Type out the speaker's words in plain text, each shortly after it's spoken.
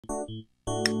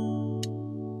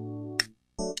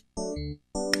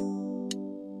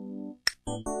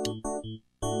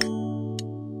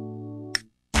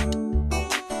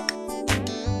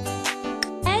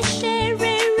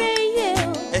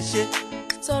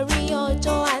Torí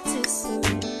ọjọ́ àti sùn.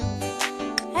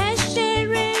 Ẹ ṣe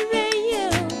rere yẹ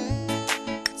o.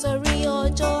 Torí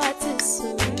ọjọ́ àti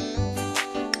sùn.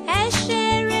 Ẹ ṣe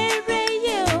rere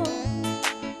yẹ o.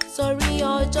 Torí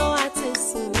ọjọ́ àti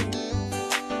sùn.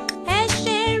 Ẹ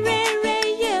ṣe rere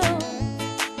yẹ o.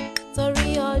 Torí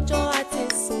ọjọ́ àti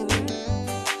sùn.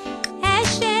 Ẹ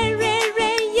ṣe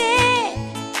rere yẹ.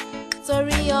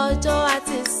 Torí ọjọ́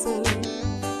àti sùn.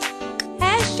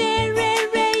 Ẹ ṣe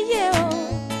rere yẹ o.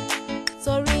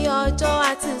 Torí ọjọ́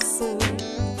àti sùn.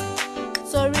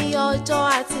 Torí ọjọ́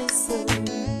àti sùn.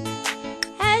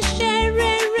 Ẹ ṣe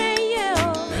rere yẹ o.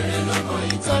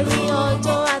 Torí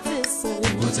ọjọ́ àti sùn.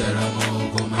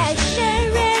 Ẹ ṣe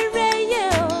rere yẹ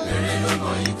o.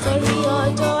 Torí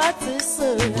ọjọ́ àti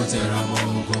sùn.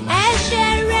 Ẹ ṣe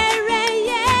rere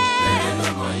yẹ.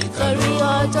 Torí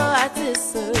ọjọ́ àti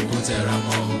sùn.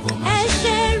 Ẹ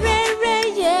ṣe rere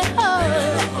yẹ o.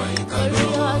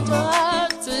 Torí ọjọ́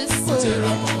àti sùn.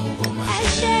 Ẹ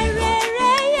ṣe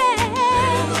rere yẹ.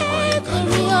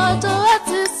 Torí ọjọ́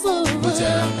àti sùn.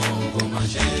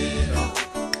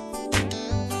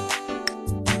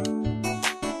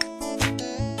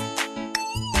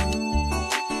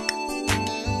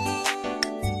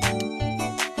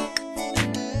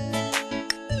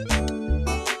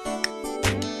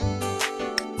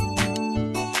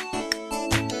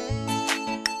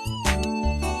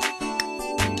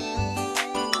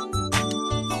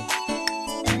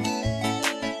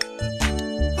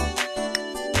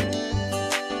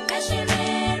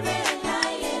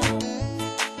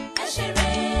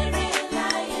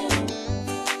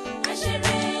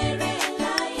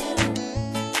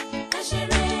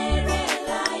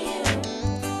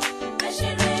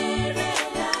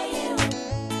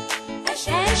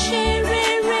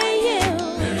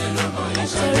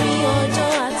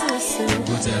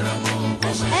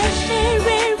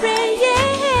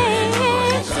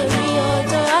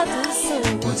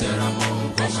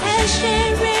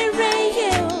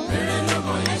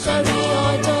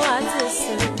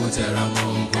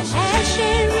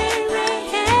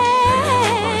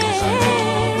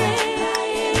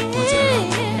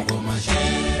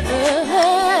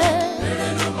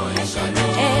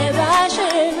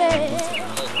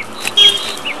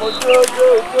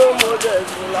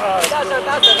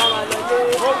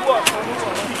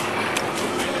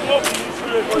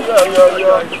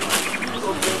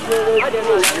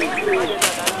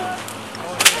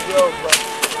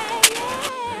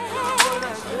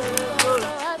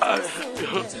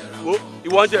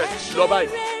 Ìwọ́n jẹ́ lọ báyìí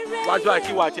wájú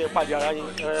àkíwà àti pàdé ara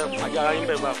yín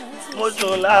bẹ́ẹ̀ bá. Mo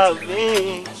sùn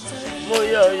láàfin mo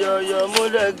yọ̀yọ̀yọ̀ mo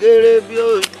lẹ̀ gẹ́rẹ́ bí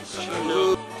òṣèlú.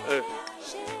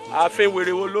 Ààfin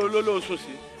wèrè wo ló sùn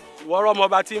sí ìwọ ọmọ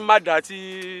ọba tí má dá tí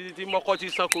mọ́kọ́ ti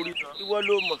sán korí. Ìwọ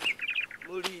ló mọ̀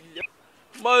mo rí ilé.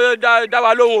 Mo dá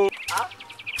wa lóhùn o.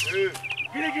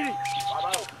 Gírígírí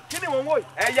kí ni wọ́n wò yìí?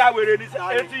 Ẹ ya wèrè ní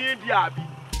sáré etí yín di àbí.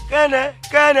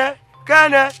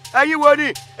 Kẹ́nẹ̀ ẹ̀yin wo ni?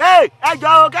 Ẹ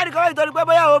jọ̀ọ́ o kẹ́ni kan ìtọ́ni pé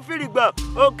bóyá o fìrì gbọ̀n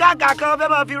o káàkà kan fẹ́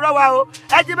máa fi rọ́ wa o.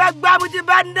 Ẹ ti bá gbámú tí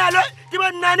bá ná ló tí mo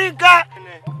ná ní nǹkan.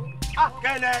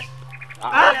 Kẹ́nẹ̀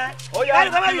kẹ́ni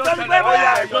kan máa ìtọ́ni pé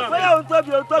bóyá o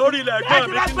tóbi. Lórí ilẹ̀ ẹ̀gbọ́n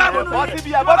mi ti gbámú nù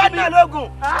mí. Bọ́ bá ná lógun.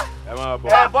 Ẹ máa bọ̀.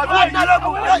 Bọ́ bá ná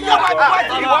lógun yóò máa tó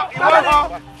wájú. Ìwọ mọ.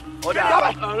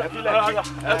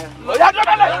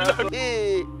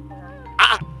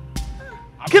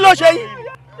 Kí ló ṣe yìí?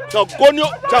 Jàngóní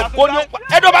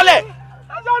ẹ dọ̀bálẹ̀.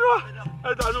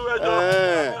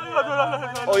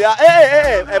 Ọ̀yà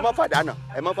ẹ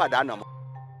mọ́ fàdánà mọ́.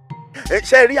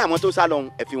 Ṣé rí àwọn tó sá lọ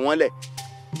ẹ fi wọ́n lẹ̀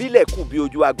bílẹ̀ kù bí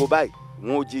ojú aago báyìí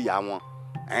wọn ò jìyà wọn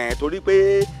torí pé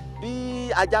bí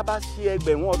ajá bá sí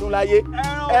ẹgbẹ̀rún ọdún láyé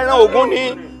ẹran ògún ní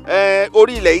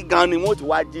orí ilẹ̀ yìí gan ni wọ́n ti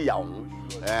wá jìyà ọ̀hún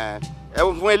ẹ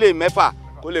fún eléyìí mẹ́fà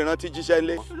kó lè rántí jíṣẹ́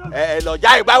ńlẹ̀ ẹ lọ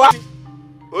já ìgbà wá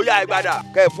ó yá ìgbàdà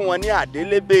kẹ́ fún wọn ní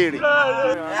àdélé béèrè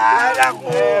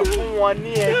ẹ fún wọn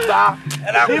ní ẹgbà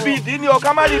níbi ìdí ni ọkà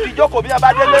má rí ibi jókòó bí a bá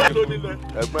délé.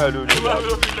 ẹ̀gbọ́n ẹ ló ní ìlú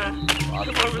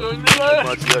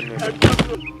ẹ̀gbọ́n tí ẹ ní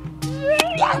ìlú.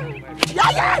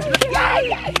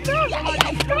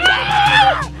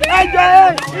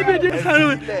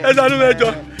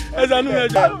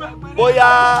 ẹjọ́.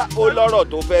 Bóyá ó lọ́rọ̀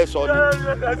tó fẹ́ sọ ni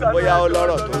bóyá ó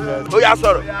lọ́rọ̀ tó fẹ́ sọ. Ó yá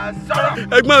sọ̀rọ̀.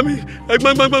 Ẹ̀gbọ́n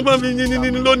mi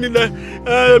ní ló nílẹ̀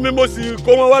èmi mo sì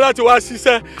kó wọn wá láti wá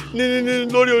ṣiṣẹ́ ní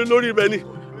lórí ibẹ̀ ni.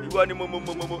 Ìwọ ni mo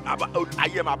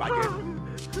ayé máa bàjẹ́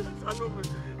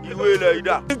ìwé ilẹ̀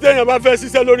ìdá. téèyàn bá fẹ́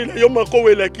ṣiṣẹ́ lórí ilẹ̀ yóò mọ kówé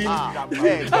ilẹ̀ kí ni.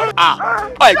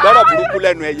 ẹ̀gbọ́rọ̀ burúkú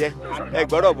lẹ́nu ẹyẹ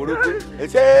ẹ̀gbọ́rọ̀ burúkú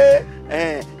ṣé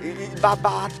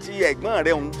bàbá ti ẹ̀gbọ́n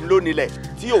rẹ̀ ló nílẹ̀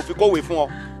tí yóò fi kówé fún ọ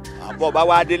àbọ̀ bá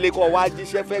wá délé kọ́ wá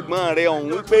jíṣẹ́ fẹ́gbọ́n rẹ̀ ọ̀hún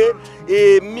wípé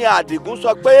èmi Àdìgún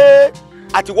sọ pé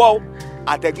àtiwọ́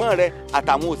àtẹ̀gbọ́n rẹ̀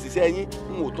àtàwọn òṣìṣẹ́ yín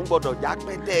n ò tún gbọ́dọ̀ já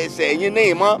pẹ́tẹ́ ẹsẹ̀ yín ní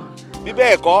ìmọ̀ bí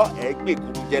bẹ́ẹ̀ kọ́ ẹ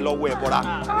gbèkúrú jẹ lọ́wọ́ ẹ bọ́ra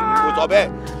èmi kò sọ bẹ́ẹ̀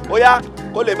ó yá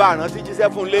kó lè bá àrántí jíṣẹ́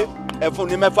fún lé ẹ fún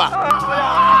ní 6.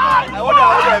 ọ̀dà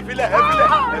ẹ filẹ̀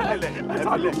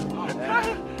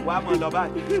wá mọ̀ lọ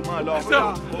báyìí mọ̀ lọ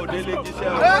kó délé jíṣẹ́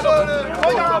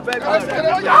o fẹ́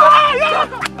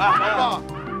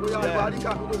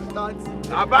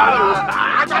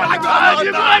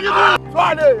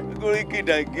gúrí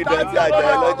kìdàn tí a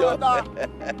jẹ lọ́jọ́.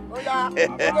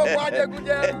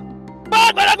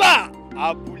 gbàgbàgbà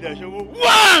Abulesowo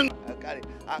wọ́n.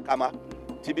 àkàmà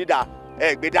tìbí dà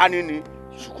ẹ gbé dání ni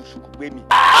ṣùkùṣùkù gbé mi.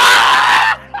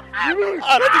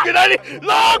 àrò ti gbé dání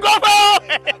lọ́gọ́fẹ́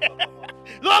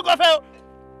o lọ́gọ́fẹ́ o.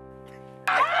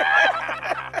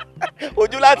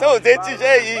 ojú lásán ò ṣe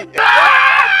tíṣẹ́ yìí.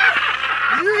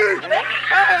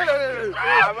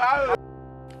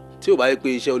 tí ò bá yẹ pé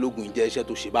iṣẹ́ ológun jẹ́ iṣẹ́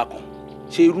tó ṣe bákan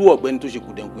ṣé irú ọ̀gbẹ́ni tó ṣe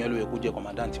kùdẹ̀kùn yẹn ló yẹ kó jẹ́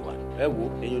kọ̀mádàntì wa. ẹ wo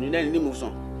èèyàn ní lẹ́ni ní mo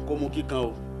sàn kó mú kíkan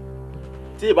o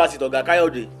tí ìbá sì tọ̀gá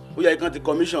Káyọ̀dé ó yẹ kán ti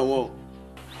commission wọn o.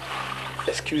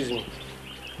 excuse me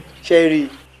ṣe rí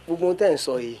gbogbo ohun tẹ́ ń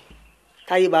sọ yìí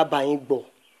táyé bá bá yín gbọ́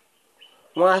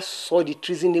wọ́n á sọ di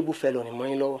treasonable felony mọ́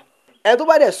yín lọ́wọ́ ẹ tó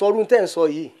bá dẹ̀ sọ ọdún tẹ́ ń sọ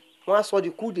yìí wọ́n á sọ di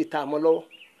coup d'état mọ́ lọ́wọ́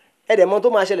ẹ dẹ̀ mọ̀ tó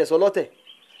máa ṣẹlẹ̀ sọ lọ́tẹ̀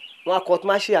wọ́n á court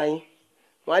martial àyín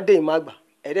wọ́n á dé ìmágbà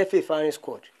ẹ dẹ́ fẹ́ firing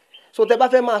squad so tẹ́ bá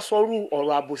fẹ́ máa sọrú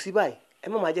ọ̀rọ̀ àbòsí báyìí ẹ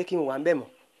má máa jẹ́ kí n wà ń bẹ̀ mọ́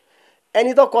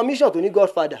ẹni tó commission tó ní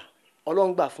godfather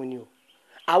Ọlọ́run gbà fún ni o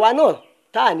àwa náà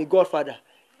tá à ní godfather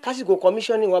kásìkò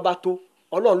commissioning wọn bá tó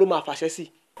Ọlọ́run ló máa fàṣẹ sí.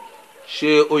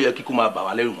 ṣé ó yẹ kíkú máa bà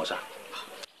wá lẹ́rù mọ́sá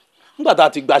nígbà tá a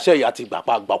ti gbaṣẹ́ ìyá ti gbà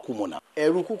pa àgbàkú mọ̀nà.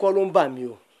 ẹ̀rù ikú kọ́ ló ń bà mí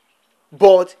o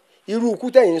but irú ikú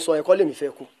tẹ̀yìn sọ ẹ̀kọ́ lèmi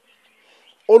fẹ́ kú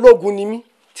ológun ni mí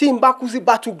tí n bá kú sí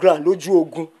battleground lójú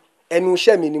ogun ẹnu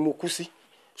iṣẹ́ mi ni mo kú sí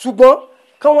ṣùgbọ́n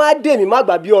kán wá dé mi má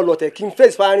gbà bí ọlọ́tẹ̀ kí n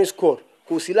face firing squad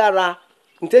kò sí lára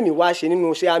ntẹ́mi wá ṣe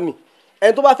nínú iṣẹ́ àmì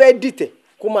ẹni tó bá fẹ́ dìtẹ̀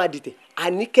kó máa dìtẹ̀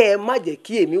àní kẹ́ ẹ má jẹ́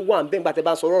kí èmi wà ń bẹ́ẹ̀ gbà tẹ́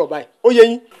bá sọ̀rọ̀ báyìí ó yẹ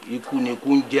yín. ikú ni ikú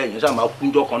ń jẹ́ èèyàn sáà máa kú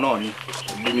ńjọ́ kan náà ni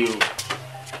ìlú mi o.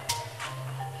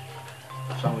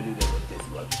 sáwọn ilé ìdẹ̀rọ̀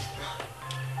tẹ̀síwájú.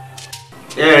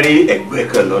 ẹ rí ẹgbẹ́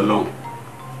kan lọ́nà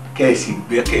kẹ́ẹ̀sì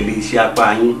gbẹ́kẹ̀lé iṣẹ́ apá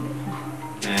yín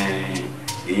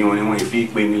èyí wọn ni wọ́n fi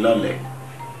pe ní lọ́lẹ̀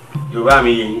yorùbá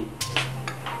mi yìí.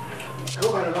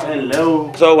 ẹ ǹlẹ́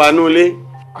o. sọ wà nú ilé.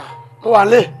 ó wà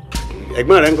lé.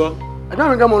 ẹ̀gbọ́n rẹ ń kọ́. ẹ̀gbọ́n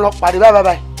mi gan mo lọ pàdé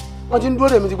báyìí wọ́n ti ń dúró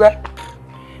dè mí ti pẹ́.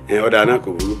 ọ̀dà náà kò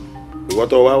burú ìwọ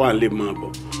tó wà lè máa bọ̀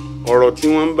ọ̀rọ̀ tí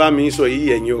wọ́n ń bá mi sọ yìí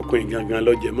ẹ̀yin ọkùnrin gangan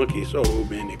lọ́jẹ̀ mọ́ kì í sọ̀rọ̀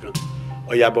obìnrin nìkan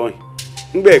ọ̀yà bọ́yìn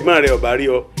ńgbà ẹ̀gbọ́n rẹ ọ̀bá rí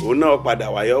ọ òun náà padà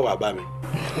wáyọ̀ wà bá mi.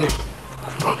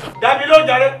 dàbí ló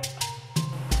jàre.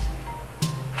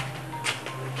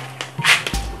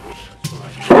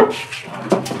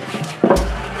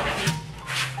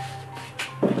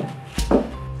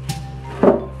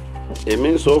 èmi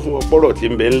ń sọ fún ọpọlọ tí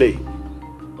ń bẹ ńlẹ̀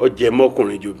ọ jẹ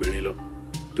mọ́kùnrin ju obìnrin lọ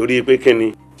torí pé kíni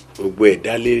gbogbo ẹ̀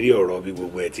dá lérí ọ̀rọ̀ bí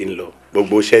gbogbo ẹ̀ ti ń lọ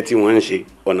gbogbo iṣẹ́ tí wọ́n ń ṣe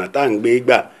ọ̀nà tá à ń gbé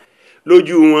gbà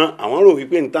lójú wọn àwọn rò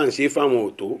wípé n tá à ń ṣe fáwọn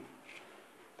òtó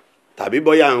tàbí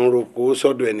bóyá à ń roko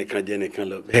sọ́dọ̀ ẹnìkan jẹ nìkan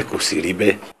lọ bẹ́ẹ̀ kò sì rí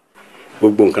bẹ́ẹ̀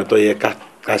gbogbo nǹkan tó yẹ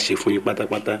ká ṣe fún yín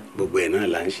pátápátá gbogbo ẹ̀ náà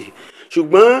là ń ṣe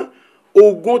ṣùgbọ́n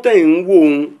ogún tẹ̀ ń wò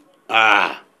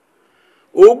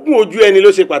ó ogún ojú ẹni ló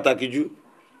ṣe pàtàkì jù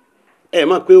ẹ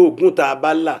mọ̀ pé ogún tá a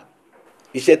bá là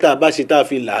iṣẹ́ tá a bá ṣe tá a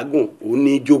fi làágùn òun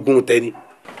ní jogún tẹni.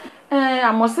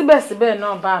 àmọ́ síbẹ̀síbẹ̀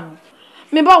náà bá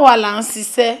mi báwa là ń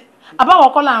ṣiṣẹ́ àbáwọ̀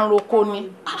kọ́ là ń roko ni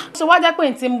ṣé wá jẹ́ pé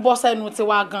n ti ń bọ́ sẹ́nu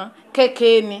tiwa gan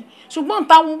kékeré ni ṣùgbọ́n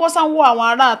táwọn bọ́ sáwọ́ àwọn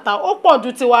aráàta ó pọ̀ ju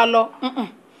tiwa lọ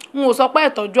n ò sọ pé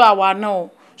ìtọ́jú àwa náà o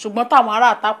ṣùgbọ́n táwọn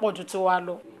aráàta pọ̀ ju tiwa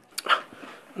lọ.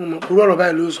 kúrò ọ̀rọ̀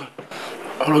báyìí ló sọ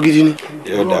ọ̀rọ̀ gidi ni.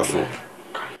 yóò dà fún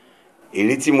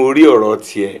èyí tí mo rí ọ̀rọ̀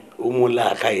tiẹ̀ ó mú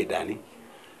làákàyè dání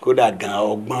kódà gan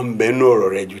ọgbọ́n ń bẹnu ọ̀rọ̀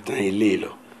rẹ ju tán ilé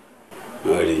lọ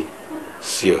wọ́n rí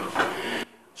sí ọ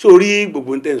sórí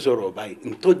gbogbo ń tẹ́ ń sọ̀rọ̀ báyìí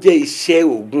ntọ́ jẹ́ iṣẹ́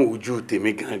oògùn ojú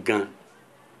tèmi gangan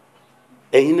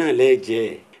ẹ̀yin náà lẹ́ẹ̀jẹ́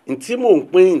ntí mò ń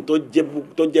pín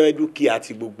ntọ́ jẹ́ dúkìá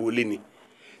ti gbogbo ilé ni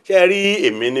ṣe rí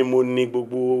èmi ni mo ní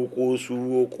gbogbo oko oṣù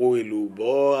oko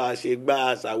èlùbọ́ àṣegbá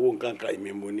àṣàwò nǹkan kan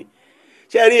èmi mo ní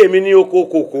ṣe rí èmi ní oko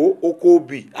kòkó oko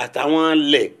obì àtàwọn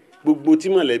lẹ̀ gbogbo tí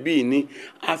mọ̀lẹ́bí ní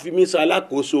àfimísọ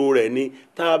alákòóso rẹ̀ ni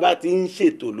tá a bá ti ń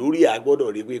ṣètò lórí àgbọ́dọ̀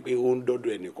rí pé ó ń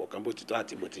dọ́dọ̀ ẹnì kọ̀ọ̀kan bó ti tọ́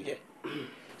àti bó ti yẹ.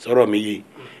 sọ̀rọ̀ mi yé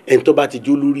ẹni tó bá ti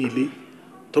jó lórí ilé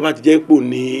tó bá ti jẹ́ pò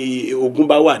ní ogún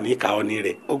bá wà ní ìkàọ́ni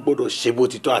rẹ̀ ó gbọ́dọ̀ ṣe bó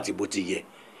ti tọ́ àti bó ti yẹ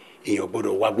èèyàn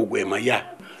gbọ́dọ̀ wá gbogbo ẹ̀ mọ́ yá.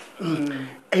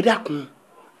 ẹ dákun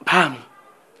bá mi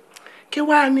kí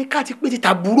wàá ní ká ti pé ti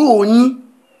tàbúrò yín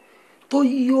tó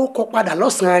yóò kọ padà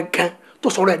lọ́sàn-án gan tó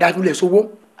sọ̀rọ̀ ẹ̀dá ìfilẹ̀ sówó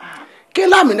kí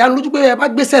láàmì dánú lójú pé ẹ bá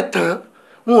gbéṣẹ́ tán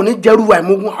wọn ò ní jẹ́rú wa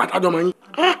ìmọ̀gún àwọn àtàjọ mọ́ yín.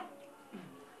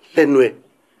 lẹ́nu ẹ̀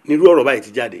nírú ọ̀rọ̀ báyìí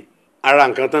ti jáde ara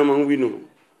nǹkan tán máa ń wí nù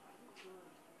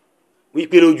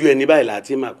wípé lójú ẹni báyìí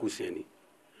láti máa kú sí ẹni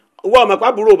owó ọmọ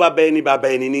pàbúrò bàbá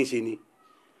ẹni ní í ṣe ni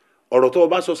ọ̀rọ̀ tó o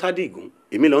bá sọ Sádìgún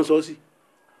èmi ló ń sọ sí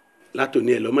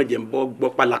látòní ẹ lọ́mọdé ń bọ́ gbọ́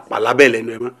pàlàpàlà bẹ́ẹ̀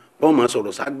lẹ́nu ẹ mọ́ bọ́ọ̀ máa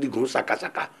sọ̀rọ̀ Sádìgún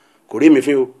ṣàkàṣàkà kò rí mi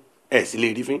fín o ẹ̀ sì lè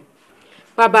rí fín.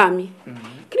 bàbá mi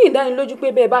kí ni ìdánilójú pé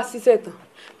bẹ́ẹ̀ bá ṣiṣẹ́ tán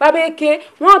bàbá eke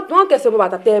wọ́n kẹsẹ̀ bọ̀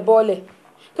bàtà tẹ́ ẹ bọ́ọ̀lẹ̀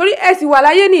torí ẹ sì wà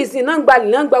láyé ní ìsìn náà gbalì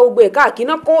náà gba gbogbo ẹ̀ káàkiri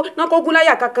náà kó gún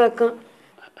láyà kankan.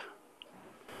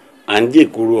 à ń jẹ́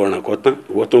ìkoro ọ̀ràn kan tán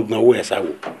ìwọ tó ń gbọ́n owó ẹ̀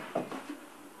sáwò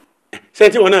ṣé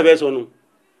tí wọn náà fẹ́ sọnù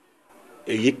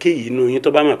èyíkéyìí inú yín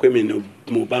tó bá mọ̀ pé mi ni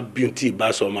mo bá bí tí ì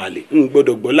bá sọ máa lè ń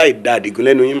gbọ́dọ̀ gbọ́ láì da Àdìgún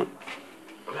lẹ́nu yín mọ́.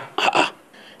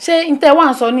 ṣé n tẹ́ wà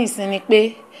ń sọ ní ìsìn ni pé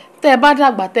tẹ́ ẹ bá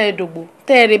dàgbà tẹ́ ẹ dògbò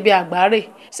tẹ́ ẹ rebi àgbáre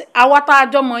àwa tá a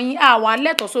jọmọ yín àwa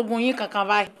lẹ́tọ̀ọ́ sógun yín kankan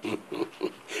báyìí.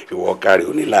 ìwọ kárí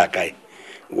onílàákàyè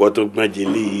ìwọ tó gbọ́n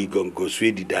jẹlé gọ̀ǹgọ̀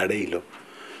suwédì dàrẹ́ yìí lọ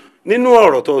nínú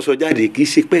ọ̀rọ̀ tó sọ jáde kì í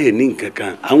ṣe pé ẹ̀ ní nǹkan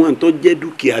kan àwọn tó jẹ́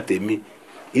dúkìá tèmi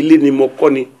ilé ni mo kọ́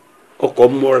ni ọkọ̀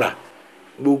mọ́ra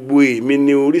gbogbo èmi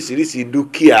ní oríṣiríṣi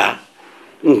dúkìá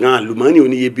nǹkan àlùmọ́ọ́nì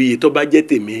oníyebíye tó bá jẹ́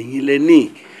tèmi ẹ̀yin lẹ́ní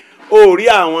orí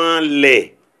àwọn lẹ̀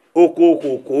oko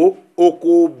kòkó oko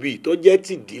obì tó jẹ́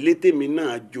tìdílé tèmi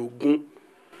náà jogún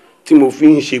tí mo fi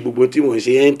ń ṣe gbogbo tí mo ń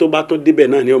ṣe ẹni tó bá tó débẹ̀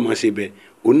náà ni ó máa ṣe bẹ̀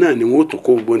òun náà ni wọ́n ó tún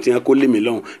kó gbogbo tí wọ́n kó lé mi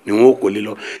lọ́hùn ni wọ́n ó kó lé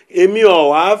lọ èmi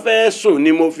ọ̀wá fẹ́ sùn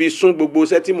ni mo fi sún gbogbo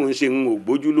iṣẹ́ tí mò ń ṣe ń ò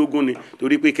gbójúlógún ni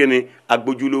torí pé kíni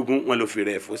agbójúlógún wọn ló fi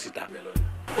rẹ̀ fò síta.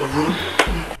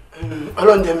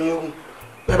 ọlọ́run jẹ́ mi ogun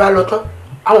bẹ́ẹ̀ bá lọ tán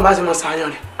àwọn bá sì mọ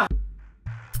sàáyàn rẹ̀.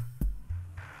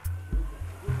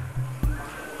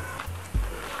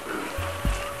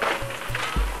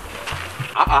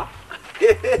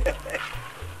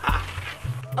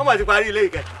 wọ́n mọ̀ ti parí ilé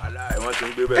ìkẹ́. aláì wọ́n ti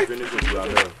ń gbé bẹ́ẹ̀ fínní kòtò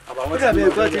àmẹ́ o. ó dàbí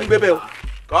ẹ̀kọ́ ti ń gbé bẹ́ẹ̀ o.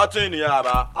 kọ́tún nìyẹn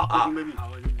àbá.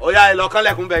 ó yá ẹ lọ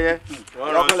kánlẹ̀kùn bẹ̀ yẹn.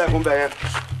 lọ kánlẹ̀kùn bẹ̀ yẹn.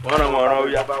 wọ́n ràn wọ́n rán ó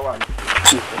yá bá wà ní.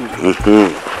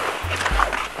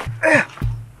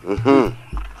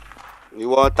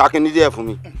 ìwọ takíní díẹ̀ fún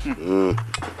mi.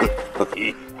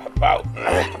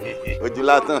 ojú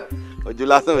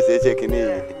lásán ò ṣeé ṣe kínní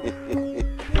yìí.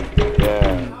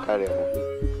 kárẹ̀ mọ́.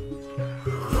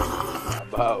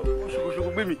 ṣùkùṣùkù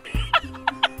gbé mi.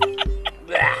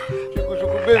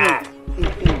 ṣùkùṣùkù gbé mi.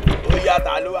 ó yá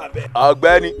ta ló wà bẹ́ẹ̀.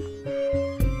 ọ̀gbẹ́ni.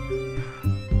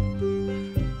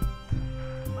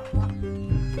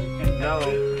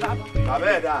 bàbá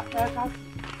ẹ̀ dà.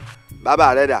 bàbá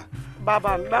rẹ̀ dà.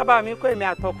 bàbá mi kó èmi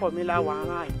àtọkọ mi la wà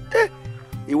ara yìí.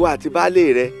 ìwọ àti baálé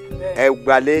rẹ ẹ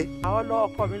gbalé. àwọn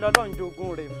ọkọ mi lọ́dọ̀ ń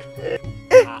jogún rẹ̀.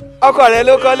 ọkọ rẹ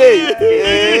ló kọ́lé yìí.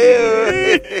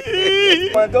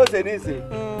 ọmọ tó ṣe nísìn.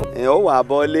 ó wà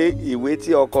bọ́lé ìwé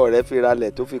tí ọkọ rẹ fi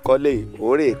ralẹ̀ tó fi kọ́lé yìí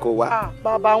òórè kó wá.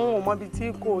 bàbá wọn ò mọ ibi tí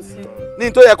kò sí.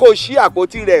 ní tó yẹ kó ṣí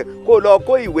àpótí rẹ kó lọ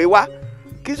kó ìwé wá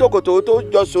kí ṣòkòtò tó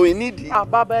jọ so nídìí.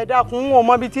 bàbá ẹ dákun n ò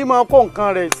mọ ibi tí mo kó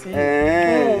nǹkan rẹ̀ sí.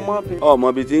 ọmọ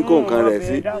ibi tí ń kó nǹkan rẹ̀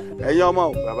sí. ẹ̀yin ọmọ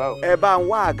o ẹ bá ń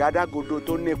wá àgádágodo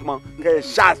tó nípọn kẹ́ ẹ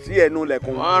ṣá sí ẹnu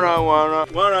lẹ̀kùn. wọ́n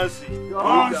rán sí.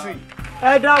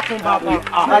 ẹ dákun bàbá.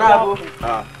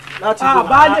 láti bò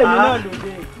baálé mi náà ló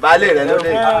dé. baálé rẹ ló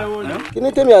dé. kí ni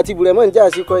tèmi àti ibùrẹ̀ mọ́ ń jà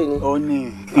sí kọ́ yìí ni. ó ní.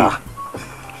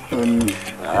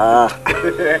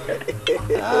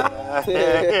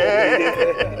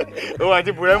 ó wà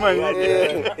tí bùrẹ́mọ̀ ní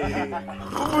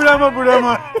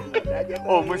bùrẹ́mọ̀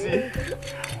ó mú sí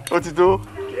ó ti tó.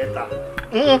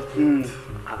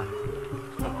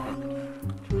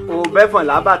 o bẹ́fọ̀n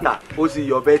lábàtà ó sì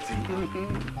yọ bẹ́ẹ̀tì.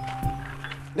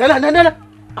 nẹ́nà.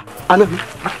 àná mi.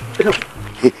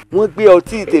 wọ́n gbé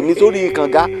ọtí tèmi sórí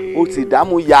kànga ó sì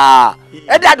dààmú yá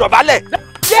ẹ dá dọ̀bálẹ̀.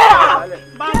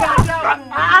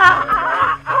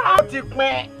 ó ti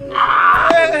pín.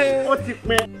 ó ti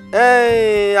pín.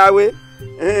 àwẹ̀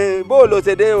bó o lo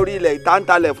ṣe dé orí ilẹ̀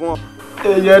ìtàntàlẹ̀ fún ọ.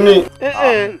 èyẹ ni.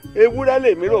 ewúrẹ́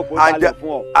lèmi rò kó talẹ̀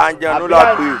fún ọ. àǹjẹ̀nu la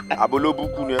pè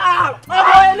àbólóbùkún ni.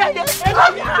 ọmọ eléyè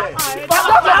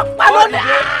bàbá pa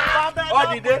lónìí.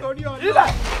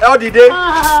 ọ dìde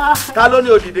ta ló ní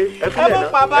o dìde ẹ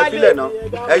filẹ̀ náà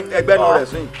ẹgbẹ́nu rẹ̀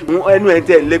sùn ẹnu ẹ̀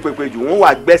tẹ̀ ń lé pépé jù wọ́n wà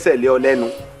gbẹ́sẹ̀ lé ọ lẹ́nu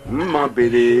ń mọ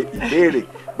béèrè ìbéèrè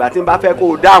gbà tí n bá fẹ́ kó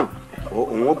o dáhùn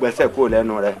òun ó gbẹ́sẹ̀ kó o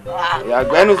lẹ́nu rẹ̀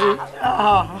ìyàgbẹ́nu sí.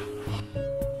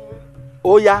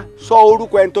 ó yá sọ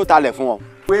orúkọ ẹni tó talẹ̀ fún ọ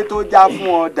pé tó já fún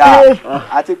ọ dáa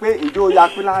àti pé ìjọ ya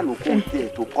pílánù kò tiẹ̀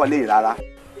tó kọ́lé rárá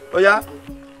ó yá.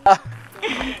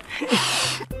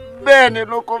 bẹ́ẹ̀ ni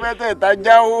lóko mẹ́tẹ̀ẹ̀ta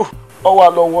já o ọwọ́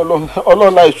àlọ́wọ́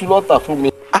ọlọ́lá ìṣú lọ́tà fún mi.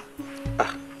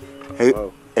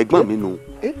 ẹ̀gbọ́n mi nù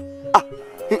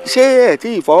ṣé ẹ tí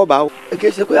ìfọwọ́bà o. kì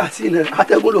í ṣe pé àti ilẹ̀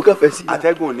atẹ́gùn ló kẹfẹ́ sí.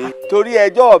 atẹ́gùn ni torí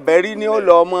ẹjọ́ ọ̀bẹ rí ni ó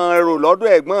lọ ọmọ rò lọ́dọ̀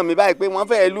ẹ̀gbọ́n mi báyìí pé wọ́n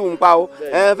fẹ́ẹ́ lù ń pa o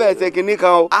ẹ fẹ́ẹ́ ṣe kinní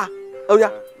kan o. ó yá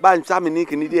bá ń sámi ní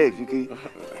kinní díẹ̀ fi kí.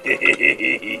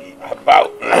 àbá o.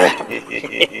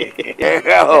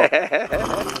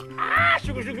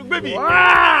 ṣùkùṣùkù gbé mi.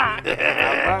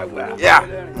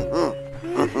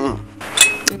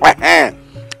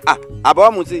 àbọ̀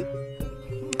mu sí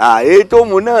èyí tó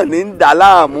mu náà ní dà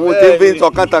láàmú tí fi ń sọ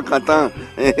kàntànkàntàn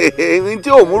tí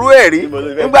ò múrú ẹ̀ rí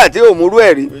nígbà tí ò múrú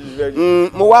ẹ̀ rí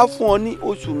mo wá fún ọ ní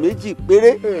oṣù méjì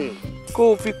péré kó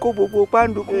o fi kó gbogbo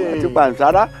pàǹdùkú àti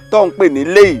pàǹsára tó ń pè ní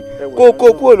léyìí kó o kó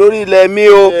kúrò lórí ilẹ̀ mi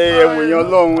o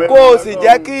kó o sì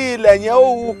jẹ́ kí ilẹ̀ yẹn ó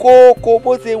wu kó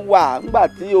bó ṣe wà nígbà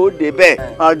tí ó débẹ̀.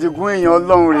 Adigun èèyàn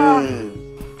Ọlọ́run rè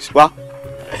é. wá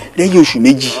lẹ́yìn oṣù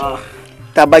méjì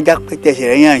tabajà pẹtẹsẹ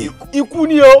rẹ yàn yín. ikú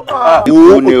ni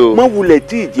o. mọ wulẹ̀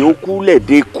tí ìjẹ́ ó kú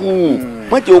lẹ́ẹ̀dẹ́ kú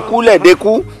mọ tí ó kú lẹ́ẹ̀dẹ́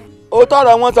kú ó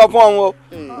tọrọ wọn sọ fún ọ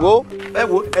wo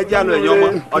ẹ jẹ́ àlọ́ ẹ̀yọ́ ọmọ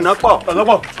ọ̀nà pọ̀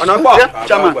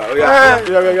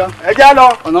ẹ jẹ́ àlọ́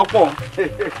ọ̀nà pọ̀.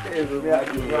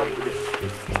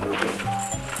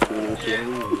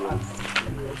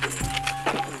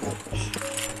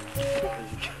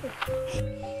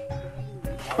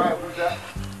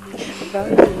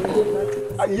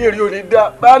 ayé rí òní dá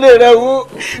baálé rẹ wo.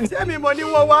 sẹ́mi mo ní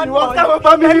wọ́n wá ní wọ́n táwọn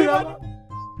bá mi rí rẹ.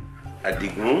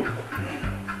 Adigun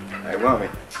ẹ̀gbọ́n mi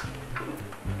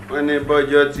wọ́n ní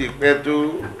bọ́jọ́ ti pẹ́ tó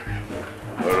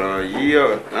ọ̀rọ̀ yìí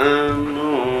ọ̀tán nù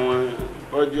wọn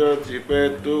bọ́jọ́ ti pẹ́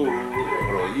tó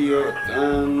ọ̀rọ̀ yìí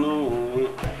ọ̀tán nù wọn.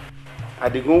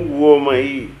 Adigun wo ọmọ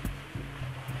yìí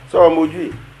sọ ọmọ ojú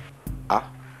yìí.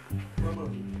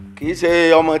 kì í ṣe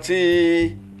ọmọ tí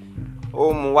ó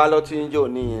mú wá lọ́tí ń jò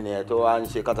ní ìrìn ẹ̀ tó wá ń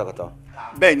ṣe kátàkátà.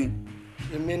 bẹ́ẹ̀ ni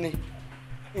èmi ni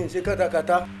ń ṣe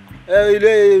kátàkátà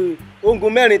ilé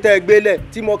oògùn mẹ́rin tẹ́ ẹ gbélẹ̀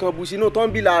tí mo kàn bù sínú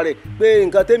tọ́ḿbìlà rẹ̀ pé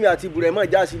nǹkan tèmi àti ibùrẹ̀ mọ̀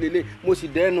já sí lélẹ̀ mo sì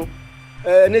dẹ́nu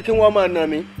ní kí wọ́n máa nà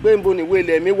mí pé nbo nìwé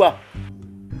ilẹ̀ mi wà.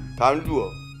 ta ń lù ọ́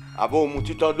àbọ̀ ohun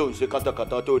títọ́ ló ń ṣe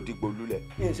kátàkátà tó dìgbò lulẹ̀.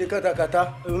 ń ṣe kátàkátà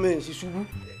mi ń ṣe ṣubú.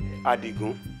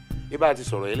 Adigun ibà ti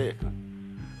sọ̀rọ̀ ẹlẹ́ẹ̀kan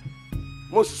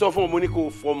mo sì sọ fún ọ mo ní kó o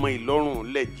fọmọ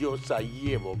ìlọrùn lẹ́jẹ́ ọ̀sà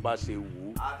yí ẹ̀ bọ́ bá ṣe wù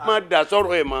ú má dà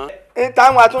sọ̀rọ̀ ẹ̀ mọ́.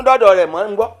 táwọn atúndọ̀dọ̀ rẹ̀ mọ́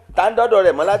ń gbọ́ tá ń dọ́dọ̀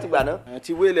rẹ̀ mọ́ láti gbà náà.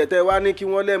 àti wílẹ̀ tẹ́ wá ní kí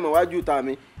wọ́n lẹ́mọ̀ wájú tà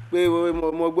mí pé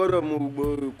mo gbọ́dọ̀ mú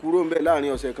kúrò ń bẹ̀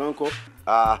láàrin ọ̀sẹ̀ kan kọ́.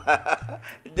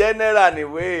 general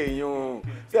nìwé èèyàn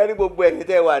ṣé ní gbogbo ẹ̀yin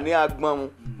tẹ́ wà ní agbọ̀n mu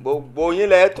gbogbo yín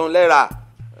lẹ́ẹ̀tún lẹ́ra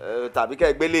tàbí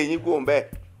kẹ́ gbélé yín kò ń bẹ̀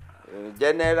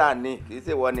general ni kì í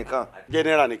ṣe wọ nìkan.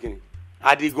 general ni kíni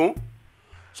Adigun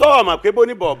sọ ma pé bó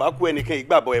ní bọ̀ ọ̀bá kú ẹnìkan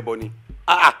ìgbàbọ̀ ẹ̀bọ ni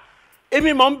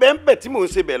èmi mọ̀ ń bẹ́ ń bẹ̀ tí mò ń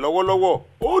ṣe bẹ̀ lọ́wọ́lọ́wọ́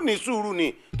ó ní sùúrù ni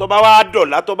tó bá wá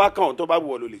dọ̀lá tó bá kàn tó bá wù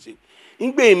ọ́ ló lè ṣe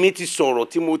ńgbé mi ti sọ̀rọ̀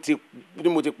tí mo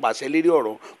ti pàṣẹ lérí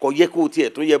ọ̀rọ̀ kò yẹ kó tiẹ̀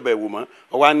tún yẹ bẹ̀ wò mọ́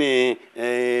ọwá ni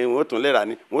wọ́n tún lẹ́ra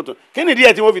ni wọ́n tún kí ni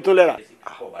díẹ̀ tí wọ́n fi tún lẹ́ra.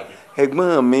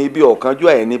 ẹ̀gbọ́n mi bí ọ̀kanjú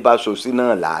ẹ̀ ní Báṣọ̀sí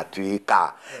náà láti kà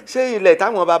ṣé ilẹ̀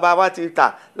táwọn bàbá wa ti tà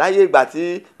láyé ìgbà tí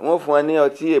wọ́n fún ọ ní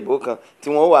ọtí èbó kan tí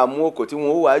wọ́n wà mú òkò tí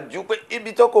wọ́n wà ju pé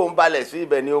ibi tó kò ń balẹ̀ sí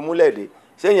ibẹ̀ ni omúlẹ̀dẹ̀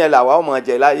ṣé yẹn làwa ó mọ̀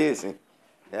jẹ láyé ìsìn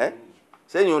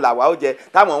sẹ́yìn làwa ó jẹ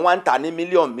táwọn wá ń tà ní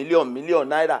mílíọ̀nù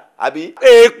náírà àbí.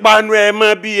 èèpanu ẹ̀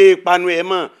mọ́ bí èèpanu ẹ̀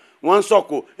mọ́ wọ́n ń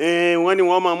sọ̀kò wọ́n ní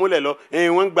wọ́n máa múlẹ̀ lọ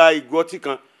wọ́n ń gba ìgò ọtí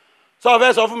kan sọ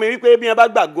fẹ́ sọ fún mi wípé bí wọ́n bá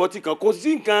gbàgbọ́ ọtí kan kò sí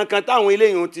nǹkan kan táwọn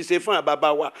eléyìí ti ṣe fún àbàbà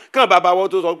wa kàn bàbá wọn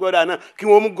tó sọ pé ọ̀dà náà kí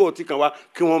wọ́n mú gò ọtí kan wá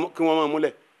kí wọ́n máa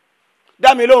múlẹ̀ dá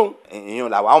mi lóhùn. ìyún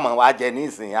làwa ọmọ wa jẹ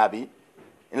nísìnyí àbí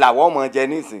làwa ọmọ jẹ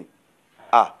nísìnyí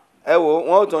ẹ wo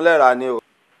wọn ò tún lẹ́ra ni o.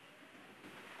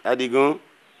 Adigun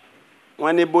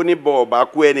wọ́n ní bó ní bọ̀ ọ̀bá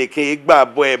kú ẹnìkan ìgbà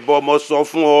bọ̀ ẹ̀ bọ́ ọmọ sọ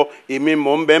fún ọ èmi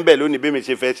mọ̀ ń bẹ́ẹ̀ lónìí bí mi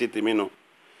ṣe fẹ́ ṣe tèmi nù.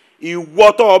 ìwọ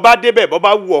tó ọba débẹ̀ bọ́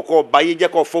bá wù ọkọ ọba yé jẹ́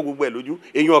kó fọ́ gbogbo ẹ̀ lójú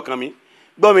eyín ọkàn mi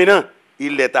gbọ́ mi náà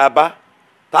ilẹ̀ tá a bá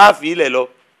tá a fi ilẹ̀ lọ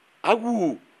á wù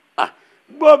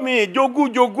gbọ́ mi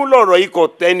jogún lọ̀rọ̀ ikọ̀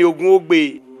tẹ́ni ogun ó gbé.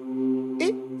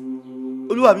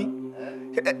 olúwa mi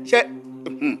ṣe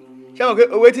mọ̀ pé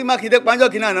òwe tí Mákindé panjọ́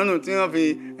kí náà nánú tí wọ́n fi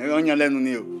ọyàn lẹ́nu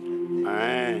ni o.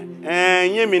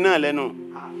 yín mi náà lẹ́nu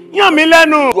yán mi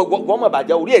lẹ́nu. wọ́n mọ̀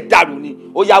bàjẹ́ orí ẹ̀ dàrú ni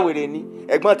ó yá wèrè ni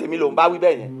ẹ̀gbọ́n tèmi ló ń bá wí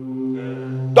bẹ́ẹ̀ yẹn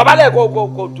dọ̀bálẹ̀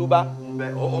kó túbá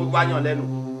ó wá yàn lẹ́nu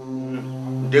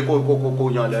dé kó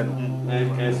yàn lẹ́nu.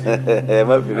 ẹ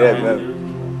má fi rí ẹ̀gbọ́n mi.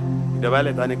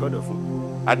 ìdọ̀bálẹ̀ ta ni kọ́dọ̀ fún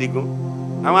Adigun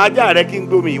àwọn ajá rẹ kí n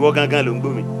gbómi ìwọ gangan ló ń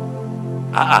gbómi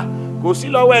kò sí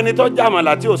lọ́wọ́ ẹni tó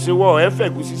jàmàlà tí ò sí wọ́ ẹ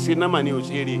fẹ̀gúsí sí náà mà ní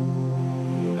òṣèré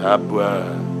àbúrò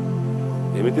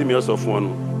èmi tèmi ọ sọ fún ọ nù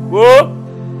wo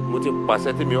mo ti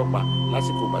pàṣẹ tèmi ọ pa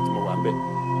lásìkò ìgbà tí mo wà ń bẹ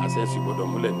àṣẹ sì gbọ́dọ̀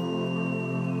múlẹ̀ ni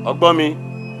ọgbọ́n mi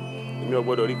èmi ò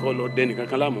gbọ́dọ̀ rí kọ́ lọ dẹ́nì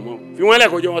kankan láàmú mọ́ fi wọ́n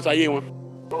lẹ́kọ̀ọ́ jẹ́ wọn sáyé wọn.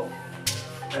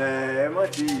 ẹ mọ̀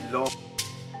tí ì lọ.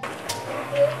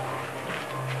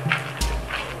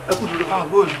 ẹ kú dúró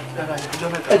bóòlù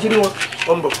ẹ ti rí wọn.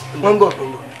 wọ́n ń bọ̀.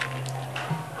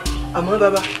 àmọ́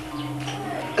bàbá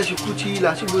ẹ sì kú tí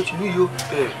làásìgbò tìlú yìí o.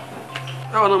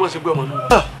 táwọn náà má ṣe gbé ọmọ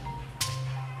náà.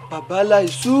 bàbá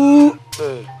láìsú.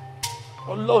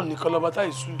 ọlọ́run nìkan lọ́ba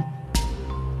táìsú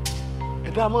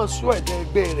ẹ̀dá máa sú ẹ̀dá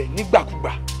ẹgbẹ́ rẹ̀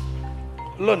nígbàkúgbà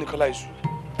ọlọ́run nìkan láìsú.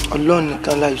 ọlọ́run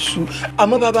nìkan láìsú.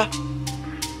 àmọ́ bàbá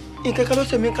nǹkan kan ló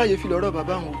ṣe mí káyéfì lọ́rọ̀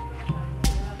bàbá wọn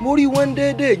mo rí wọn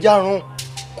déédéé jarun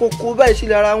kókó báyìí sí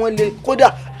lára wọn le kódà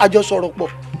àjọsọ̀rọ̀ pọ̀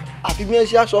àfi bí wọ́n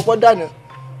ṣe aṣọ́pọ̀ dànù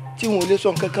tí wọn ò lè sọ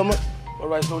nǹkan kan mọ́.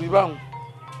 ọ̀rọ̀ àìsàn orí báwọn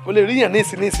o lè ríyàn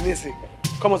níìsín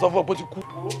kọ́mọ sọ fún ọ pé ó ti kú.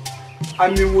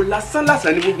 àmì wo lásán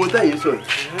lásán ni gbogbo táyé sọ yìí.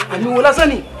 àmì wo lásán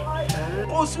ni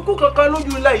kò síkú kankan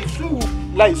lójú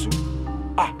láìsú.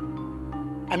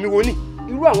 àmì wo ni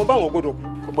irú àwọn báwọn gbọ́dọ̀ kú.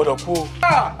 kò gbọ́dọ̀ kú o.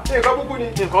 nǹkan kúkú ni.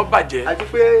 nǹkan bàjẹ́. àti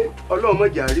pé ọlọ́run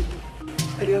mọ̀jà rí kú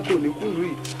ẹni kò ní kú lù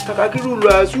yìí kàkà kí ló lọ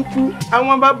àṣùkú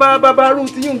àwọn bàbá rú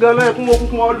ti yún gan lọ́yẹ̀ fún wọn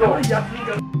kúkú wọn lọ.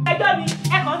 ẹjọ́ mi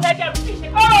ẹ kàn fẹ́ jẹ́ mi ṣe.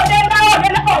 ó lè bá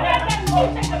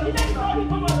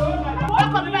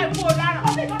ọkọ mi báyìí fún ọ̀daràn.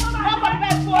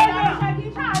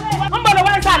 ń bọ̀ lọ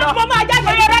wá ń sá lọ. mo máa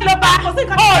jáde ní ọ̀rẹ́ ló bá. kò sí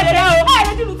nǹkan tó ṣe é o. ẹ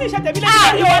lójú tí ìṣe tèmi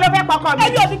lẹ́yìn. ìwọ ló fẹ́ pọkọ mi.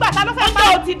 ẹbí òbí gbà ta ló fẹ́ pa.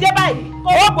 ó ti dé báyìí.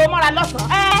 ó bò mọ́ra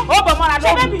lọ́sàn-án. ó bò mọ́ra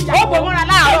lóru. ó bò mọ́ra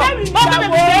láàárọ̀. bọ́kẹ́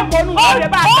bèbè ṣe é mọ́nú. ó lè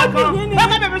bá a kan.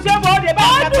 bọ́kẹ́ bèbè ṣe é mọ́ ó lè bá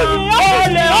a kan. ó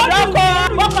lè ọ̀dọ́kọ.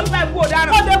 bọ́kọ̀ mi bá ikú ọ̀daràn.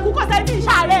 ó lè kú kọ́sẹ́ bí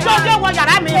ìṣàlẹ̀. lọ́jọ́ wọ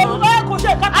yàrá mi. kò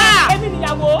ṣe kọ́kọ́. èmi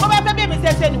nìyàwó. ó bá fẹ́ bí èmi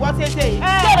ṣe ni wọ́n ṣe ṣe yìí.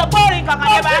 ṣé o rò pé orin kankan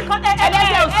lè bá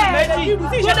ẹlẹ́sẹ̀ oṣù méjì.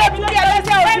 ṣé o bí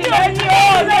ẹlẹ́sẹ̀ oṣù méjì.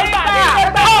 ó lè gbà.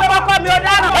 ó kọ́kọ́ mi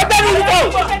ọ̀daràn.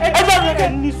 ẹgbẹ́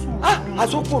mi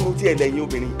asopọ̀nù tí ẹ lẹ́yìn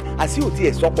obìnrin àti òtí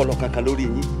ẹ̀ sọ́pọ̀lọ̀ kankan lórí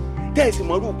yín tẹ́ẹ̀sì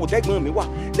mọ́rú òkú tẹ́gbọ́n mi wà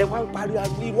lẹ́wọ́ ń parí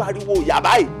irú ariwo ìyá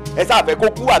báyìí ẹ sáfẹ́ kó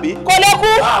kú àbí. kò lè kú.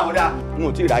 n ò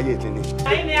tí ì ráyè tí ni.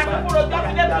 àyìn ni akókòrò ọjọ́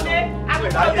túnlé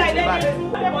akókòrò ọjọ́ ilé ní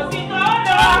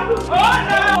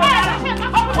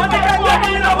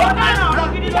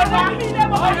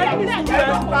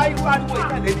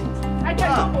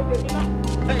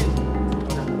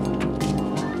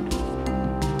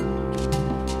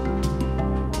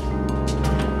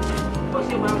kò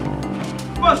sí tó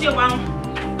bó ṣe wà ń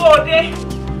tó dé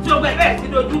tí o gbẹ bẹ́ẹ̀ sí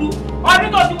dojúrú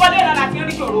ọdún tó ti wọlé náà láti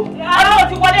rí ṣòro ọdún tó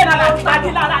ti wọlé náà láti tají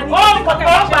lára ní ó ń kọkẹ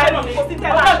wọn gbà ẹnu mi kò sí tẹ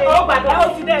bá ṣe ó gbàdúrà ó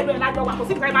ti dé ẹgbẹ́ lájọ wà kò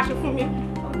sí nǹkan ẹ máa ṣe fún mi.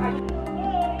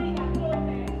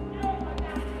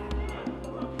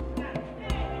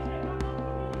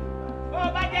 bó o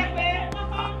bá jẹ́ pé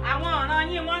àwọn ọ̀ràn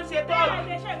yín wọ́n ń ṣe tọ́ọ̀rù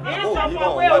èyí sọ fún ọ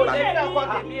pé ò lè fi ọkọ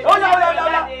tèmi ó yá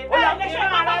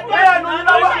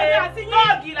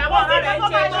tọ́ọ̀gì làwọn ọ̀ràn rẹ̀ ń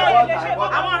ṣe tọ́ọ̀gì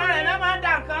àwọn ọ̀ràn rẹ̀ náà máa ń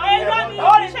dà nǹkan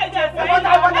ó ní ṣe jẹ fún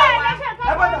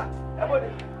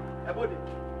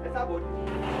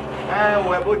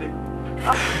yín.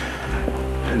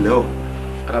 ẹ̀lẹ́ o.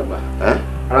 alàgbà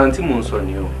ara tí mò ń sọ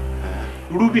ni o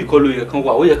rúbì kọ́ ló yẹ kán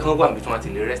wà ó yẹ kán wà níbi tí wọ́n ti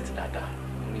lè rest dáadáa.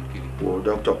 wo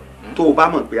dókítà tó o bá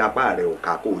mọ̀ pé apá rẹ̀ ò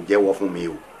ká kó o jẹ́wọ́ fún mi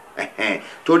o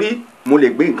torí mo lè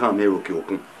gbé nǹkan mi ròkè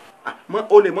òkun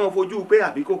o lè mọ fojú pé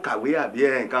àbí kò kàwé àbí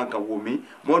nǹkan kan wò mí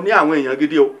mo ní àwọn èèyàn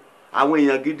gidi o àwọn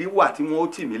èèyàn gidi wà tí wọ́n ó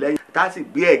tì mí lẹ́yìn tá a sì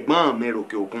gbé ẹ̀gbọ́n mi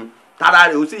ròkè òkun tára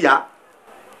rẹ̀ ó sì yá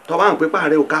tó bá ń pé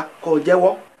pàrẹ̀ ò ká kó o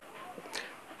jẹ́wọ́.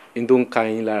 n tó ń ka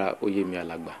yín lára ó yé mi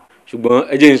alàgbà ṣùgbọ́n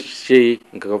ẹ jẹ́ ń ṣe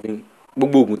nǹkan kan fún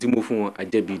gbogbo oògùn tí mo fún wọn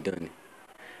àjẹbí idán ni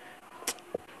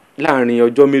láàrin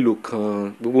ọjọ́ mélòó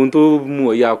kan gbogbo ohun tó mú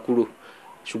ọ yá kúrò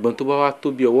ṣùgbọ́n tó bá wá tó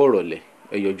bí ọwọ́ ìrọ̀lẹ́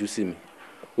ẹ yọjú sí mi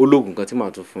ó lóògùn kan tí màá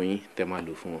tún fún yín tẹ́ máa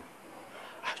lò fún wọn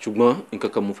ṣùgbọ́n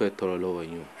nǹkan kan mo fẹ́ tọrọ lọ́wọ́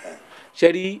yín o ṣe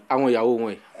rí àwọn ìyàwó wọn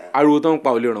yìí ariwo tó ń pa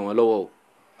ò lè ràn wọ́n lọ́wọ́ o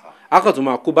akọ̀tún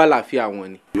máa kó bá làáfíà wọn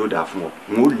ni. yóò dáa fún ọ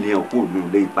wọn ò lé ọ kó nù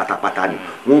lé pátápátá ni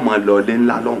wọn ò máa lọ ilé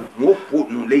ńlá lọ́hùn wọn ò kó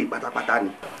nù lé pátápátá ni.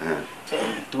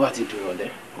 tó bá ti dùn ọ̀lẹ́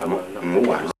n ó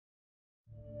wà lọ.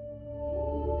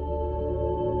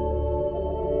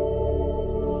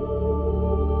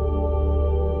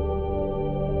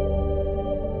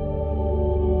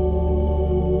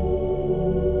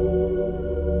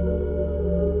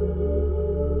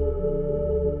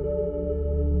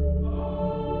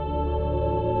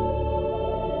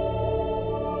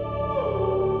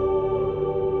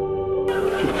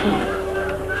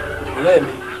 ọ̀rẹ́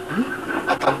mi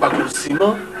àtàǹpàkò sí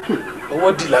mọ́ ọwọ́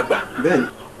di làgbà. bẹ́ẹ̀ni.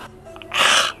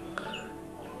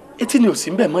 tí ni ò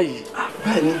sí ń bẹ̀ mọ́ yìí.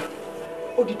 bẹ́ẹ̀ ni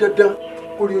ó di dandan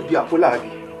kó rí odi àpòláàbí.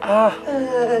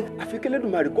 àfi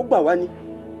k'Ẹlẹ́dùmarè kó gbà wá ní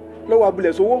lọ́wọ́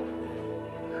Abulesowo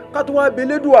ká tó wá bẹ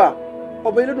Elédùà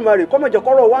ọba Elédùmarè kó má jẹ́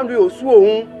kọ́rọ̀ wá ń lo òsú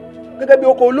òun gẹ́gẹ́ bí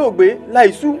ọkọ̀ olóògbé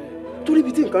láìsú torí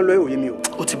ibi tí nǹkan lọ ẹ̀ òye mi o.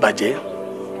 ó ti bàjẹ́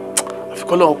àfi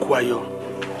kọ́ lọ́wọ́ kó ayọ̀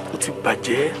ó ti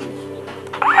bàjẹ́.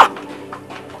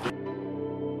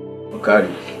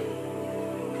 ọ̀kàrí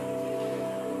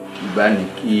ìgbà ní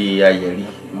kí ayẹ̀rí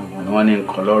ni wọ́n ní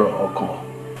nǹkan lọ́rọ̀ ọkàn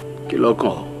kí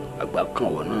lọ́kàn àgbà kan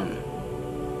wọ̀ náà nù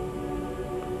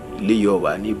ilé yọ̀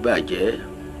wá ní bàjẹ́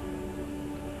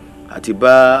àti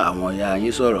bá àwọn ìyá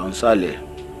yín sọ̀rọ̀ ń sàlẹ̀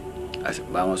a sì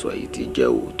bá wọn sọ èyí tí jẹ́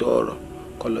òótọ́ ọ̀rọ̀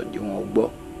kọ́lọ̀ jí wọn gbọ́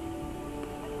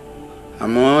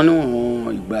àmọ́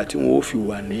níwọ̀n ìgbà tí wọ́n ó fi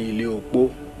wà ní ilé opó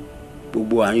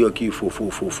gbogbo à ń yọ kí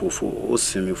fòfòfòfò ó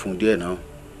sinmi fún díẹ̀ náà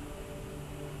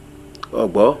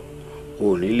ọ̀gbọ́ ò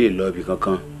ní lè lọ ibì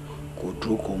kankan kò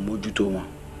dúró kò mójútó wọn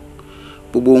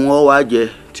gbogbo wọn wá jẹ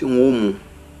tí wọn ó mu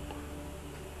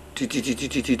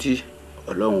títí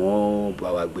ọlọ́run ó bá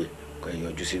wa gbé kó ẹ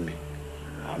yọjú sí mi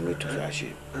àmì tó fà ṣe.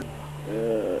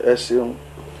 ẹ ṣeun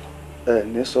ẹ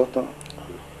ní sọtán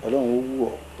ọlọ́run ó wù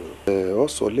ọ́. ọ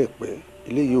sọ lẹ́pẹ́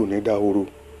eléyìí ò ní dahoro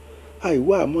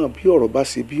àìwá àmọ́ bí ọ̀rọ̀ bá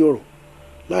ṣe bí ọ̀rọ̀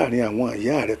láàrin àwọn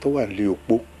ìyá rẹ tó wà nílé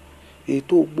opó èyí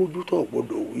tó gbójú tó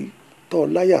gbọ́dọ̀ wí tó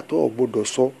láyà tó gbọ́dọ̀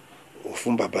sọ ò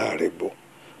fún bàbá rẹ gbọ́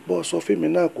bọ́ sọ fẹ́mi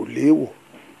náà kò léèwọ̀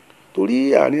torí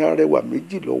àárín arẹwà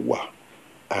méjì ló wà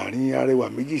àárín arẹwà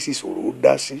méjì sì ṣòro ó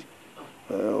dá sí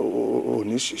ò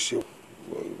ní ṣiṣẹ́.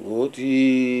 wo tí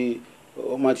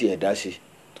ó má tiẹ̀ dá sí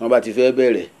tí wọ́n bá ti fẹ́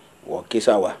bẹ̀rẹ̀ wọ́n ké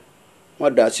sáwà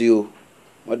wọ́n dá sí o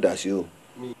wọ́n dá sí o.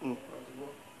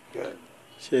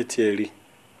 ṣé ẹ tiẹ̀ rí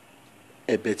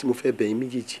ẹ̀bẹ̀ tí mo fẹ́ bẹ̀ yín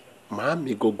méjèèjì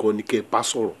màámi gangan ni kẹ́ ẹ bá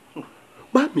sọ̀rọ̀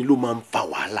màámi ló máa ń fa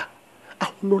wàhálà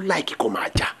àwọn náà láìkí kọ́ máa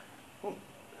jà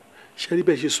ṣe rí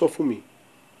bẹ́ẹ̀ ṣe sọ fún mi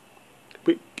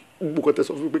pé gbogbo kan tẹ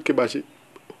sọ fún mi pé kí n máa ṣe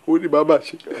ó ní bàbá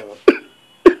ṣe.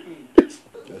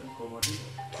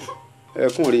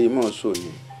 ẹkún rí mọ̀ sọ ni.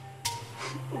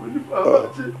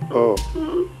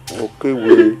 ó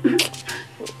kéwèé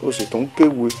ó sì tún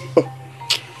kéwèé.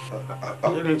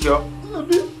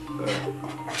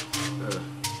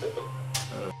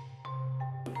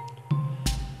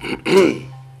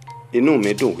 inú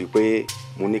mi dùn wípé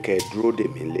mo ní kẹ́ ẹ dúró dè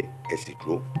mí lé ẹ sì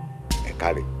dúró ẹ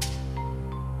káre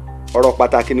ọ̀rọ̀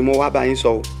pàtàkì ni mo wá bá yín sọ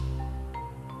o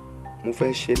mo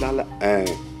fẹ́ ṣe lálá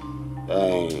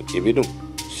ìbídùn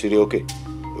sírí òkè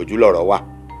ojúlọ̀rọ̀ wà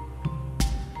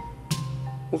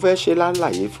mo fẹ́ ṣe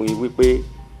lálàyé fún yín wípé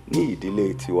ní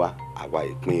ìdílé tiwa àwa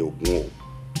ìpín ogún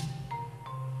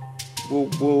o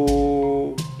gbogbo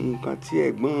nǹkan tí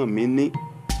ẹ̀gbọ́n mi ní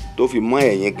tó fi mọ́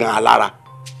ẹ̀yin gan alára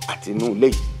àti inú ilé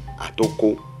yìí àtoko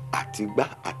àti gbá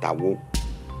àtàwo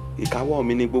ìkáwọ́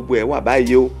mi ni gbogbo ẹ̀ wà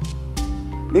báyìí o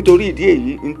nítorí ìdí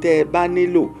èyí ń tẹ́ ẹ bá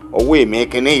nílò ọwọ́ èmi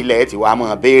kínní ilẹ̀ tí wàá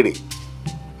máa béèrè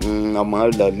ọmọ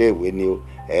lọ léèwé ni o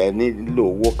ẹ nílò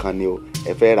owó kan ni o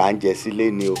ẹ fẹ́ ra oúnjẹ sílé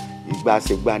ni o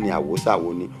ìgbàṣegbà ni àwòsàwò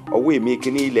ni ọwọ́ èmi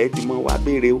kínní ilẹ̀ tí mo wá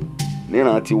béèrè o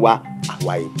níran ti wá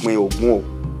àwa ìpín ogún o.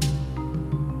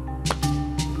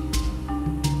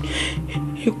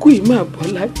 ikú yìí máa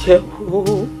bọ́lá jẹ́ o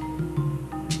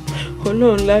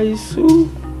ọlọ́run láìsú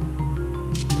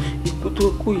ikú tó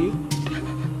kú yìí kò dáa.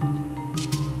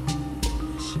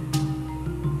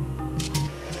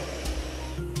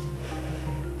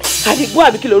 Adigun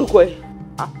àbí kí lorúkọ ẹ.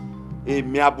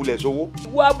 èmi Abulesowo.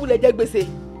 ìwọ abúlé jẹ gbèsè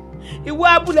ìwọ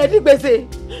abúlé ní gbèsè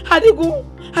Adigun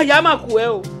àyà máa kú ẹ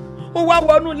o ó wá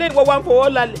wọnú ilé ìwọ wa ń fọwọ́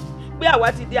lálẹ́ pé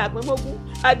àwa ti di àpínmọ́gún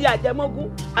adé àjẹmọ́gún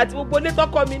àti gbogbo ilé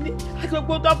tọkọ mi ní àti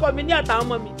gbogbo tọkọ mi ní àtàwọn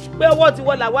ọmọ mi pé ọwọ́ ti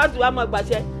wọ làwọn àti wàá mọ̀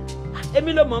gbàṣẹ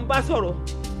èmi ló mọ̀ ń bá sọ̀rọ̀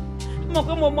mo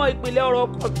pé mo mọ ìpìlẹ̀ ọ̀rọ̀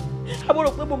ọkọ mi àbúrò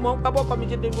pé mo mọ̀ ń pábọ́ ọkọ mi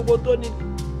ṣe ní gbogbo tó ní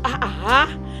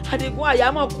Adigun àyà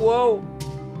mọ̀ kú ọ o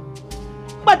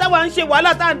nígbà táwa ń ṣe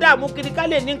wàhálà tá à ń dààmú kiri ká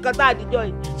lè ní nǹkan tá a dìjọ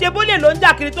yìí ṣe bó lè ló ń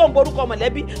jà kiri tó ń borúkọ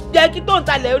mọ̀lẹ́bí jẹ́ kí tó ń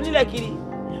talẹ̀ onílẹ̀ kiri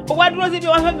ó wá dúró síbi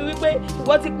wọn fẹ́ mi wípé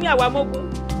ìwọ ti pín àwa mọ́gún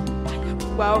àyà mọ̀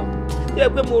gbà ọ́ ṣé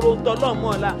pé mo ro ntọ́ náà mọ́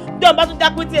ọ la bí ọba tún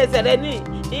jápé tí ẹsẹ̀ rẹ ní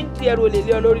ìdí ẹrù olè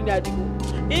lé ọ lórí ni Adigun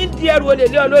ìdí ẹrù olè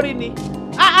lé ọ lórí ni.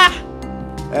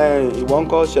 ìwọ ń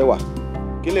kọ́ ṣẹwà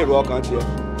kí lè ro ọkàn tiẹ̀.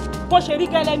 bó ṣe rí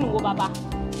gẹ́lẹ́nu wo bàbá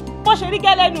bó ṣe rí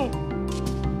gẹ́lẹ́nu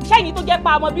sẹ́yìn tó jẹ́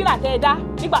pa ọmọ bírà tẹ́ ẹ dá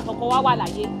nígbà tọkọ wá wà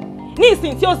láyé ní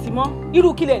ìsìn tí ò sí mọ́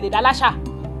irú kílẹ̀ lè dá láṣà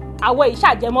àwọn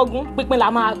ìṣàjẹmọ́gún pínpín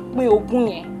la máa pín ogún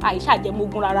yẹn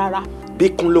àìṣàjẹmọ́gún rárá. bí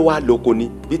kún ló wá lóko ni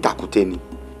bí tàkúté ni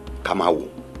ká máa wò.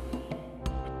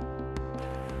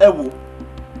 ẹ wo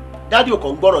dádì ò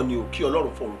kàn ń gbọ́rọ̀ ni ò kí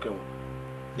ọlọ́run fọ̀run kẹwọn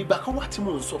ìgbà kan wà tí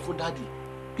mò ń sọ fún dádì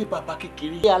pé bàbá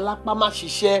kékeré alápá má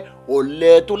ṣiṣẹ́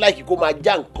ọ̀lẹ tó láìkí kó máa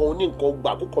já nǹkan oní nǹkan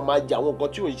gbà kó kàn máa jà àwọn nǹkan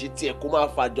tí ò ń ṣe tiẹ̀ kó máa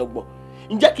fa jọgbọ̀n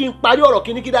ǹjẹ́ kí n parí ọ̀rọ̀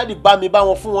kí ní kí dáàdì bá mi bá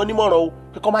wọn fún wọn nímọ̀ràn o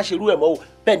pé kọ́ má ṣerú ẹ̀ mọ́ o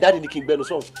bẹ́ẹ̀ dáàdì ni kí n gbẹnu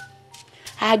sọ̀hún.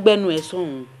 agbẹnu ẹ̀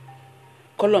sọ̀hún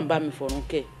kọ́lọ̀ ń bá mi fọ̀rùn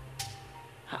kẹ̀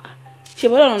ṣe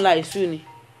bọ́lá ọ̀run la ìṣú ni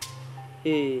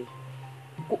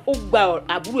ó gba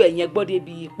àbúrò ẹ̀ yẹn gbọ́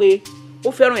débi pé ó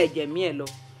fẹ́ràn ẹ̀jẹ̀ mi ẹ̀ lọ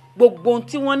gbogbo ohun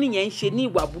tí wọ́n níyẹn ń ṣe ní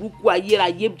ìwà burúkú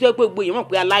ayérayé tó yẹ pé gbogbo èèyàn mọ̀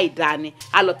pé aláìdáa ni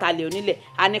alọ́talẹ̀ onílẹ̀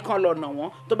a ní kàn lọ nà wọ́n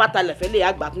tó bá talẹ̀ fẹ́ lè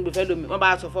àgbà tún gbé fẹ́ lómi wọ́n bá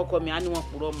sọ fọ́kọ mi á ní wọn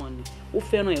purọ́ mọ́ ni ó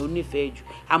fẹ́ràn ẹ̀ ó nífẹ̀ẹ́ jù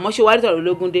àmọ́ ṣé wàá rí tọ̀rọ̀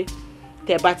Ológúndé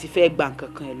tẹ́ bá ti fẹ́ gbà nǹkan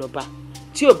kan ẹ̀ lọ́ba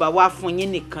tí ò bá wá fún yín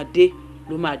nìkan dé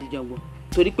ló máa dìjọ gbọ́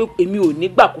torí pé èmi ò ní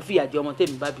gbà kó fìyà jẹ ọmọ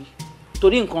tèmi bá bí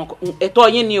torí nǹkan ẹ̀tọ́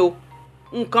yín ni o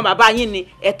nǹkan bàbá yín ni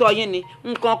ẹ̀tọ́ yín ni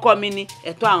nǹkan ọkọ mi ni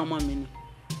ẹ̀tọ́ àwọn ọmọ mi ni.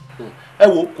 ẹ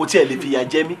wo kò tiẹ̀ lè fìyà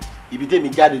jẹ mí ibi tèmi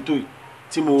jáde tó yìí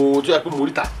tí mo tó yẹ pé mo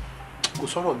ríta kò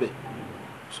sọ̀rọ̀ bẹ́ẹ̀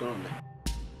sọ̀rọ̀ bẹ́ẹ̀.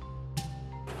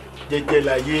 jẹ́jẹ́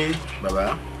láyé bàbá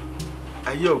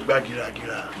ayé ọ̀gbá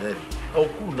gíragíra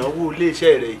ọkù náwó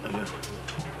iléeṣẹ́ rẹ̀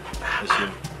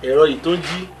ẹ̀rọ yìí tó ń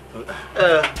jí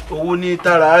owó ní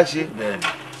tára á ṣe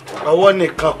ọwọ́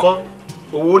nìkan kọ́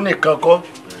owó nìkan kọ́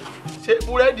ṣé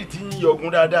búrẹ́dì ti ń yọgun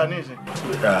dáadáa nísìn.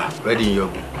 búrẹ́dì ń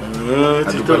yọgun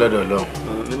àdúgbò lọ́dọ̀ Ọlọ́run.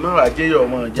 ní má wàá jẹ́yọ̀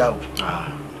ọmọ ìjà o.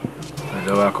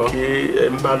 ọ̀dọ̀ wa kọ́. kí ẹ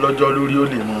ń bá lọ́jọ́ lórí ó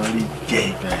lè mọ rí jẹ.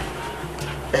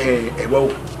 ẹ̀gbọ́n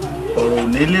ọ̀rọ̀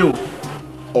onílé o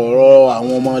ọ̀rọ̀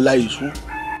àwọn ọmọ láìsú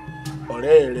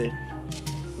ọ̀rẹ́ rẹ̀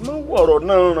ló wọ̀rọ̀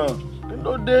náà ràn kí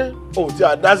ló dé ò tí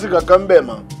a dá sí kankan ń bẹ̀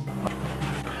mọ́.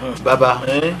 bàbá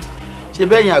ṣe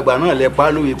bẹ́yìn àgbà náà lẹ pa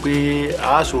lóye pé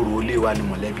àásòrò ilé wa ni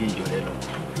mọ̀lẹ́bí ìjọ rẹ lọ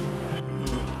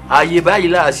ààyè báyìí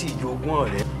láàsì ìjogún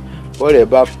ọ̀rẹ́. ọ̀rẹ́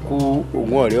bá kú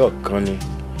ogún ọ̀rẹ́ ọ̀kan ni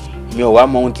mi ò wá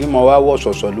mọ ohun tí mo wá wọ̀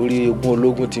sọ̀sọ̀ lórí ogún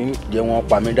ológun tí ń jẹ́ wọn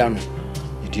pa mí dànù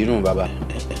ìdí nù bàbá.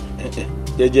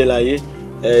 jẹ́jẹ́ láyé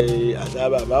àṣà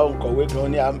bàbá òǹkọ̀wé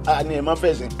kan ní ẹ má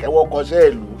fẹ̀sìn kẹ́wọ́ kọsẹ́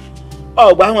ìlú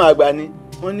ọ̀gbà àwọn àgbà ni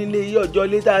wọ́n nílé iye ọjọ́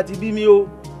ilé tá a ti bí mi o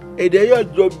èdè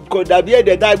yóò kò dàbí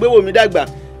èdè tá a gbé wò mí dàgbà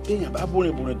téèyàn bá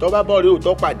bùrìnbùrìn tó bá bọ̀ rí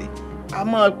òótọ́ pàdé a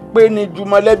máa pé ní ju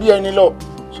mọ̀lẹ́bí ẹni lọ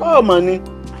sọ́ọ̀mọ̀ ni.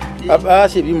 bàbá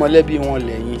ṣèbí mọ̀lẹ́bí wọn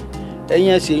lẹ́yìn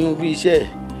ẹ̀yìn ẹ̀sẹ̀ yún bí iṣẹ́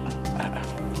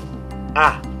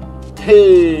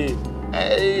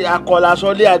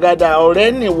akọ̀làsọ́lé àgàdà ọ̀rẹ́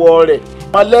nìwọ rẹ̀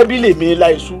mọ̀lẹ́bí lèmi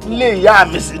láìsú lè yá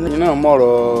mi sí ni. iná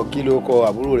mọ̀rọ̀ kí ló kọ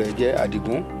àbúrò rẹ̀ jẹ́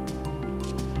Adigun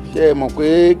ṣé ẹ mọ̀ pé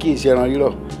kì í ṣẹran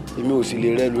rírọ̀ èmi ò sì lè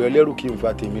rẹ lu ẹlẹ́rù kí n fa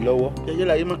tèmi lọ́wọ́. jẹ́jẹ́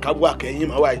láyé mọ̀ kábọ̀ àkẹ́yìn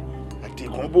máa wáyé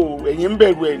Adigun bò ẹ̀yìn ń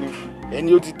bẹ̀rù ẹni ẹni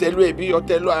ó ti tẹ́lú ẹbí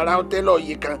ọtẹ́lú ara ọtẹ́lú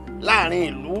ọ̀yẹ kan láàrin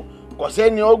ìlú kò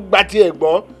sẹ́ni ó gba tiẹ̀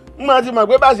gbọ́ ń máa ti mọ̀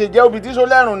pé bá ṣe jẹ́ obì tí so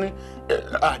lẹ́rùn ni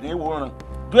àníwòrán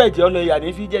bí ẹ̀jẹ̀ ọlọ́yà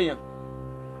ní fi jẹ̀yàn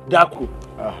dákò.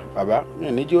 bàbá mi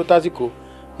ò ní jí ó tásìkò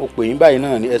mo pè yín báyìí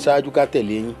náà ni ẹ ṣáájú ká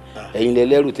tẹ̀lé yín ẹ̀yin lẹ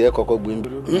lẹ́rù tẹ́ kọ́kọ́ gbé mi.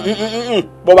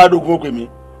 bọ́ bá dogun ó pè mí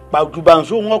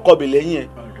pàtùbàǹsó wọn kọbì lẹ́yìn ẹ̀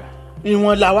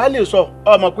ìwọ̀n làwa lè sọ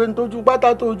ọmọ pé ń tójú pátá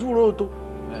tójú róòtó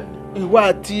ìwà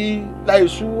àti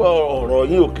láìsú ọ̀rọ̀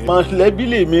yín òkè mọ̀lẹ́bí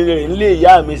lèmi rẹ̀ ń lé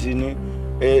ìyá mi sí ní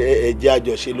ẹ̀jẹ̀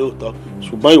àjọṣe lóòótọ́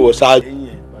ṣùgbọ́n ìwọ ṣáájú.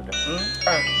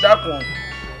 dákun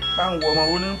báwọn wọ ọmọ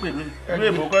wo ní ń pè mí ìlú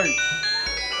èbó kọ́ yìí.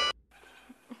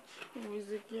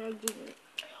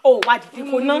 ó wá dìde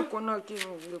kó ná.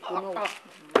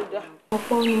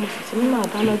 ọ̀pọ̀ orin mo sì ti ní màá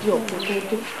dáná di ọ̀pọ̀ tó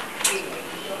dé.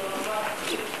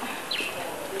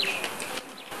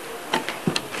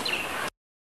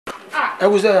 ẹ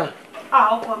kú sẹ́yà.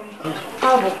 ọkọ mi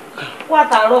káàbọ̀ kó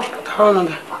àtàárọ̀. àtàárọ̀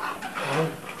nàgà.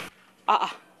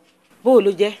 bó o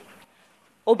ló jẹ́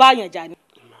ó bá yàn jà ni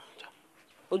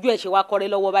ojú ẹ̀ ṣe wá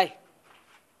kọ́rẹ́ lọ́wọ́ báyìí.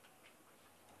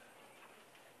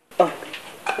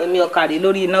 èmi ọkà rè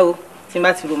lórí iná o tí n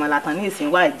bá ti ròmọ̀ látàn ní ìsìn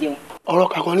wá jẹun. ọ̀rọ̀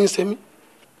kankan ní í ṣe mí.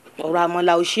 ọ̀rọ̀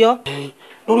àmọ́là ò ṣe ọ́.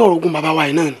 lórí ọ̀rọ̀ ogun bàbá wa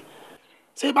yìí náà ni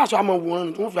ṣé bá aṣọ àmọ́ wòran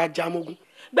ni tí wọ́n fi ajá amógun.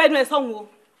 gbẹ́nu ẹ̀ sọ́hun o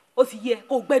ó sì yẹ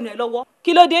kó gbẹ́nu ẹ̀ lọ́wọ́.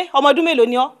 kí ló dé ọmọ ọdún mélòó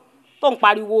ni ọ́ tó ń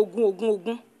pariwo ogun ogun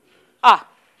ogun.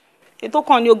 ètò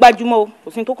kan ni o gbájúmọ́ o kò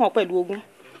sí tó kàn pẹ̀lú ogun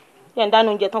yẹn ń dáná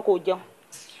oúnjẹ tán kó o jẹun.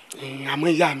 àmọ́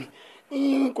ìyá mi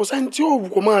kò sẹ́ni tí òwú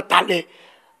kò máa talẹ̀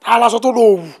tá a lásọ tó lọ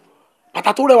òwú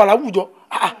bàtà tó rẹwà láwùjọ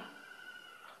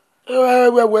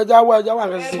ẹjá wà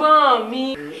nǹkan sí. ẹ̀gbọ́n mi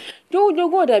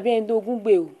jogún ọ̀dà bí ẹni tó ogún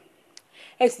gbé o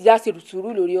ẹ sì já sùúrù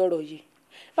lórí ọ̀rọ̀ yìí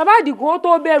bàbá Àdìgún ó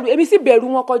tó bẹ̀rù èmi sì bẹ̀rù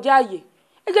wọn kọjá ààyè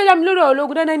ẹ jẹ́ yá mi lórí ọ̀rọ̀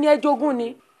ológun dandan ní ẹ jogún ni.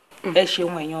 ẹ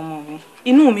ṣeun ẹ̀yin ọmọ mi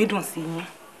inú mi dùn sí yín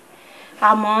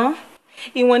àmọ́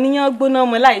ìwọ̀n níyàn gbóná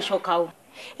ọmọ láì ṣọ̀ka o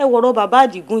ẹ wọ̀rọ̀ bàbá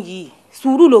Àdìgún yìí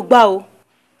sùúrù ló gbà o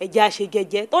ẹ jẹ́ àṣẹ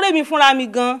jẹ́jẹ́ torí mi fúnra mi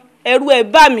gan ẹ̀rù ẹ̀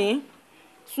bà mí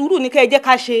sùúrù ní kẹ́ ẹ jẹ́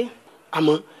ká ṣe.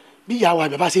 àmọ́ bí ìyàwó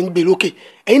àgbà bá ṣe ń gbé lókè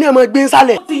ẹ̀yin náà máa gbé ń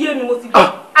sálẹ̀. ó ti yé mi mo ti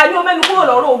gbọ́ àní o mẹ́nu kúrò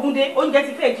lọ́rọ̀ Ògúndé oúnjẹ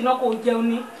ti fẹ́ jiná kó o jẹun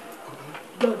ní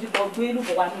lọ́ọ̀dìbọ̀ gbé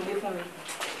lùbọ̀ wá nílé fún mi.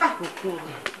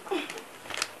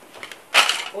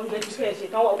 oúnjẹ ti fẹ́ ṣe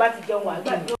tán wọ́n bá ti jẹun wà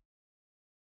gbàdúrà.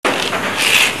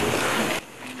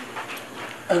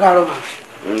 ẹ káàárọ̀ mà.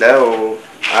 ǹlẹ́ o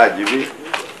àjíbí.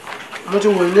 mo ti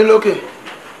wò ní lókè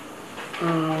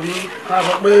ká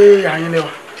sọ pé àyìn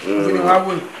lẹwà òfin ni wàá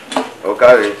wò ní. ó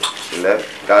káre ǹlẹ́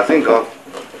kà sí nǹkan.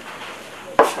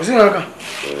 kò sí nǹkan kan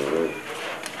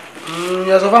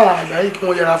yẹ sọ fáwọn àgbà yìí kí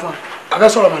wọ́n yẹra fún wa a fẹ́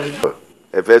sọ̀rọ̀ mọ̀lẹ́bí.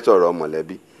 ẹ fẹ́ sọ̀rọ̀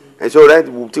mọ̀lẹ́bí ẹ ṣó rẹ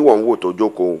tí wọ́n ń wò tó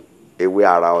jókòó ewé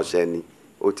ara ọṣẹ ni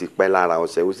ó ti pẹ́ lára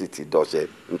ọṣẹ ó sì ti dọ̀ṣẹ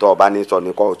nítorí ọba ní sọ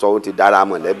ní kọ́ sọ ó ti dára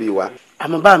mọ̀lẹ́bí wa.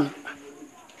 àmọ́ bá mi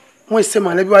wọ́n ṣe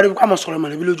mọ̀lẹ́bí wa rí ká mọ̀ sọ̀rọ̀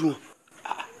mọ̀lẹ́bí lójú wọn.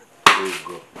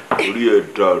 orí ẹ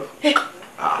dàrú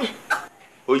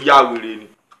ó yá wèrè ni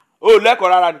ó lẹ́kọ̀ọ́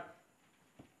rárá ni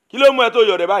kí ló mú ẹ tó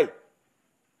yọ̀dẹ̀ báyìí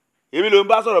èmi ló ń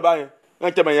bá sọ̀rọ̀ báyẹn ẹ̀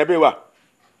ń tẹ̀mọ̀ yẹn bí wà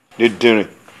ní dìrín.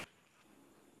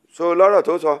 so lọ́rọ̀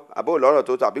tó sọ àbó lọ́rọ̀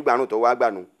tó sọ àbí gbanú tó wá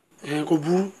gbanú. kò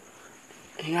burú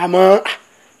àmọ́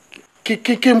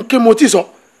kí mo ti sọ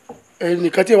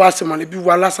ẹnìkan tí wàá ṣe mọ̀lẹ́bí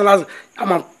wa lásán lásán a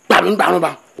máa gbà mí gbàrún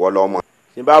bá. wọ́n lọ mọ.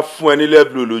 tí n bá fún ẹ ní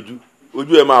lẹ́bùlù lójú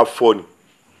ojú ẹ máa fọ́ ni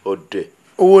ọ̀dẹ̀.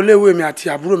 owó iléèwé mi àti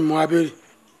àbúrò mi mo wá béèrè.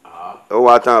 ó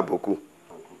wá tán àbùkù.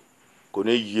 kò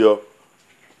ní yí ọ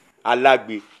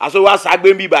alágbe aṣọ wa ṣàgbé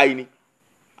ń bí báyìí ni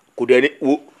kò dẹ̀ ní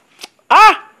wo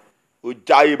ó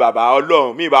jáyé bàbá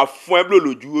ọlọ́run mi bá fún ẹ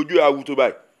lójú ojú awu tó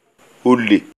báyìí ó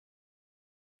lè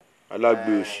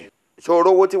alágbe òsì. ṣòro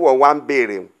owó tí wọ́n wá ń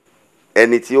béèrè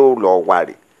ẹni tí ó lọ wà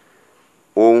rè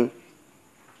òun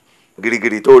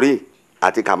girigiri tó rí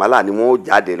àti kàmálà ni wọ́n ó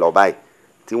jáde lọ báyìí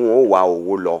tí wọ́n ó wá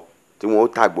owó lọ tí wọ́n ó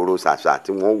tàgbòrò ṣàṣà tí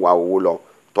wọ́n ó wá owó lọ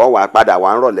tó wàá padà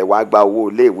wàá ń rọ̀lẹ́ wàá gba owó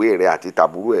iléèwé rẹ àti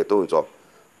tàbúrò ẹ̀ tó ń sọ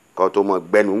kó tó mọ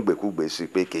gbẹnu ń gbèkúgbè sí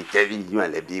pé kì í jẹ́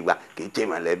mọ̀lẹ́bí wa kì í jẹ́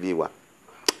mọ̀lẹ́bí wa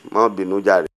mọ́ bínú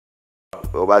jàre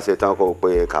bó bá ṣe tán kó o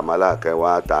pé kàmálà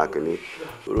kẹwàá ta kìíní.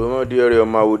 òròmọdé ọ̀rẹ́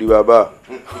ọmọ àwòdì bàbá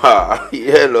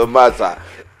ìyá ẹ lọ máa sà.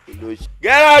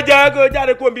 gẹ́rẹ́ ajá kó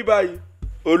jáde kó ń bí báyìí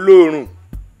olóòórùn.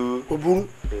 kò burú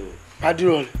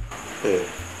adúrò rẹ.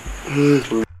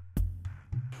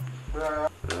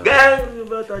 gẹ́rẹ́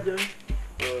bá tajà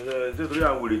ṣé torí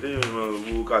àwọn wèrè téèyàn máa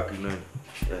wo káàkiri náà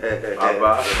àbá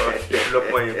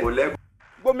lọ́pọ̀ yẹn kò lẹ́kọ̀ọ́.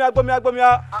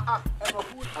 gbómìá.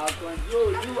 àkànjí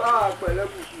ojú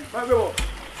àpẹlẹkùkù mágbé wọ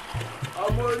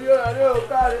ọmọ orí ọ̀rẹ́ ò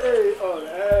káre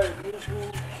ọ̀rẹ́ dúdú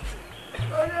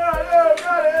orí ọ̀rẹ́ ò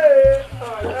káre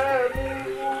ọ̀rẹ́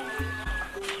dúdú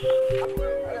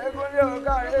ẹgbẹ́ ò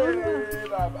káre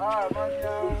bàbá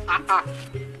àmọ́nyá.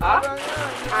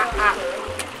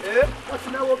 wọ́n ti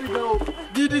náwó bí gan o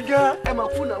gidi gan ẹ mọ̀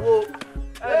fún náwó.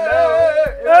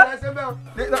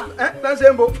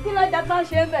 Lẹ́sẹ̀ ń bo. Kí ló jẹ́ kán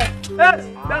ṣe ń bẹ̀?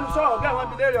 Lẹ́nu sọ ọ̀gá àwọn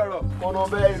ibi léèrè ọ̀rọ̀. Ọ̀nà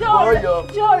bẹ́ẹ̀ Ṣé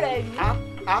ò rẹ̀ yìí?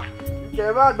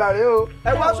 Kẹ̀ bá gbàre o.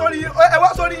 Ẹ wá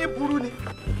sórí yín burú ni.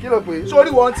 Kí ló pé?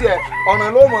 Sórí wọn tiẹ̀, ọ̀nà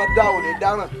ló mọ̀ dá ò lè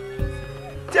dáràn.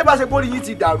 Tí ẹ bá ṣe pórí yín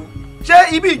ti dàrú, ṣé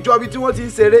ibi ìjọbi tí wọ́n ti ń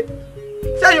ṣeré?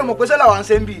 Ṣé èyí ò mọ̀ pé sẹ́lá wa ń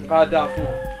ṣe ń bì ní? Ká dáa fún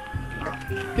ọ.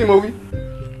 Kí mo wí?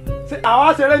 Ṣé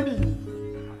àwa ṣeré ń bì yìí?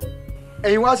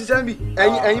 Ẹ̀yin wá ṣiṣẹ́ ń bì,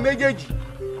 ẹ̀yin méjèèjì.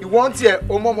 Ìwọ́n tiẹ̀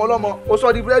o mọ ọmọ ọlọ́mọ o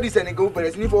sọ di búrẹ́dì sẹ̀nìkan o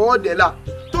bẹ̀rẹ̀ sí ní fọwọ́ dẹ̀ la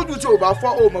tójú tí o bá fọ́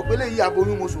o mọ̀ pé lè yí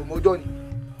aboyún mo sùn mọ́jọ́ ni.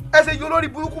 Ẹ ṣe yí olórí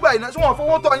burúkú báyìí náà ṣé wọ́n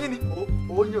fọwọ́ tọ́ yín ni.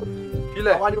 O yàn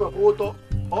ilẹ̀ àwa ni wọ́n fọwọ́ tọ́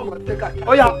ọmọ tẹ́ka.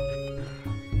 Ọ̀ya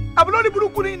àbúlórí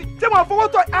burúkú ni ṣé wọ́n fọwọ́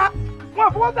tọ́ wọ́n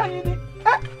fọwọ́ tọ́ yín ni.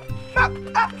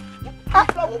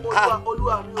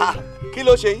 Kí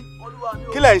ló ṣe yín?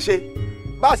 Kí lẹ̀ ń ṣe?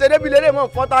 Bá a ṣe débi lélẹ̀ mọ̀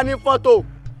fọ́tá ní fọ́tò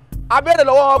abẹ́rẹ́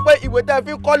lọ́wọ́ wọn pé ìwé tẹ́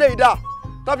fi kọ́lé ìdá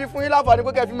tó fi fún yín láǹfààní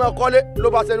pé kẹ́ fi máa kọ́lé ló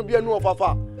bá sẹnu bí ẹnu ọ̀fàfà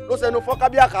ló sẹnu fọ́ká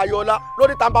bí àkàyọ̀ọ́lá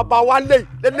lórí ta bàbá wa lè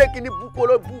lélẹ́ kí ni búkú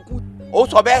ló búkú. Ó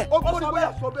sọ bẹ́ẹ̀. Ó gbórí bóyá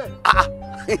sọ bẹ́ẹ̀.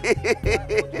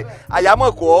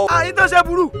 Àyàmọ̀ kọ́. Àyín tó ṣe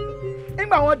burú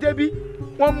nígbà wọn débi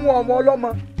wọn mú ọmọ ọlọ́mọ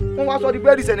wọn wá sọ di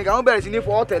búrẹ́dì sẹ̀nìkà wọn bẹ̀rẹ̀ sí ní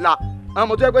fọwọ́ tẹ̀ la àwọn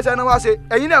ọmọ tó yẹ pé sẹ́ni wá ṣe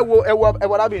ẹ̀yin náà wo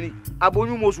ẹ̀wọ̀ arábìnrin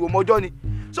aboyún mọ̀ọ́sù ọmọjọ́ ni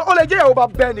so ó lè jẹ́ ìyàwó bá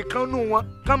bẹ́ẹ̀ nìkan nù wọn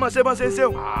kán mọ̀ ṣe bá ṣe ń ṣe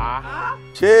wọn.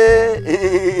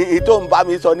 ṣé tó ń bá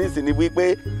mi sọ nísìnyí wípé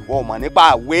wọn ò mọ̀ nípa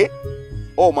ìwé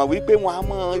o mọ̀ wípé wọn á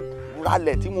mọ̀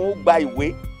ralẹ̀ tí wọn ó gba ìwé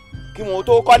kí wọn ó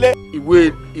tó kọ́lé.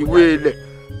 ìwé ilẹ̀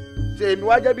ṣe èmi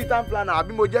wá jẹ́ bíi town planner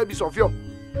àbí mo jẹ́ bíi sọ̀fíọ̀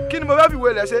kí ni mo fẹ́ fi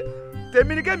ìwé ilẹ̀ ṣe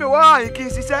tèmi ni kémi wá àyìn kí n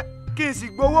ṣiṣẹ́ kí n sì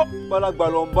gbowó. gbalagbà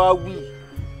ló ń bá wí.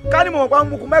 ká ní mo mọ̀ pa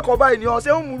mukú mẹ́kọ̀ọ́ báyìí ni ọ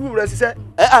ṣé ń múlù rẹ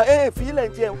ṣiṣẹ́. fílẹ̀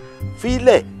ń jẹun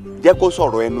fílẹ̀ jẹ́ kó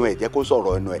sọ̀rọ̀ ẹnu ẹ̀ jẹ́ kó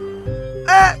sọ̀rọ̀ ẹnu ẹ̀.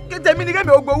 Tèmi ni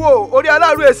kémi ò gbowó orí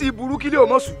aláàrú èsì ìburú kílé ò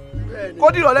mọ̀ sùn kó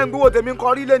dìrọ̀ lẹ́nu gbowó tèmi ń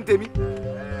kọ́ rí lẹ́nu tèmi.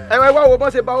 Ẹ wá wo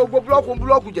bọ́n ṣe bà gbogbo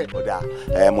búlọ́ọ̀kù jẹ́.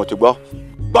 Ọ̀dà mo ti gbọ́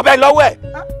gbọ́bẹ́ lọ́wọ́ ẹ̀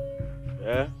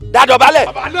dádọ̀bálẹ̀.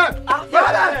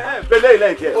 bẹ́lẹ̀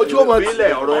ilẹ̀ tiẹ̀ ojú ọmọ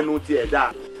ìbílẹ̀ ọ̀rọ̀ ẹnu tiẹ̀ dáa.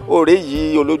 òré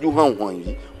yìí olójú hàn hàn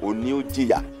yìí òní ó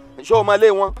jìyà ṣé o máa lé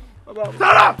wọn.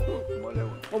 sára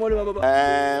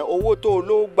owó tó o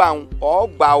ló gbà ń ọ́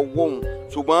gba owó ń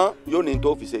ṣùgbọ́n yóò ní tó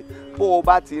fi ṣe bó o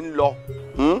bá ti ń lọ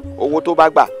owó tó bá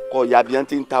gbà kọ́ ya bí wọ́n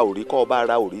ti ń ta òrí kọ́ ọ bá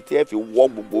ra òrí tí ẹ fi wọ́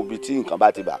gbogbo ibi tí nǹkan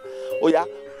bá ti bà ó yá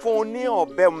fún un ní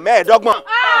ọ̀bẹ 15.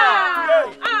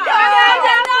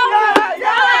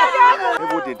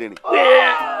 ebo dèdè rìn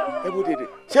ebo dèdè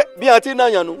ṣé bí wọn ti náà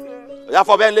yànnú ọ̀yà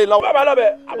fọ bẹ́ẹ̀ ń lé lọ́wọ́. bàbá lọ́bẹ̀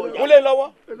mú lé lọ́wọ́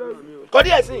kọ́dí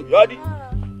ẹ̀ sìn yọ́ọ́dí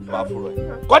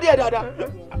kọ́dí ẹ̀ dáadáa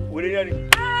wèrè yẹn ni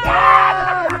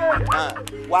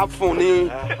wá fún un ní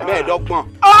 15.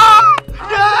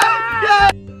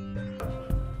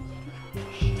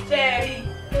 ṣé ẹ rí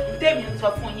tèmi ń sọ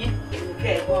fún yín èmi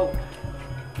kẹ́ ẹ gbọ́ ò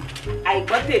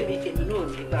àìgbọ́ tèmi èmi náà ò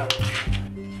ní gbà ò.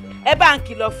 ẹ bá ń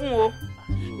kìlọ̀ fún o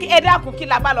kí ẹ dákun kí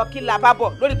la bá lọ kí la bá bọ̀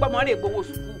lórí pé ọmọ rẹ̀ gbowó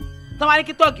sùkúù tán wá ní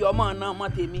kí tọ́ọ̀gì ọmọ náà ọmọ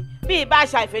tèmi bí ibà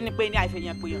àṣà ìfẹ́ ni pé ní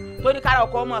àìfẹ̀yàn pèyàn tó ní kára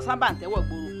ọkọ ọmọ sábà ń tẹ́wọ̀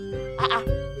gbòòrò.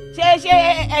 ṣé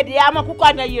ẹ̀dì amọ̀ kúkọ́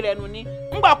àdáyé rẹ̀ nù ni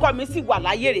ńgbà ọkọ mi sì wà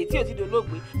láyé rẹ̀ tí ò ti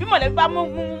dolóògbé bí mọ̀lẹ́bí bá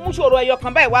mú ṣòro ẹyọ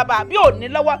kan báyìí wá bá a bí ò ní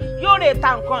lọ́wọ́ yóò rè ta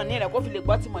nǹkan ní rẹ̀ kó fi lè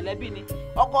gbọ́ ti mọ̀lẹ́bí ni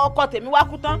ọkọ tèmi wá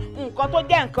kú tán nǹkan tó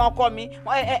jẹ́ nǹkan ọkọ mi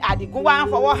Àdìgún wá ń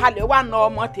fọwọ́ halẹ̀ wá na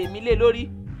ọmọ tèmi lé lórí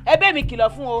ẹbẹ́ mi kìlọ̀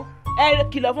fún o ẹ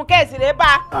kìlọ̀ fún kẹ́ẹ̀sì rẹ bá.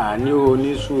 àní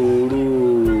onísùúrù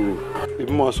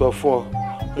èmi mọ̀ sọ fún ọ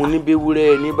mo ní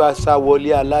béwúrẹ́ ní bá sá wọlé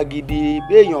alágídí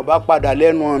béèyàn bá padà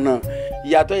lẹ́nu ọ̀nà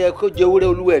ìyàtọ̀ yẹ kó jẹ ewúrẹ́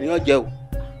olúwẹ̀ ní ọ̀jẹ̀ o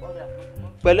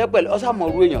pẹ̀lẹ́pẹ̀lẹ́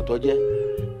ọ̀sàmọ̀rú èèyàn tó jẹ́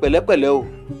pẹ̀lẹ́pẹ̀lẹ́ o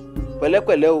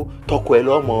pẹ̀lẹ́pẹ̀lẹ́ o tọkọ ẹ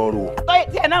lọ́mọ rò.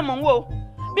 tí ẹ náà mọ̀ ń wò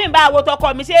bí n bá wo tọkọ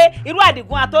mi ṣe irú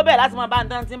Àdìgún àtọ́bẹ̀ láti máa bá ń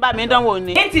dán tí ń bá mi dánwò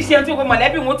ni. ní ti ṣe tí o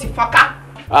mọ̀lẹ́bí wọn ti fọ́nká.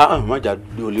 mọ̀jà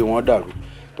gbolé wọn dàrú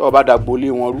tó o bá da gbolé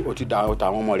wọn rú o ti da àwọn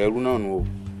ọmọ rẹ rú náà nù o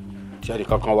tí ẹnì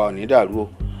kankan wa ò ní dàrú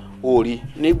o ò rí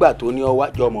nígbà tó ní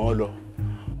ọwá jọmọ ọ lọ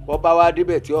wọ́n bá wá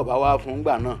débẹ̀ tí ọba wá fún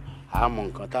gbà náà á mọ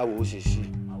nǹkan táwọn ó ṣe sí.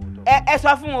 ẹ sọ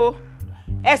fún o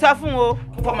ẹ sọ fún o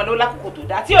fún fọmọ lówó lákòókò tó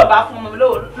dá tí ò bá fún ọmọ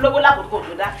lówó lákòókò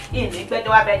tó dá ìní gbẹjọ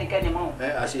wá bẹ ẹnikẹ́ni mọ́.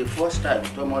 àṣe first time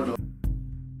tọmọ lọ.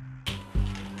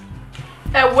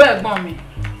 ẹ wo ẹ̀gbọ́n mi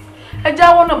ẹ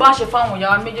jáwọ́ náà bá ṣe fáwọn ìyá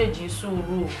wa méjèèjì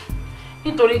sùúrù o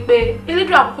nítorí pé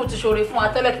elédùn àkókò ti ṣoore fún wa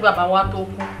tẹ́lẹ̀ kí bàbá wa tó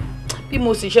kú bí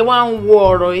mo sì ṣe wá ń wo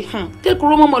ọ̀rọ̀ yìí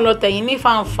tẹ́kùrú mọ́mọ́ lọ tẹ̀yìn ní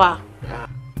fàǹfà.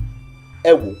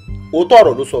 ẹ wo òótọ́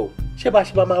ọ̀rọ̀ ló sọ o ṣé bá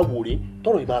ṣe máa wò rè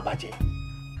tọ́rọ̀ yìí máa bàjẹ́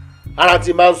ara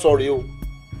ti máa ń sọ rèé o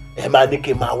ẹ máa ní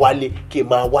kí n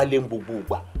máa wálé ń gbogbo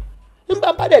ìgbà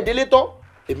nígbà bá dẹ̀ délé tán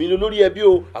èmi ni olórí ẹbí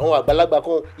o àwọn àgbàlagbà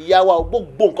kan ìyá wa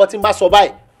gbogbo nǹkan tí n bá sọ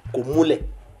báyìí kò múlẹ̀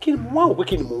kí ni mo wá wò pé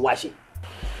kí ni mo wá ṣe.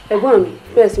 ẹ̀gbọ́n mi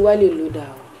bẹ́ẹ̀ sì wá lè lò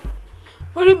dáa o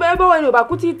orí bẹ́ẹ̀ bá wà ní òbá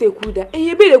kú tí ì tèkú dá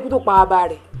èyí béèrè kú tó pa àbá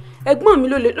rẹ̀ ẹ̀gbọ́n mi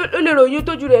ló lè ròyìn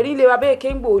tójú rẹ̀ rí ilé wa bẹ́ẹ̀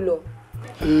kéńgbò lọ.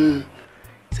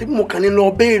 ṣé bí mo kàn ní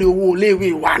lọ béèrè owó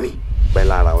iléèwé wa ni. pẹ́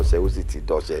lára ọ̀sẹ̀ ó sì ti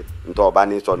dọ̀ṣẹ̀ nítorí ọba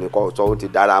ní sọ ní kọ́ sọ ó ti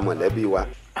dára mọ̀lẹ́bí wa.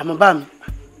 àmọ́ bá mi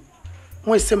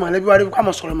wọ́n ṣe mọ̀lẹ́bí wa rí ká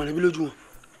mọ̀ sọ̀rọ̀ mọ̀lẹ́bí lójú wọn.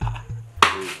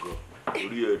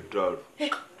 orí ẹ̀ dàrú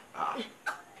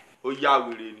ó yá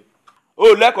wèrè ni ó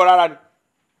lẹ́kọ̀ọ́ rárá ni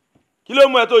kí ló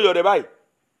mú ẹ tó yọ̀ rẹ̀ báyìí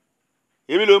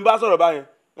èmi ló ń bá sọ̀rọ̀ báyẹn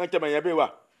ẹ̀ ń tẹ̀mọ̀ yẹn bí wà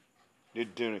ní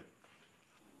dìrín.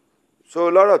 so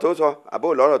lọ́rọ̀ tó sọ àbó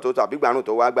lọ́rọ̀ tó sọ àbí gbanú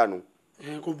tó wá gbanú.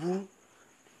 kò burú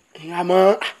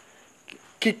àmọ́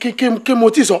kí mo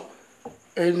ti sọ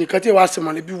ẹnìkan tí wàá ṣe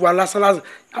mọ̀lẹ́bí wa lásán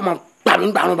a máa gbà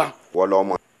mí gbanú bá. wọ́n lọ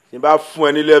mọ̀. tí n bá fún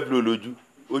ẹ ní lẹ́bùlù lójú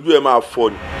ojú ẹ máa fọ́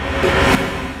ni.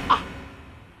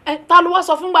 ta ló wá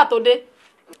sọ fúngbà tó dé.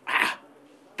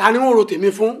 ta ni wọn ro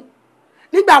tèmi fún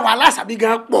nígbà wàhálà àṣàbí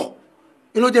gan pọ̀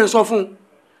inú jẹ́ ń sọ fún un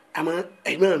àmọ́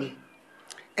ẹ̀gbọ́n mi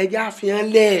ẹjẹ́ àfihàn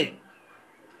lẹ́ẹ̀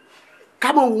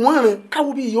kábọ̀ wọ́n rìn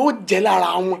káwọ́ bí yóò jẹ́ lára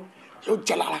wọn yóò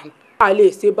jẹ́ lára wọn. a lè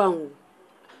ṣe báwọn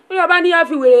o yóò bá ní yá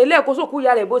fi wèrè lẹ́ẹ̀kó sókú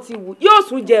ya rẹ̀ bó ti wù yóò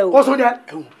sún jẹ o. ó sún jẹ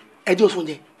ẹjọ́ sún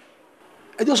jẹ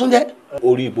ẹjọ́ sún jẹ.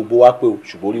 orí gbogbo wa pé o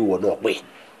ṣùgbọ́n orí ìwọ náà pé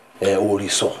orí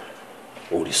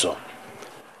sọ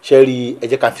ṣe rí ẹ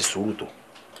jẹ́ ká fi sùúrù tó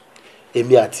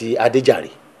èmi àti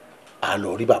Adéjàre à lọ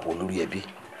rí bàbá olórí ẹbí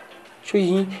ṣó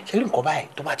yín ṣe rí nǹkan báyìí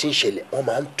tó bá ti ń ṣẹlẹ̀ wọ́n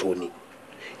máa ń tó ni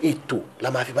ètò la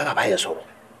máa fi bá bàbá yẹn sọ̀rọ̀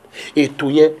ètò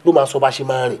yẹn ló máa sọ bá ṣe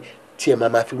máa rìn tí ẹ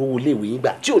máa fi rówó iléèwé yín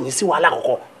gbà tí ò ní sí wàhálà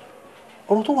kankan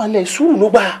ọ̀rọ̀ tó wà nílẹ̀ sùúrù ló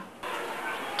gbà.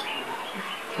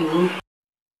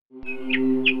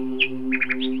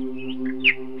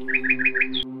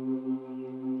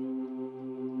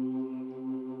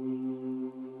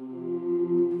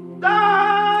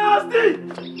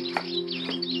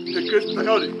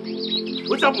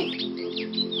 What's up?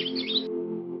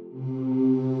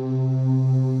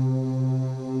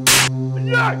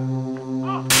 Yeah!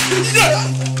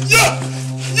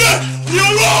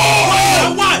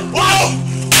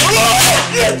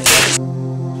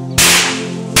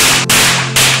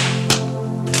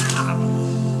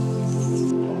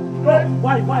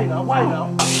 Why now? Why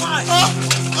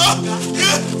now?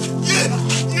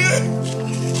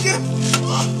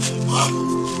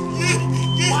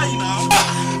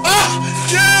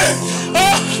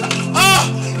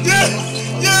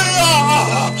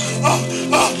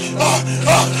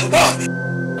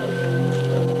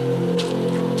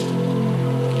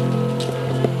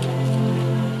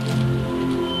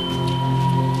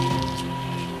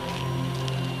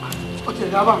 Okay,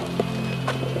 Daba.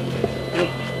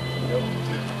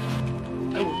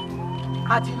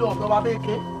 A ti lọ ọ̀dọ̀ bàbá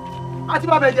èké. A ti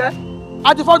bàbá jẹ́.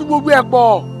 A ti fọ́jú gbogbo ẹ̀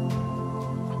pọ̀.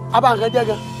 Abá nǹkan jẹ́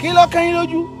gan. Kí ló kẹ́yìn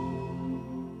lójú?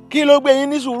 Kí ló gbé yín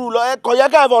ní sùúrù lọ? Ẹ kọ̀ yẹ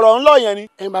ká fọ̀rọ̀ ńlọ yẹn ni.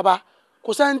 Ẹ bàbá,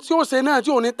 kò sẹ́ni tí ó ṣe náà tí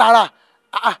ò ní tara.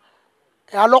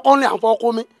 Ẹ alọ́kọ́nlé à ń fọ́ kó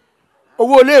mi.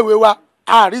 Owó iléèwé wa,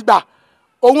 àrígbà.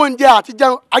 Owó oúnjẹ àti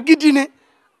jẹun, agídí ni.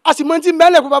 A sì mọ tí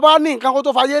mẹ́lẹ̀ pé bàbá ní nǹkan kó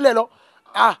tó fayé lẹ̀ lọ.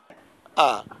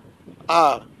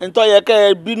 Ntọ́ yẹ kẹ́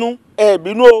ẹ bínú, ẹ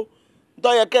bínú o.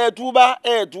 Ntọ́ yẹ kẹ́ ẹ túbá,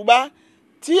 ẹ túbá.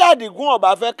 Tí Àdìgún ọba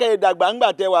fẹ́ kẹ́ ẹ dàgbà ńgbà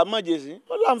tẹ wà mọ̀jèsí,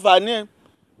 ó láǹfààní ẹ.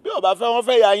 Bí ọba fẹ́ wọ́n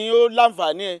fẹ́ yà yín, ó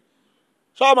láǹfààní ẹ.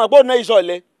 Sọ ọmọ pé òun náà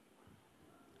ìsọ̀lẹ̀.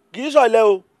 Kì í sọ̀lẹ̀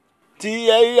o. Tí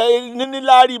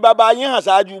níláárí bàbá yín hàn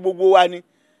ṣáájú gbogbo wa ni.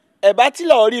 Ẹ bá tí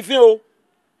lọ́ọ́ rí fín o.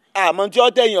 Àmọ́ tí ó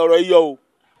tẹ̀yìn ọ̀rọ̀ yíyọ o.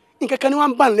 Nǹkan kan ni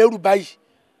wọ́n ń bà ń lẹ́rù báyìí.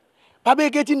 Bàbá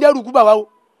èké ti ń dẹ́rù kú bàbá o.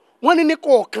 Wọ́n ní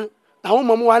kọ̀ọ̀kan làwọn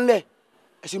ọmọ mu wa ń lẹ̀.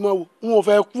 Ẹ̀sìn mọ́ wo, n ò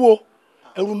fẹ́ kú o.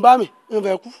 Ẹ̀rù ń bá mi, n ò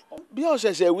fẹ́ kú. Bí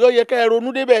ọ̀sẹ̀sẹ̀ wí ó yẹ kẹ́ ẹ ronú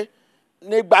débẹ̀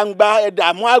ní gbangba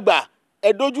ẹ̀dààmú àgbà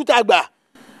ẹ̀dójútàgbà.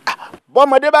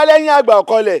 Bọ́mọdé bá lẹ́yìn àgbà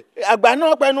ọ̀kọlẹ̀ àgbà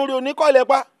náà pẹnu rí oníkọ̀lẹ̀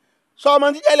pa sọ ọmọ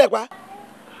tí jẹ́lẹ̀ pa.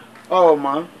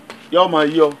 Ọmọ yọ ọmọ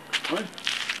yọ.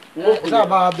 Ẹ sáà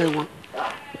bá wa bẹ̀ wọ́n.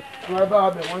 Ẹ bá wa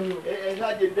bẹ̀ wọ́n ni o. Ẹ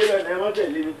ṣáàjì débẹ̀ ẹ mọ́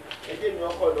tẹ̀lé mi ẹ jẹ́ mi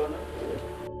ọkọ̀ lọ náà.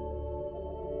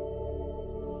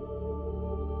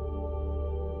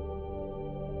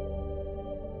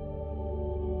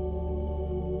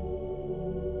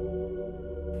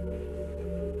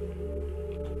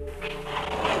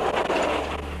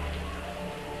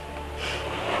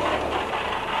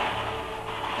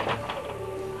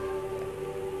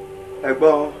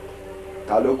 Ẹ̀gbọ́n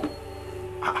ta ló kú?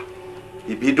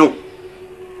 Ìbídùn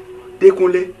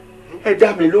Dékúnlé ẹ dá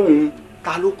mi lóhùn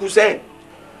ta ló kú sẹ́ẹ̀.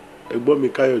 Ẹ̀gbọ́n mi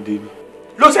Káyọ̀dé ni.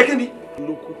 Ló ṣe kí ni?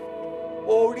 Ló kú.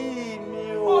 Orí mi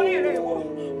o. Oríire wo?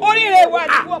 Oríire wo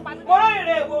àdìgbò pàtó?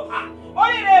 Oríire wo?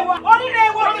 Oríire wo? Oríire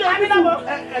wo? Ó pa mí lọ́wọ́.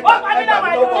 Ó pa mí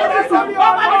lọ́wọ́. Ó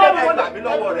pa mí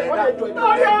lọ́wọ́. Ẹ gbà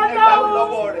mí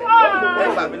lọ́wọ́ rẹ̀. Ẹ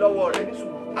gbà mí lọ́wọ́ rẹ̀ ní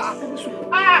sùúrù.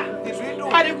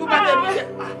 Adigun bá tẹ̀mí jẹ.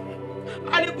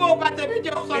 Adigun bá tẹ̀mí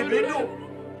jẹ ọkọ mi lónìí.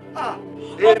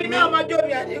 Omi náà máa jó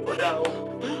mi Adigun.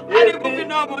 Adigun mi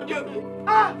náà máa jó mi.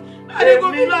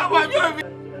 Adigun mi náà máa jó mi.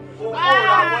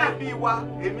 Ọ̀rọ̀ àwọn ẹbí wa,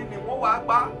 èmi ni wọ́n wá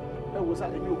pa. Ẹ wo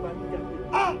sáré mi ò bá yín jà.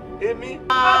 Èmi.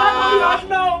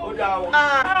 Ó dà o.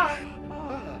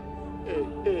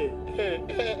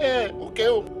 Okay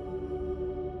o.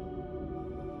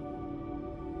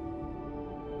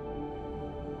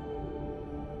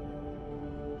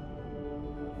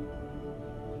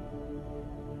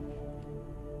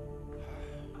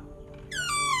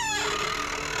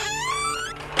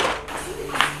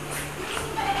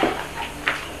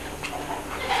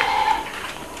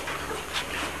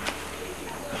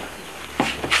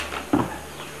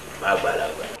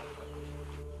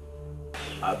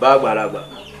 Bàbá àgbàlagbà.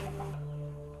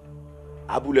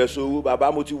 Abulesowo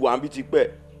bàbá mo ti wà níbi tipẹ́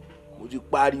mo ti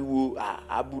pariwo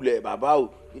abúlé bàbá o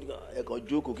ẹ kàn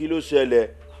jókòó kí ló ṣẹlẹ̀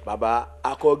bàbá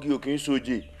akọ́gi ò kì í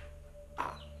sojè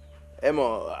ẹ mọ̀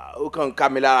ó kàn ń ká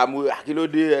mi lára mo kí ló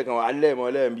dé ẹ kàn wà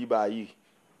lẹ́ẹ̀mọ́ bí báyìí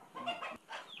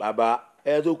bàbá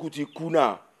ẹ tó kú ti kú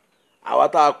náà àwa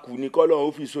tá a kú ní kọ́lọ́run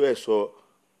ó fi so ẹ̀ sọ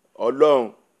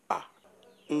ọlọ́run.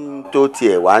 n tó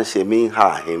tiẹ̀ wá ń ṣe mí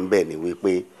hà ń bẹ̀ ni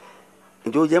wípé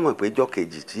ǹjẹ́ ó jẹ́ mọ̀ pé ọjọ́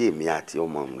kejì tí èmi àti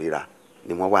ọmọ mi ríra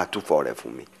ni wọ́n wá túfọ̀ rẹ̀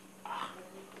fún mi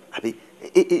àbí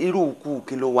irú ikú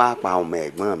kí ló wá pa ọmọ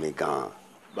ẹ̀gbọ́n mi gan-an.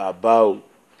 bàbá o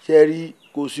ṣe rí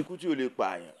kò síkú tí ò lè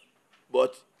pààyàn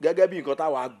but gẹ́gẹ́ bí nǹkan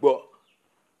táwa gbọ́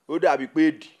ó dàbí pé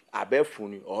èdè abẹ́fun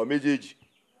ni ọ̀ méjèèjì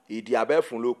èdè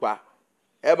abẹ́fun ló pa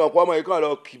ẹ mọ̀ pé ọmọ yìí kàn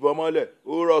lọ kìbọn mọ́lẹ̀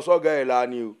ó rọ sọ́gà ẹ̀ la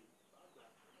ni o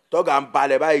tọ́gà ń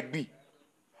balẹ̀ báyìí gbì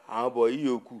àwọn bọ̀ yìí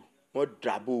yòókù wọ́n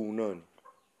dàbò òun náà ni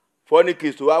fọ́nì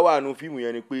kèsì tó wá wà nù fíìmù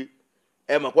yẹn ni pé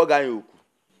ẹ mọ̀ pọ́gà yẹn òkú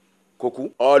kò kú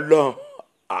ọlọ́run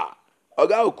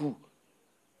ọ̀gá òkú.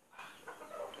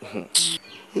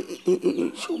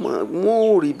 ṣùgbọ́n wọ́n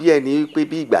ò rí bí ẹni pé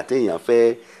bí ìgbà téèyàn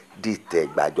fẹ́ dìtẹ̀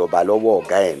gbàjọba lọ́wọ́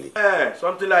ọ̀gá ẹ̀ ni.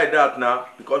 Something like that now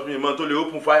because mi mọ tó lè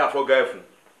open fire for guy fún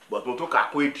but mo tó kà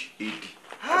kó èdì.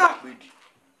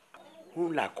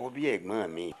 ń là kọ́ bí ẹ̀gbọ́n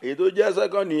mi. èyí tó jẹ́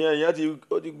second nìyẹn ìyẹn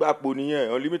ó ti gbapò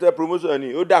nìyẹn unlimited promotion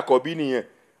ni ó dàkọ̀ bí nìyẹn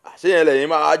àṣeyẹn lẹ́yìn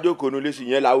máa jókòó ní lẹ́sìn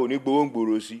yẹn làwọn ò ní gbowó ń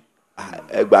gbòòrò sí.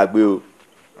 ẹ gbàgbé o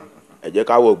ẹ jẹ́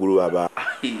ká wọ̀ gbòòrò bàbá.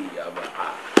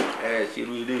 ẹ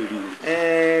ṣerú ilé rí o.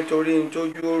 torí n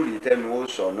tójú òrì tẹnu ó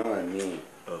sọ náà ni.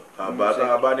 bàbá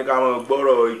tá a bá ní ká mọ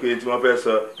gbọ́rọ̀ ìpè tí wọ́n fẹ́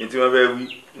sọ ní tí wọ́n fẹ́ wí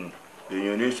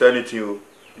èèyàn ní sẹ́nìtì o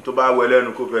tó bá wẹ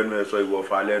lẹ́nu kó fẹnu ẹ̀ sọ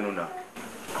ìwọ̀fà lẹ́nu náà.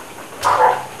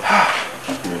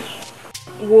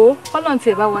 wo Ọlọ́run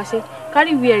tiẹ̀ bá wa ṣe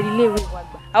kárí ìwé ẹ̀rí iléèwé wa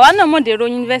gbà àwa náà mọ̀ dèrò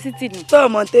yunifásitì nù. tó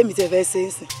ọmọ tèmi tẹ fẹ́ ṣe é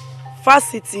sìn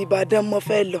fásitì Ìbàdàn mo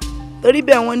fẹ́ lọ torí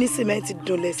bẹ́ẹ̀ wọ́n ní sìmẹ́ǹtì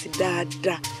dunlẹ̀ sí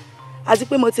dáadáa àti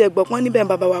pé mo ti ẹ̀gbọ́n pọ́n níbẹ̀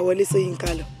bàbá wa Wọlé Ṣóyínká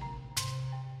lọ.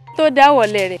 tó dá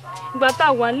wọlé rẹ̀ ìgbà tá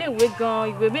a wà níléèwé gan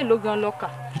ìwé mélòó gan lọ́kà.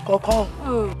 kọ̀ọ̀kan.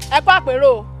 ẹ kó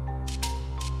àpérò.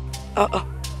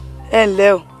 ẹ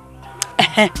ǹlẹ́ o.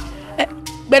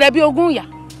 gbẹ̀rẹ̀ bí ogún ìyá.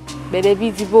 gbẹ̀rẹ̀ bí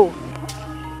dìbò.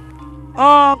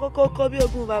 kókó bí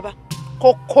ogún bàbá.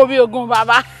 kókó bí ogún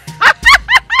bàbá.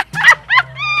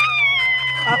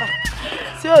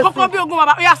 kókó bí ogún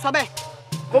bàbá ó yá sọ bẹ́ẹ̀.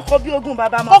 kókó bí ogún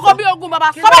bàbá mọ. kókó bí ogún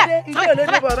bàbá sọ bẹ́ẹ̀. ilé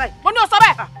olóde bọ̀ báyìí. mo ní o sọ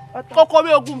bẹ́ẹ̀. kókó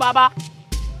bí ogún bàbá.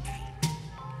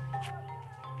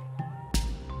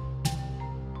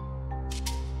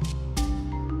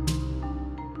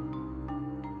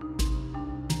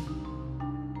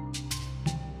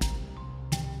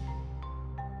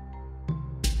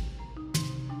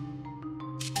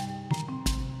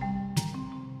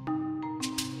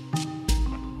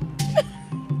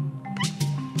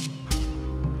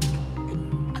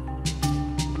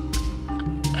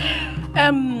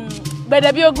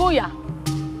 Gbẹ̀dẹ̀ bí ogún ìyá.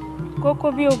 Kókó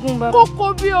bí ogún bàbá. Kókó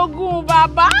bí ogún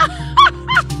bàbá.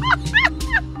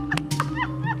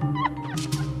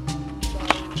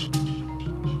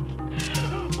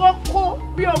 Kókó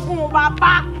bí ogún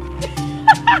bàbá.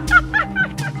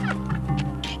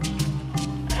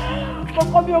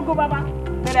 Kókó bí ogún bàbá.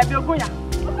 Gbẹ̀dẹ̀ bí ogún ìyá.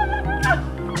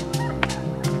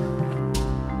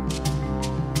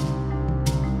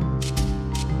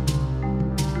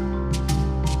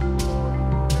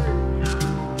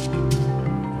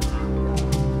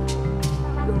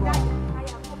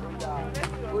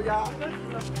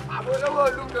 Àbólówó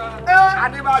olúgan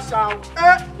Adébáṣà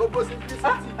gbogbo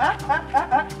simplicity.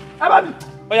 Ẹ bá mi.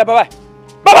 Ọya bàbá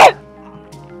bàbá.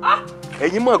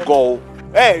 ẹ̀yin mọ̀ gan o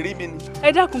ẹ rí mi ni. ẹ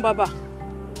dákun bàbá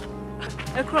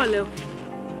ẹ kúrò lẹ o.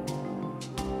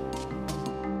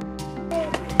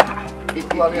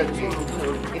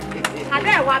 Adé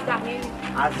ẹ̀ wá gbà mí ni.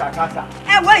 Àṣàkáṣà.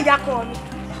 Ẹ wo ìyá kan mi.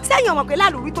 Sẹ́yìn ọmọ pé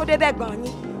lálùrí tó débẹ̀ gan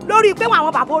yín. Lórí pé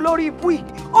àwọn bàbá olórí ibú yìí,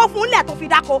 ó fún lẹ̀ tó fi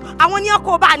dáko, àwọn ní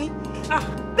ọkọ̀ bá ní.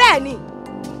 Bẹ́ẹ̀ ni.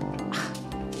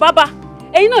 Bàbá,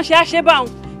 ẹ̀yin náà ṣe àṣẹ báwọn.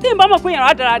 Tí n bá mọ̀ pé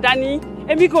yàrá dáradára ni,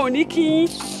 èmi kò ní kí yín.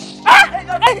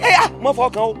 Má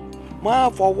fọkàn o, má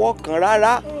fọwọ́ kàn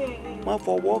rárá, má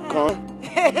fọwọ́ kàn.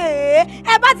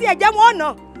 Ẹ bá tiẹ̀ jẹ́ wọn ọ̀nà,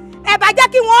 ẹ bá jẹ́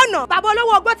kí wọ́n ọ̀nà. Bàbá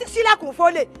olówó ọgbọ́n ti sílẹ̀kùn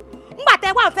fólè. Ńgbà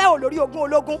tẹ́ wà ń fẹ́ olórí ogún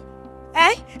ológun.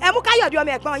 Ẹ mú Káyọ̀dé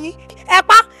ọmọ ẹ̀gbọ́n yín. Ẹ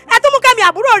pa, ẹ tún mú Kẹ́mi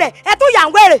àbúrò rẹ̀, ẹ tún yà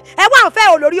ń wèrè. Ẹ wà ń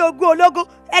fẹ́ olórí ogún ológun.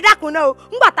 Ẹ dákun náà o,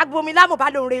 ńgbà tá gbomi lámù bá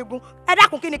lóun re egun. Ẹ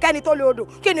dákun kí ni kẹ́ni tó lè odò,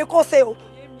 kí ni kó ṣe o.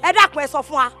 Ẹ dákun ẹ sọ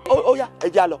fún wa. Ó yá, ẹ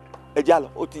já lọ,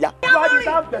 ó ti yá. Lọ́ọ̀dì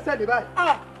sáà gbẹ̀sẹ̀ ní báyìí.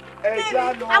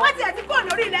 Àwọn tí ẹ ti kó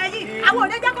lórí ilẹ̀ yìí, àwọn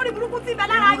òde jẹ́ kó ní burúkú tí ń bẹ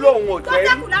lára yín, tó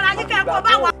jẹ́kù lára yín kẹ́ ẹ kó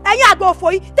bá wọn. Ẹ̀yin àgbà òfò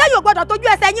yìí, téèyàn ò gbọdọ̀ tójú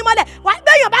ẹsẹ̀ yín mọ́lẹ̀,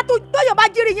 béèyàn bá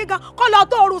jírí yín gan, kó lọ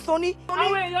tó oorun sùn ni.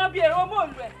 Àwọn èèyàn bíi èrò mọ́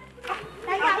òlù ẹ̀.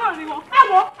 Ẹ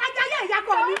wo, ajayé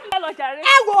ìyákọ̀ mi.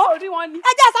 Ẹ wo,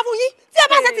 ẹ jẹ́ sọ fún yín, tí ẹ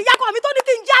bá ṣe ti ìyákọ̀ mi tó ní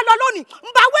kí n já lọ lónìí, ń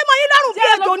bá wé mọ́ yín lọ́rùn bí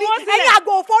ejò ni, ẹ̀yin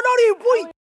àgbà òfò lórí ibú yìí.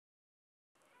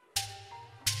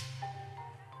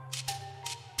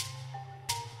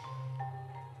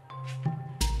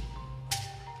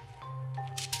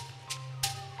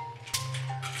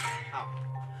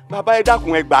 Bàbá ẹ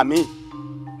dákun ẹ gbà mí,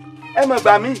 ẹ má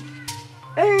gbà mí.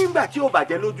 Nígbà tí ó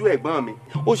bàjẹ́ lójú ẹ̀gbọ́n mi,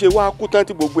 ó ṣe wá kú tán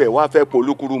tí gbogbo ẹ̀ wá fẹ́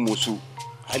polúkúrú musu.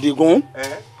 Adigun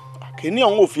kìíní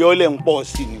ọ̀hún òfin ọlẹ̀ ń pọ̀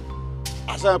sí ni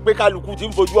àṣà pé kálukú ti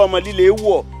ń fojú ọmọ líle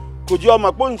wọ̀ kò jẹ́ ọmọ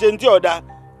pé ń ṣe ń tí ọ̀dà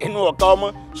inú ọ̀ka ọmọ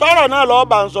sọ̀rọ̀ náà lọ́ọ́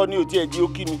bá ń sọ ní òtí ẹ̀jí ó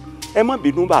kí mi. Ẹ má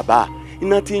bínú bàbá,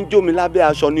 iná tí ń jó mi lábẹ́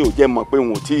aṣọ ni ò jẹ́ mọ̀ pé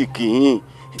wọn ò tí ì kì í yìn.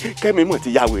 Kẹ́mi mọ̀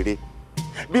ti ya wèrè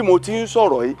bí mo ti ń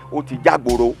sọ̀rọ̀ yìí ó ti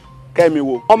jágboro. Kẹ́mi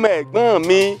wo ọmọ ẹ̀gbọ́n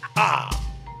mi.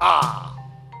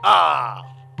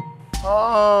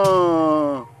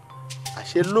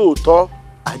 Àṣé lóòótọ́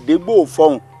àdégbò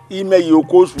fọhùn ìmẹ̀yì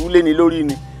oko oṣù léni lórí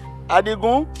ni.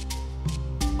 Adigun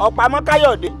ọ̀pamọ́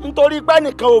Káyọ̀dé nítorí pé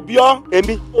nìkan ò bí ọ́.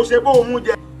 Èmi. Ó ṣe bó o mú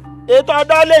jẹ. ètò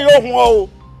ọ̀dọ́lé yóò hun ọ o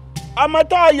ọmọ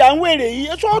tó ọ̀yà ń wèrè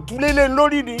yìí sọ́ọ̀tù lélẹ̀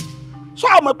lórí ni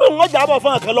sọ́ọ̀mọ̀ pé wọ́n jábọ̀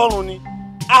fún ọ̀kan lọ́rùn ni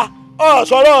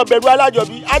sọ̀rọ̀ ọ̀bẹ̀rù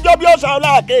alájọbí àjọbí ọ̀sà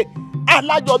ọ̀làkè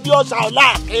alájọbí ọ̀sà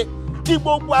ọ̀làkè tí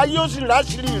gbogbo ayé ó sì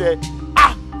ráṣìírí rẹ̀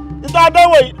nítorí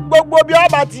àdánwò gbogbo bí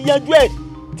ọba ti yanjú ẹ̀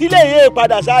tí lè yé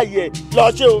padà sáàyè ẹ̀ lọ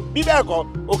ṣe o bí bẹ́ẹ̀ kọ́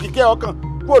òkìkẹ́ ọkàn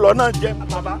kó lọ́nà jẹ́.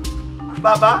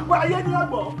 bàbá ayé ni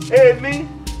ọgbọ̀n. èmi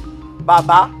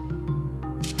bàbá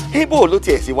ibo ló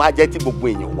tiẹ̀ sí wá jẹ́ tí gbogbo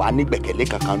èèyàn wà ní gbẹ̀kẹ̀lé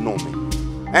kankan nù mí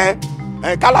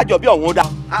kálájọ bí ọ̀hún ó dá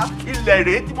ilẹ̀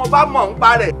rèé tí mo bá mọ̀ ń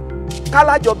parẹ̀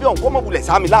kálájọ bí ọ̀hún kó mọ̀ wulẹ̀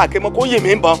sámi láàké mọ́ kó yè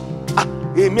mí ń bọ̀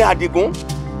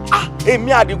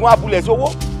èmi Adigun Abulesowo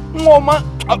ń wọ́n mọ́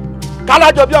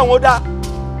kálájọ bí ọ̀hún ó dá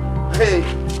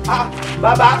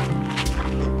bàbá.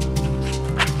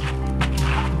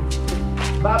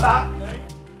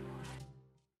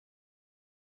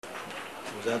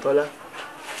 Òsàtọ́lá.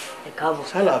 Ẹ káàbọ̀.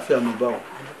 Sálàáfíà mo bá wọn.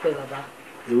 Àdúpẹ́ bàbá.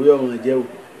 Ìwé ọ̀ràn jẹ́ o.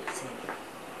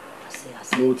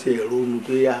 Mo ti ẹ̀rọ nu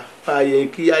pé fààyè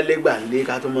kí alẹ́gbà ń lé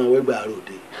ká tó máa wẹ́gbà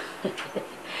ròde.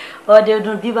 Ọdẹ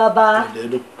dùn bí bàbá. Ọdẹ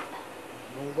dùn.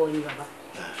 Mo ń gbọ́ yín bàbá.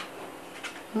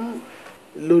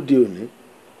 Lóde òní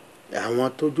àwọn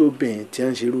tójú obìnrin tí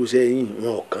ń ṣerú iṣẹ́ yìí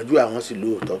wọn ò kánjú àwọn sì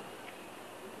lóòótọ́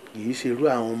kì í ṣerú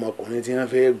àwọn ọmọkùnrin tí wọ́n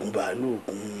fẹ́ gun bàálù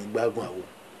gun gbágun àwo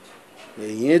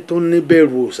èyí tó ní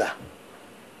bẹ̀rù òòṣà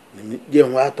jẹ́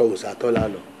wọn àtọ̀ Òsàtọ́lá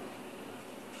lọ.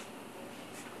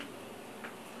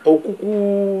 Ó kúkú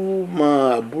mọ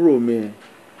àbúrò mi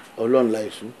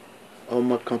Ọlọ́runláìṣú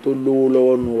ọmọ kan tó lówó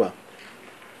lọ́wọ́ nu wa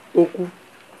ó kú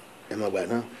ẹ̀mọ̀gbà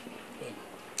náà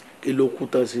kí ló kú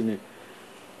tán sí ni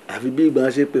àfi bí ìgbà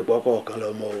ṣe pè pọ́kọ̀ ọ̀kan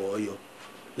lọ́mọ ọ̀yọ́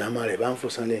làmọ́ rẹ̀ bá ń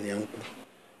fòsánlẹ̀ ní ẹ̀ ń kú.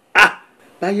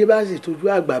 Báyé bá sì tójú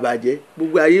àgbà bàjẹ́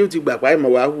gbogbo ayé ó ti gbà pa ìmọ̀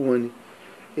wá hù wọn ni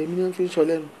èmi náà fi ń sọ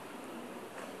lẹ́nu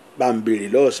bá ń béèrè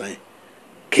lọ́ọ̀sán yẹn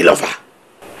kí ló fà.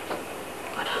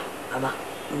 Bàbá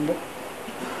ń bọ̀.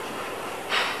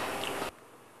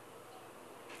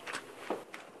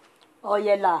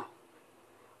 Ọ̀yẹ̀là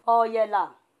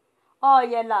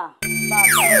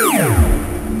bàbá.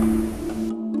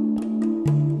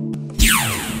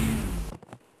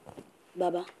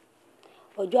 Bàbá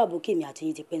ọjọ́ àbókè mi àti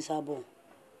yín ti pẹ́ ń sábọ̀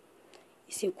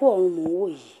ìsìnkú ọ̀run mò ń wò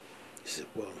yìí.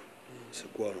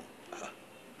 ìsìnkú ọ̀run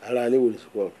ara ilé wo ni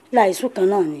ìsìnkú ọ̀run. láìsùn kan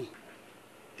náà ni.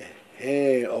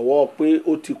 ọwọ́ pé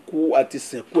ó ti kú àti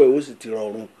sìnkú ẹ̀ ó sì ti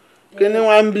rọrùn kí ni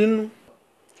wọ́n á ń bínú.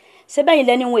 ṣé bẹ́yìn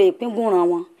lẹ́ni wọn èèpín gúnran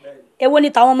wọn èwo ni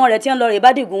tàwọn ọmọ rẹ̀ tí ń lọ rè bá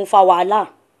Adigun fa wàhálà.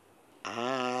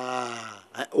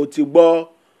 o ti gbọ́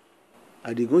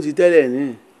Adigun ti tẹ́lẹ̀ ní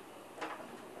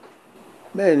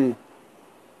bẹ́ẹ̀ ni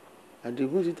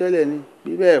Adigun ti tẹ́lẹ̀ ní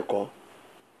bí bẹ́ẹ̀ kọ́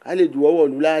ká lè ju ọwọ́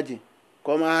lu láàjì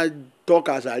kọ́ máa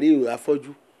tọ́ka sàárè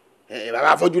afọ́jú bàbá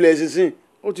afọ́jú lẹ̀ sísìn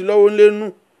ó ti lọ́wọ́ ńlẹ́nu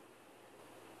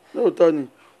lóòótọ́ ni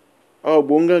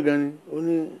ọgbọ́n gángan ni ó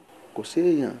ní kò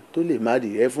séèyàn tó lè má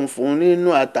dìrẹ́ funfun nínú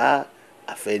ata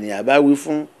àfẹ̀ní àbáwí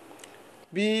fún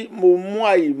bí mo mú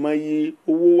àìmọye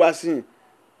owó wá sí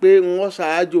pé wọ́n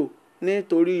ṣáájò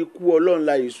nítorí ikú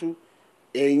Ọlọ́runláìṣú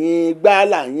ẹ̀yìn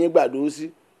gbáàlà yín gbàdó sí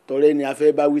tọrẹ ni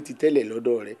afẹ́ bá wí ti tẹ́lẹ̀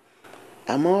lọ́dọ̀ rẹ̀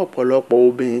àmọ́ ọ̀pọ̀lọpọ̀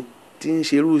obìnrin tí ń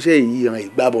ṣerú iṣẹ́ yìí hàn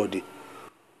ìgbàbọ̀dé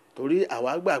torí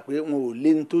àwa gbà pé wọn ò lé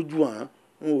ní tójú hàn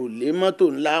wọn ò lé mọ́tò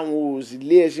ńlá wọn ò sì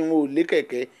lé ẹṣin wọn ò lé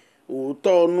kẹ̀kẹ́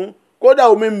òótọ́ ọnú kódà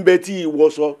omi ń bẹ tí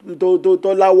ìwọ̀sọ tó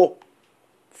láwọ̀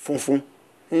funfun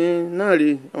náà rí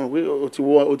ọmọ pé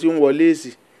o ti ń wọ léèsì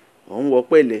ò ń wọ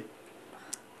pẹ̀lẹ́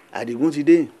Adigun ti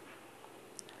dé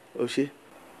ó ṣe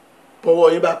bọ́wọ́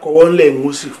yín bá kọwọ́ ńlẹ̀ ń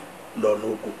ó sì lọ́nà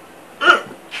oko.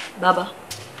 Bàbá.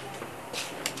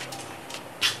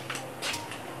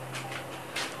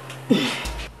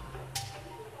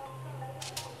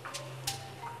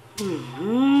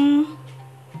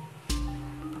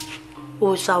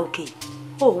 Òòṣà òkè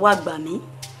ó wá gbà mí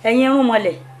ẹ̀yin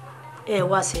irúnmọlẹ̀ ẹ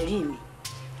wá sẹ́rí mi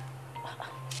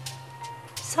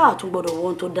sáà tún gbọ́dọ̀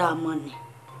wọ́n tó dáa mọ́ ni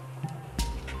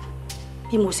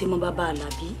bí mo ṣe mọ bàbá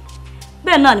Àlàbí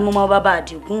bẹ́ẹ̀ náà ni mo mọ bàbá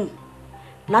Adigun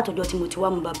látọjọ́ tí mo ti wá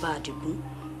mọ bàbá Adigun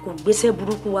kò gbéṣẹ́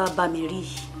burúkú wá bá mi rí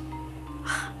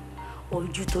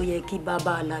ojú tó yẹ kí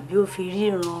bàbá Àlàbí ó fi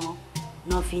ríran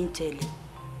náà fi ń tẹ̀lé.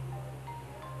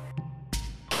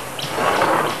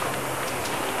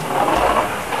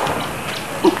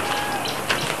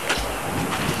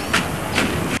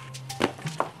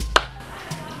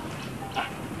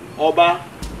 ọba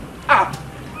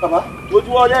bàbá mo ti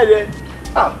wọ ọlẹ́ rẹ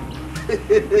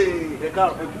ẹ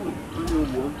káàrọ̀ ẹ kúrò ní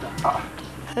owó ń ta.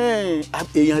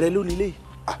 èèyàn rẹ ló nílé.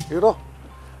 irọ́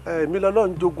mi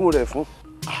lọ́lọ́run jogún rẹ̀ fún.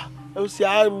 ó ṣe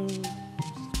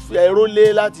ẹ̀rọ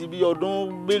lé láti bí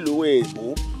ọdún mélòó èèbó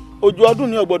ojú ọdún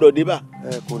ní ọgbọ́dọ̀ débà.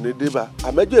 kò ní débà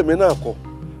àmẹ́jọ́ èmi náà kọ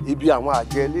ibi àwọn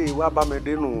àjẹlé wa bá mi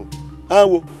dénú.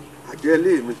 Wo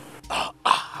àjẹlé mi.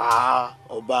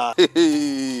 ọba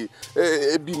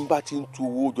ebi ń bá ti ń tu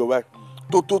owó jọ báyìí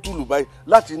tó tùlù báyìí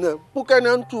láti náà búkẹ́ni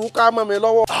ń tu ká mọ́ mi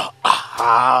lọ́wọ́.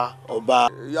 ọba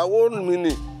ìyàwó mi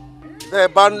nì ẹ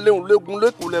bá ń léwu léegun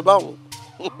lẹ́kùn lẹ́ báwọn.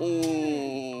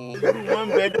 wọ́n ń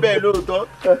bẹ bẹ́ẹ̀ lóòótọ́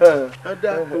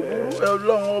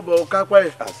ọlọ́run ọba ọ̀kápá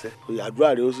ẹ̀. àdúrà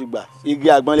rẹ̀ ó sì gbà igi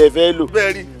àgbọn lè fẹ́ lò.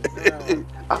 bẹ́ẹ̀ rí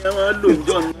ẹ máa ń lò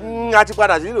níjọ́ ni. a ti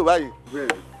padà sí ìlú báyìí.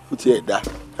 ó tiẹ̀ dá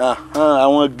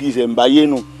àwọn igi ìṣẹ̀ǹbáyé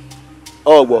nù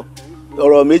ọ̀gbọ́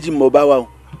ọ̀rọ̀ méjì mo bá wa o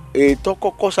ètò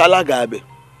kọ́kọ́ ṣalága abẹ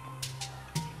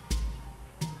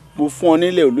mo fún ọ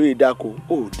nílẹ̀ olóyè dáko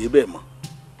ó débẹ̀ mọ́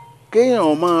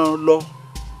kéèyàn máa lọ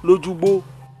lójúgbó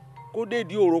kó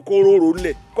dédìí òrókóró rò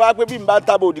ńlẹ̀ kó wá pé bí n bá ń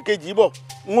tábà òdì kejì bọ̀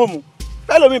n ó mú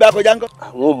fẹ́lómi ìbá kọjá ńkọ́.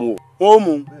 àwọn ò mú o. wọ́n ó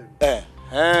mú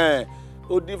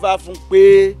ó dífá fún pé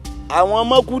àwọn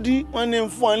mọ́kúdí wọ́n ní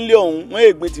fún ọ nílé ọ̀hún wọ́n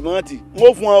ègbè tìmọ́tì n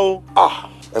ó fún ọ o.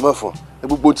 ẹ má fún ọ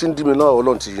gbogbo tí ń dí mi náà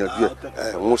Ọlọ́run ti yanjú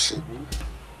ẹ ń ṣe.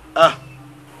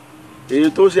 èyí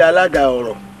tó ṣe alága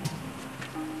ọ̀rọ̀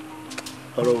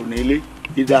ò nílé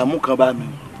ìdààmú kan bá mi.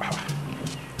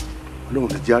 Ọlọ́run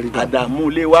lè jẹ́ àrídà. àdààmú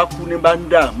ilé wa kú ní bá ń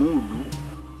dààmú ìlú.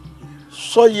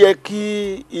 sọ yẹ kí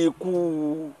ikú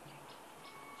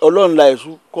Ọlọ́run la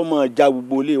ẹ̀sùn kó máa ja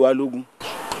gbogbo ilé wa lógun.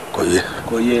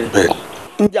 kò yẹ bẹ́ẹ̀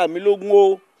ni. ń jà mí lógun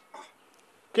o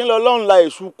kí lọ Ọlọ́run la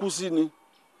ẹ̀sùn kú sí ni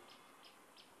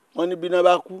wọ́n ní bí iná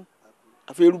bá kú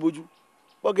àfẹ́rú bojú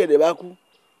bọ́gẹ̀dẹ̀ bá kú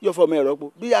yóò fọmọ ẹ̀rọ po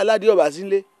bí aládé ọba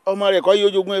sílé ọmọ rẹ̀ kọ́ yóò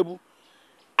jogún ẹbú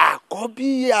àkọ́bí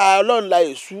Ọlọ́run la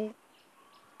ẹ̀sùn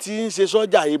tí ń ṣe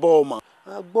sọ́jà yìí bọ́ ọmọ.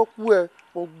 a gbọ́ kú ẹ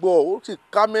mo gbọ́ ó sì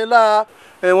ká mi lára.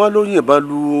 wọ́n ló yìnbọn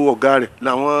lu ọ̀gá rẹ̀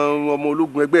làwọn ọmọ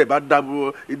ológun ẹgbẹ́ ẹ̀ bá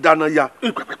dáná ya.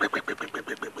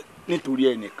 nítorí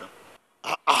ẹnìkan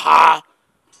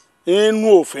inú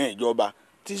òfin ìjọba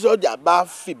tí sọ́jà bá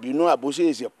fìbínú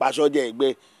àbóṣèṣe pa sọ́jà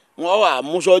ẹgbẹ́ wọ́n wà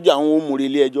mú sọ́jà àwọn òmùrè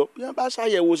ilé ẹjọ́ bí wọ́n bá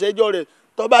ṣàyẹ̀wò sẹ́jọ́ rẹ̀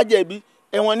tó bá jẹ̀bi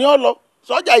ẹ̀wọ̀n ni ó lọ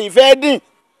sọ́jà yìí fẹ́ dín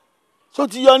só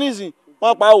ti yọ nísìn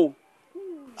wọ́n pa o.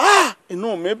 inú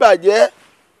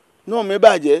mi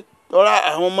bàjẹ́ tọ́ra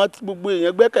àwọn ọmọ tí gbogbo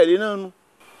èèyàn gbẹ́kẹ̀lé náà nu.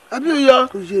 abíyọ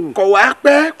kọ̀ wá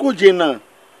pẹ́ kò jìnnà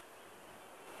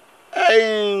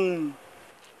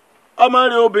ọmọ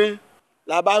rẹ̀ obìnrin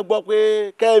la bá gbọ́ pé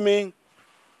Kẹ́mi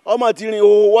ọmọ ti rìn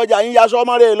òwò ọjà yín yaṣọ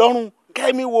ọmọ rẹ̀ lọ́rùn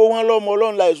Kẹ́mi wo wọn lọ́mọ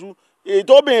Ọlọ́run láìsú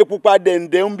ètò obìnrin pupa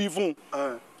dẹ̀ǹdẹ̀ ń bí fún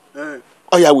un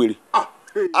ọ̀yà wèrè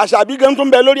àṣàbí gan tó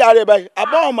ń bẹ lórí ààrẹ báyìí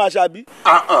àbọ̀ ọmọ àṣàbí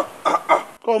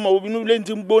kọ́ ọmọ obìnrin ilé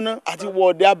ti ń gbóná àti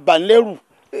wọ̀ọ̀dẹ abànlẹ́rù.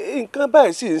 nǹkan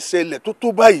báyìí sì ń ṣẹlẹ̀ tó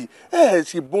báyìí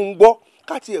sì bó ń gbọ́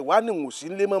káàtì ẹ̀ wá ní wò sí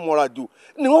ilé mọ́mọ́ra jò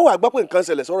ni wọ́n wà gbọ́ pé nǹkan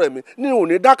ṣẹlẹ̀ sọ́rọ̀ ẹ̀mí ni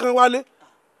òní dákan wálé.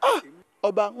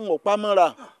 ọba ń wọ̀ pamọ́ra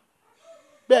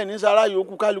bẹ́ẹ̀ ní sara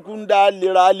yòókù kálukú ń dá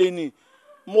lera lé ni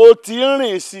mo ti ń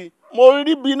rìn sí i mo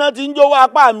rí bí iná ti ń jówó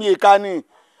apá mi ìka ni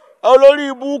olórí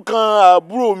ibú kan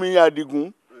àbúrò mi Adigun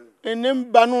ẹni ń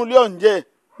banú ilé ọ̀njẹ́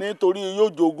nítorí yóò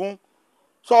jogún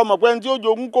sọ ọmọ pé ẹni tí yóò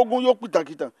jogún kógún yóò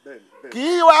pìtàkìtà kì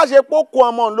í wá ṣe pókó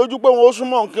ọmọ lójú pé wọn ó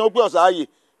súnmọ́ nǹkan ó pé ọ̀sáàyè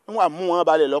wọn à mú wọn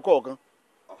balẹ̀ lọ́kọ̀ọ̀kan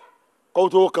kó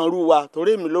tó kan rú wa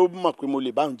torí èmi ló mọ̀ pé mo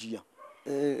lè bá òun jiyàn.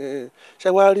 ṣé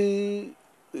wàá rí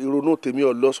ìrònú tèmi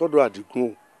ọ̀ lọ sọ́dọ̀ Adigun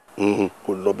o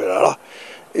kò lọ́bẹ̀ rárá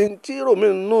tí ròmí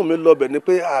inú mi lọ́bẹ̀ ni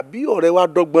pé àbí ọ̀rẹ́ wa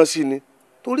dọ́gbọ́n sí ni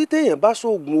torí téèyàn bá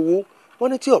sóògùn owó wọ́n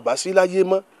ní tí ọba sí láyé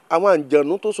mọ́ àwọn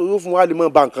àǹjẹ̀nú tó so yóò fún wa lè mọ́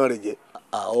ba nǹkan rẹ̀ jẹ́.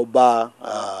 ọba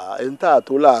ẹni tá a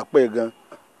tó là pẹ́ gan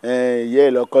ìyá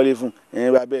ẹ̀ lọ kọ́lé fún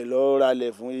bàbá ẹ̀ lọ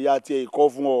ralẹ̀ fún ìyá tí ẹ̀ kọ́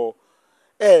fún ọ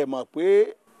ẹ mọ̀ pé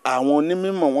àwọn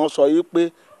onímọ̀ wọn sọ yìí pé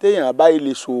téèyàn bá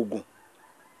ilé sóògùn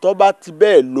tó bá ti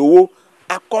bẹ́ẹ̀ lówó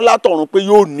akọ́látọ̀run pé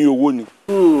yóò ní owó ni.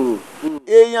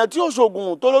 èèyàn tí òṣogùn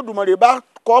tó lódùmarè bá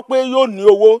kọ́ pé yóò ní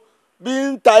owó bí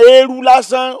ń ta eérú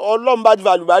lásán Ọlọ́run bá ti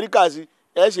fà lùbáríkà sí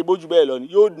ẹ ṣe bójú bẹ́ẹ̀ lọ ni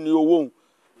yóò ní owó òun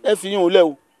ẹ fi yín òun lẹ́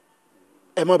o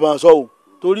ẹ mọ̀ bá wọn sọ o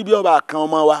torí bí ọba kan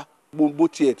ọmọ wa. gbogbo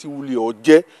tiẹ̀ ti wulẹ̀ ọ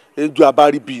jẹ́ ẹjọ́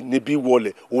abáríbi níbí wọlé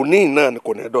òní náà ni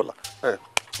kò ní dọ̀là.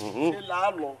 ṣé làá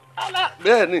lọ.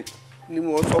 bẹ́ẹ̀ ni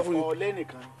mo sọ fún yín. ọ̀lẹ́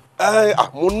nìkan.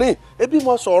 mo ní ebi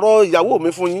mo sọ̀rọ̀ ìyàwó mi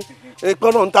fún yín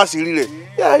ìpín náà ń tà sí rí rẹ̀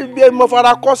ẹ mo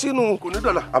fara kọ́ sínú kò ní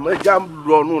dọ̀là àmọ́ ẹ já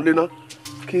lọ ọ̀nù ilé náà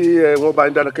kí wọ́n bá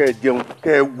ń dáná kẹ́ ẹ jẹun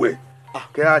kẹ́ ẹ wẹ̀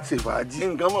kẹ́ ẹ ṣe fàájì.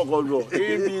 nǹkan mọ̀ kọ́ lọ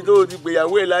ibi tó ti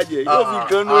gbéyàwó ẹ̀ lájẹ̀ yóò fi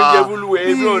kan ní oúnjẹ fúlùwẹ̀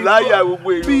èmi ò láyà gbogbo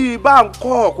èèyàn. bíi bá ń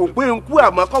kọ́ kò pé ń kú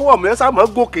àmọ́ kọ́wọ́ mi ẹ sàmọ́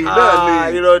gòkè náà ni.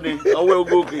 irọ́ ni ọwọ́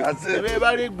gòkè ẹ bá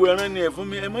rí egbò ẹran ni ẹ̀ fún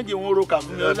mi ẹ mọ̀jẹ̀ wọn ro kà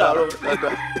fún mi ọ̀sà rọ ẹ̀rù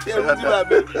tí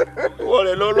bàbá wọ̀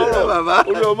rẹ̀ lọ lọ́rọ̀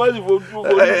olú ọmọ sì fojú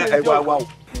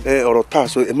ọ̀rọ̀ tá a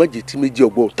sọ ẹ má jẹ́ etí méjì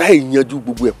ọgbọ́n tá ẹ yanjú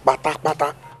gbogbo ẹ̀ pátápátá.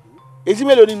 etí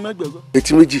mélòó ni mo gbẹ̀gbọ́.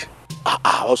 etí méjì.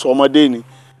 ọ̀sọ̀ ọmọdé ni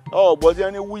ọ̀gbọ́n tí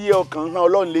wọ́n ní wúyé ọkàn hàn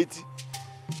ọlọ́run létí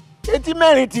etí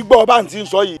mẹ́rin ti gbọ́ ọba tí ń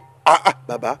sọ yìí.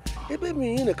 bàbá ebe mi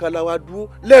yín nìkan la wa dúró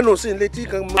lẹ́nu sí létí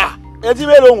kan mọ́. etí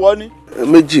mélòó ń wọ ni.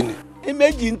 méjì ni.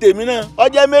 méjì ń tèmi náà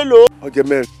ọjẹ́ mélòó. ọjẹ́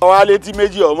mẹ́rin. ọwọ́ alẹ́ tí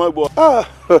méjì ọmọ gbọ́.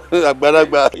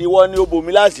 àgbàlagbà. ìwọ ni o bò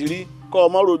mí láṣìírí kọ́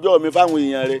ọmọ rojọ́ mi fáwọn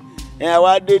èèyàn rẹ̀ ẹ̀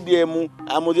wá dédé ẹ̀ mu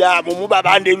àmùmú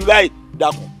bàbá ń débi báyìí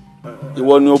dákun.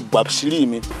 ìwọ ni o gbà sírí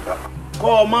mi.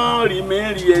 kọ́ ọmọ rí mi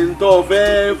rí ẹni tó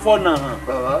fẹ́ fọ̀nà hàn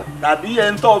tàbí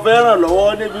ẹni tó fẹ́ ràn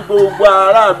lọ́wọ́ débi gbogbo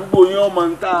ará àdúgbò yín ọmọ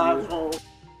ń tà.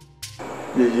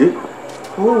 yèyé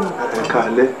ẹ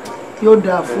káalẹ́. yóò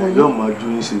dáa fún yín. yóò máa ju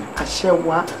yín sí. àṣẹ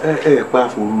wa. ẹ pa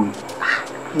àforú ni.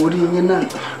 mo rí yín náà.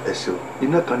 ẹ ṣeun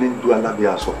iná kan ní ju alábẹ́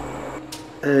aṣọ.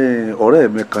 ọ̀rẹ́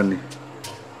mi kan ni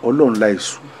ọlọ́run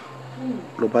láìsù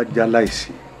ló bá já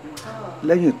láìsí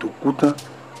lẹ́yìn tó kú tán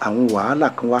àwọn wàhálà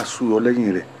kan wá súyọ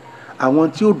lẹ́yìn rẹ̀ àwọn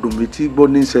tí ò dùn mí tí gbọ́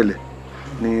ní ìṣẹ̀lẹ̀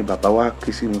ni bàbá wa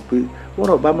ké sí mi pé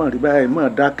wọ́rọ̀ bá má rí báyìí má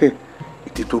dákẹ́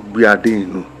ìdí tó gbé adé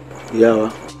inú. ìyá wa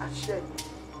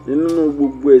nínú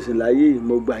gbogbo ẹ̀sìn láyé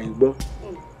mo gbà yín gbọ́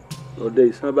ọdẹ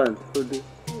ìsánbàǹtí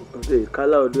ọdẹ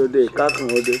ìkálá ọdẹ ìkákan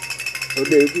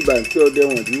ọdẹ ìtìbàǹtí ọdẹ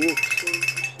wọ̀ndíwò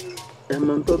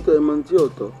ẹmọ tọ́tọ́ ẹmọ tí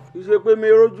ọ̀tọ̀ iṣẹ́ pé mi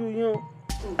rójú yín o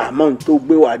àmọ́ n tó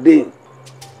gbé wá dé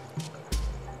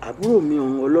àbúrò mi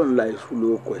ọ̀hún ọlọ́run la èṣù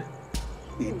lóko ẹ̀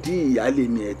ìdí ìyáálé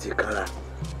mi ẹ̀ ti kára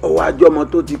ọwọ́ àjọmọ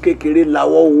tó ti kékeré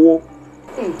lawọ́ owó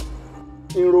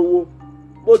ń rówó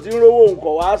bó ti ń rówó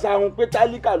nǹkan wàá sáhun pé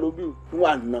tálíkà ló bí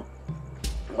wà ná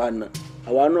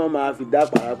àwa náà máa fi dá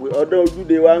pàrà pé ọdún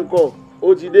ojúde wa ń kọ́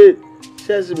ó ti dé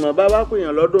ṣẹ́ẹ̀sì mọ̀ bá wá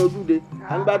pèèyàn lọ́dún ojúde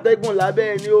à ń gbatẹ́gùn lábẹ́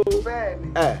ẹ ní o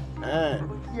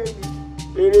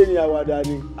eré ni àwàdà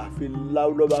ni àfi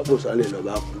láwù lọ́ba kò sálẹ̀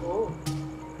lọ́ba kù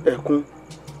ẹkún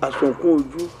àsunkún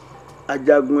ojú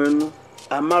ajagun ẹnu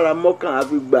amáramọ́kàn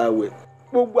àfi gbà àwẹ̀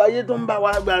gbogbo ayé tó ń bá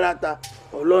wa gbára ta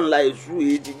ọlọ́run la èṣù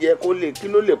èyí ti jẹ́ kó lè kí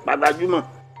ló lè padàjúmọ̀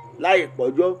láì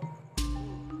pọ́jọ́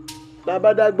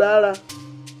babádágbà ara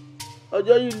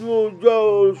ọjọ́ yìí lu ọjọ́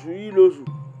oṣù yìí lóṣù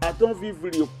àtún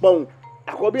fífìrì pọ̀hùn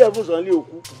àkọ́bí ẹ̀ fún sànlẹ̀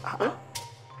òkú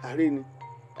àárẹ̀ ni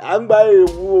à ń gba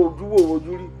ewu ojúwò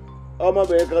ojú rí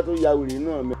ọmọbìnrin kan tó ya wèrè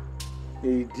náà mẹ́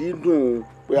èdè dùn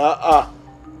pé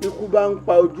ikú bá ń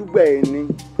pa ojúgbà ẹ̀ ní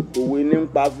òwe ní ń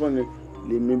pa fún ni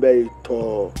lèmi bẹ́ẹ̀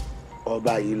tọ́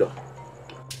ọba yìí lọ.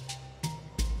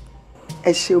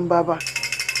 ẹ ṣeun bàbá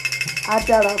á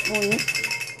dára fún yín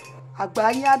àgbà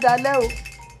yín á dalẹ́ o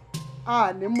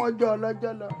àní mọ́jọ́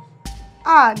ọlọ́jọ́ lọ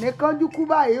àní kánjú kú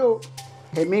báyìí o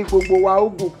ẹ̀mí gbogbo wa ó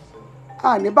gùn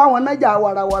àní báwọn nájà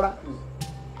warawara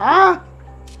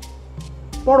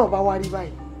bọ́rọ̀ bá wá rí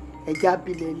báyìí ẹ̀já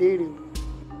abilẹ̀ léèrè o.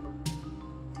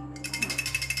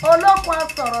 olókun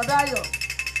asọ̀rọ̀ dayọ̀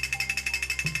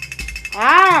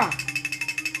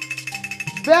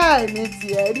bẹ́ẹ̀ ni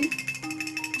tiẹ̀ rí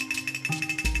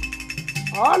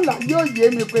ọ̀la yóò yé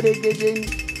mi pérégede ni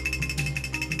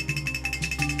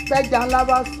pẹ́jà ńlá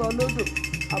bá sọ lódò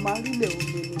a máa rí ilẹ̀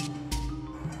omi ni.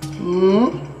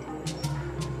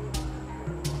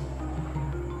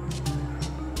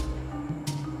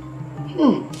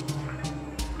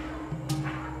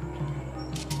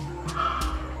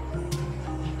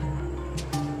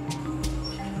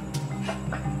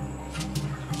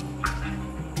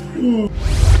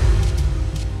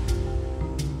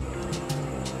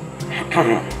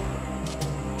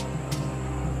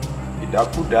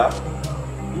 ìdákúdá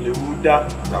léwu dá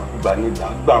ìdákúgbà ní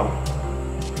ìdágbà o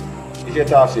iṣẹ́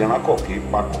tá a sì ránkọ̀ kì í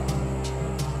papọ̀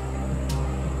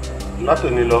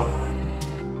látòní lọ.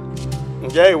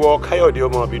 ǹjẹ́ ìwọ káyọ̀dé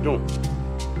ọmọ ọ̀bídùn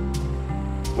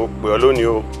mo pè ọ́ lónìí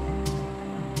o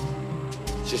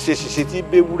ṣiṣẹ́ tí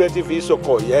béwúrẹ́ ti fi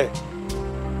sọkọ̀ yẹ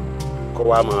kó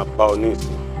wá máa bá ọ ní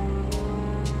ìsìn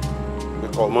pé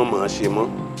kọ́ ọmọ máa ṣe mọ́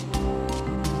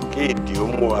kí èdè ó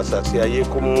mú àṣàṣì ayé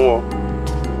kó mú ọ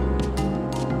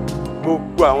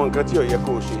gbogbo àwọn nǹkan tí ó yẹ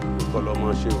kó o ṣe kó lọ mọ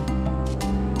ṣe o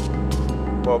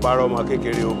bọ́ ọ bá rọ́mọ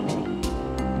kékeré o kú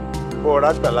bọ́ ọ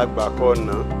rágbàlagbà kọ́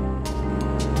ọ̀nà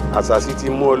àṣàṣì ti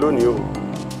mú ọ lónìí o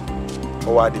ọ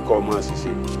wá di kọ́ ọmọ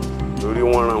ṣiṣẹ́ lórí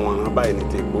wọ́n ràn báyìí ní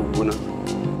tẹ̀ gbogbo náà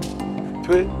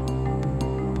pé.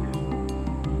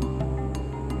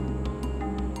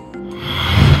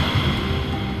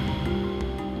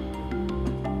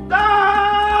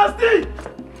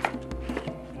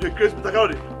 Grace Mr.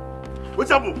 Kaode,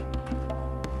 what's up?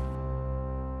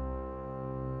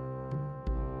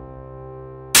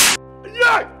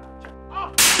 Yeah!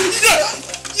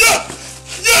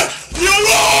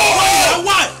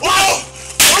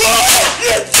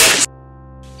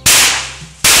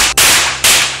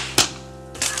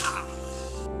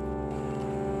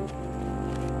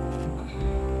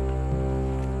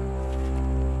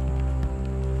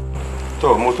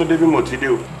 tọ́ mo tún dé bí mo ti dé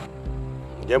o.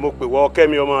 ǹjẹ́ mo pè wọ́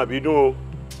kẹ́mi ọmọ àbídún o.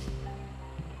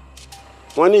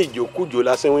 wọ́n ní ìjókújó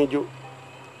lásẹ̀wíjó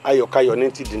ayọ̀kayọ̀ ní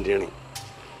ti dìndìnrìn.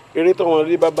 eré tọ́wọ́n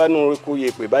rí bábá nù kó yẹ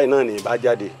pé báyìí náà ní ìbá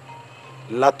jáde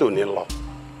látòní lọ.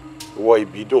 wọ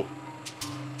ìbídùn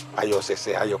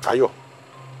ayọ̀sẹ̀sẹ̀ ayọ̀kayọ̀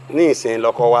ní ìsìn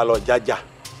lọ́kọ́ wa lọ jájà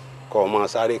kọ́ ọ máa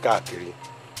sáré káàkiri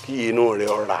kí inú rẹ̀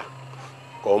ọ̀rà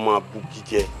kọ́ ọ máa bú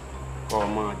jíjẹ kọ́ ọ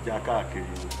máa já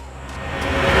káàkiri.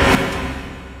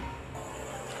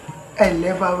 ẹ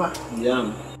ǹlẹ́ bàbá. ìyá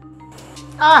mi.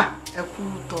 ẹ kú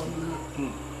tọ̀nà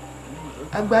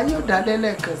àgbà yóò dálẹ́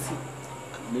lẹ́ẹ̀kan sí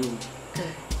i.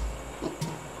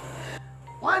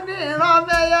 wọ́n ní ìran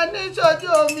mẹ́yẹ níṣojú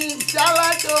omi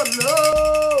ìṣáláṣọ lóò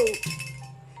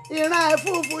ìran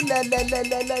ẹ̀fúùfù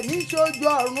lẹ̀lẹ̀lẹ̀lẹ̀ níṣojú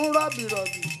ọ̀run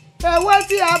rọ̀bìrọ̀bì ewé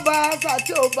tí a bá aṣà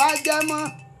tí ò bá jẹ́ mọ́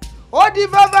ó dín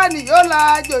bábà nìyó la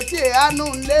àjò tí èánú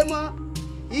ń lé mọ́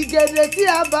ìgèdè tí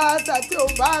a bá aṣà tí ò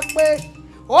bá pé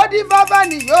ó dín bábà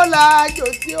nìyó la àjò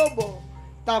tí ò bọ̀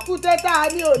tàkúté tá a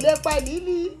ní ò lè pa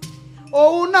nílí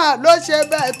òun náà ló ṣe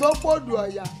bẹ́ẹ̀ tó pòdù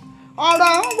ọ̀yà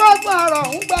ọ̀rọ̀ ń gbọ́gbọ́n ọ̀rọ̀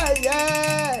ń gbà yẹ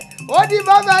ó dín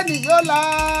bábà nìyó la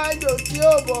àjò tí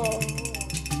ò bọ̀.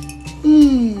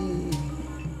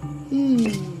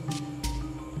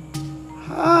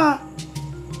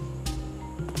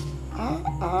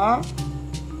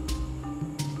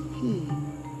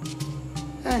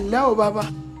 ẹ ǹlẹ́ o bàbá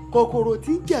kòkòrò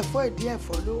tí ń jẹ̀fọ́ ìdí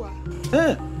ẹ̀fọ́ ló wà.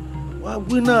 wàá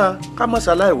gbé náà ká má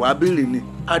ṣàlàyé wàá béèrè ni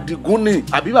Adigun ni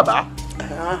àbí bàbá.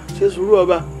 ṣe sùúrù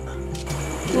ọba.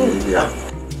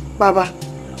 bàbá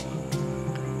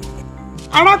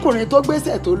arákùnrin tó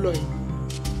gbéṣẹ̀ tó lọ yìí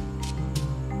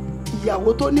ìyàwó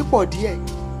tó nípọ̀ díẹ̀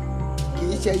kì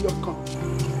í ṣe ẹyọ kan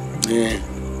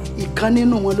ìkan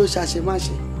nínú wọn ló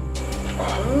ṣàṣemáṣe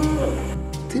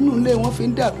tínú ilé wọn fi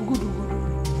ń dà gúdúgúdú.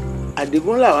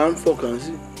 Adigun làwa ń fọkàn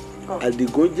sí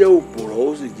Adigun jẹ́ òpùrọ́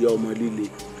ó sì jẹ́ ọmọ líle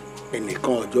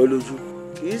ẹnìkan ọjọ́ lójú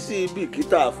kì í sì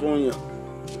bìkítà fún yàn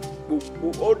gbogbo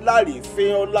ó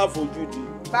lárífín ó láfojúdi.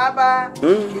 bàbá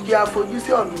ibi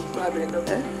àfojúsí ọ̀nà ìgbà rẹ̀ lọ.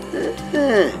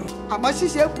 àmọ́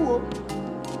ṣíṣe kù o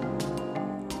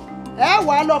ẹ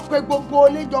wà á lọ pe gbogbo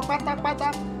oléjọ pátápátá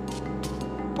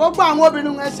gbogbo àwọn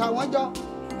obìnrin ẹ ṣàwọn jọ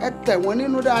ẹ tẹ̀ wọ́n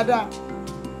nínú dáadáa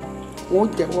wọ́n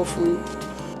jẹ́wọ́ fún yín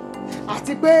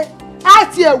àti pé á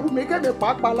ti ẹ̀wù mi kéde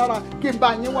pàápàá lára kí n bá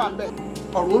yín wà bẹ́ẹ̀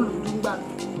ọ̀rọ̀ olùdúngbà mi.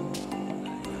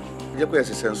 jẹ́ pé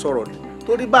ẹ̀sìn ń sọ̀rọ̀ ni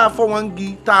torí bá a fọ́ wọn ń gi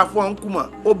tá a fọ́ wọn ń kú mọ̀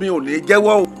obìnrin ò lè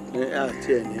jẹ́wọ́ o. àti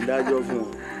ẹ̀ ní dájọ́ fún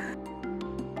wọn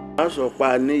wọ́n sọ pa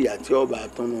ní ìyá tí ọba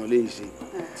àtọ́nà lè ṣe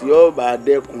tí ọba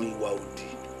dẹ́kun ìwà òdì.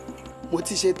 mo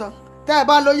ti ṣe tán tẹ́ ẹ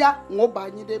bá ló yá n ó bá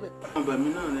yín débẹ̀.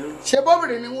 ṣé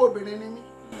bóbìnrin ni wọn obìnrin ni mí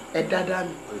ẹ dáadáa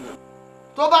mi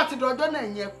tó bá ti dọjọ́ náà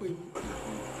yẹn pè mí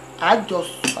àjọ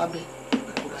sábẹ́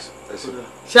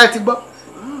ṣé ẹ ti gbọ́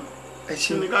ẹ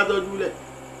ṣe ní ká tọ́jú lẹ̀.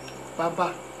 bàbá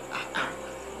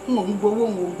n ò ń gbowó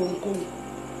n ò gbóǹkóhùn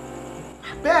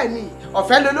bẹ́ẹ̀ ni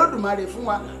ọ̀fẹ́ lolódùmarè fún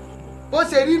wa bó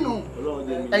ṣe rí nù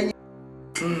ẹ̀yìn.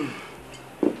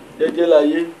 jẹ́jẹ́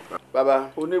láyé bàbá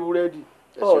oníbúrẹ́dì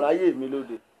ọ̀rọ̀ ayé mi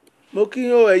lóde. mo kí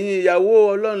yín o ẹ̀yin ìyàwó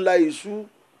ọlọ́nla ìṣú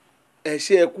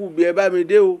ẹ̀ṣẹ̀ ẹ̀kú bí ẹ bá mi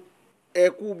dé o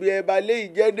ẹ̀kú bí ẹ bá lé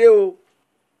ìjẹ́ dé o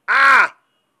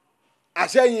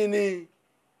àṣẹyìn ni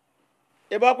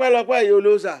ìbọ́pẹ́lọpẹ́ yìí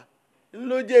olóòṣà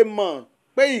ńlójé mọ̀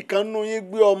pé ìkànnù yín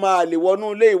gbé ọmọ àlè wọnú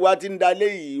ilé ìwà tí ń da ilé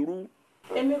yìí rú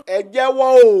ẹ jẹ́wọ́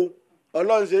o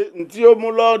ọlọ́run ṣe tí ó mú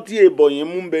lọ́ọ́ tí èbọ̀ yín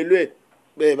mú bẹ́lú ẹ̀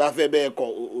bẹ́ẹ̀ bá fẹ́ bẹ́ẹ̀ kọ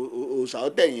òòṣà ó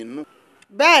tẹ̀yìn nù.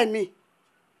 bẹ́ẹ̀ ni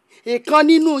ìkan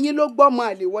nínú yín ló gbọ́mọ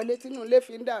àlè wọlé tínú ilé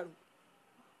fi ń dàrú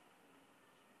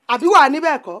àbí wà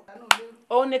níbẹ̀ kọ́.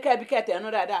 òun ní kẹ́ẹ̀bí kẹ́ẹ̀tẹ̀ ẹnu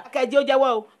dáadáa kẹ́ẹ̀jẹ́ ó jẹ́wọ́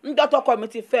o ńjọ́ tọkọ mi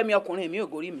ti fẹ́ mi ọkùnrin mi ò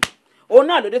gorí mi òun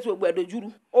náà ló dé tí gbogbo ẹ̀ dojúrú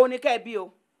òun ní kẹ́ẹ̀bí o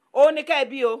òun ní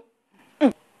kẹ́ẹ̀bí o.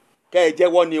 kẹ́ ẹ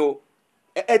jẹ́wọ́ ni o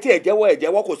ẹ tí ẹ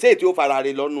jẹ́wọ́ kò sí èyí tí ó fara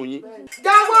rẹ̀ lọ́nu yín.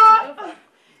 jáwọ́.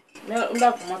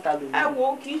 ẹ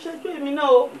wo kì í ṣojú èmi náà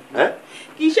o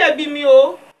kì í ṣe bí mi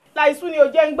o láìsú ni ò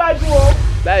jẹ́ ń gbádùn o.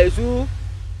 láìsú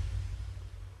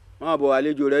wọn bọ̀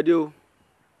àlejò rẹ dé o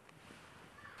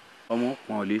ọmọ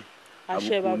pọn lé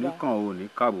àbùkù oníkan ò ní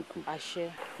kábùkù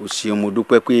o ṣeun mo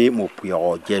dúpẹ́ pé mo pè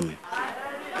ọ́ jẹ́ mi.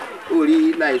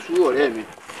 orí láìsú ọ̀rẹ́ mi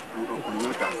ọkùnrin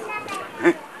náà ta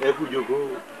ẹ kú jókòó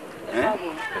ẹ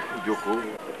kú jókòó.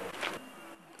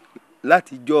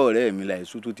 látijọ́ ọ̀rẹ́ mi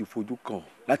láìsú tó ti fojú kàn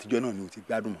látijọ́ náà ni o ti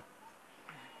gbádùn mọ́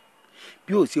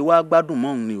bí o ṣe wá gbádùn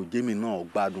mọ́ ni òjé mi náà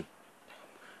gbádùn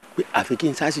pé àfi kí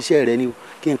n ṣàṣìṣe rẹ ni o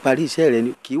kí n parí iṣẹ́ rẹ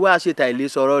ni kì í wá ṣètà ilé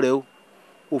sọ̀rọ̀ rẹ o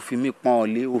ó fi mí pọ́n ọ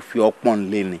lé ó fi ọpọ́n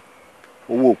lé ni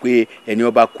ó wò pé ẹni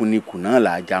ọba kú ni kù náà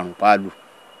là á jarun páàlù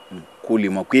kó lè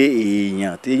mọ̀ pé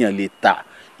èèyàn téèyàn lè ta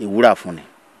ìwúrà fún ni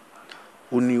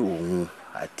ó ní òun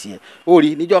àti ẹ̀ ó rí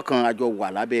níjọ́ kan àjọ wà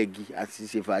lábẹ́ igi àti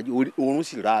ṣe fàájì oorun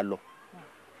sì rà á lọ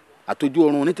àtòjú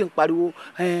oorun ní ti ń pariwo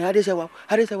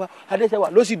adéṣẹ́wà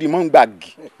ló sì dì mọ́ ń gbàgì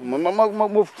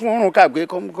mo fún oorun kàgbé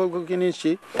kí ni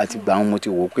ṣe. àti gbà wọn mo ti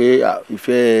wò pé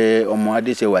ìfẹ́ ọmọ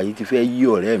adéṣẹ́wà yìí ti fẹ́ yí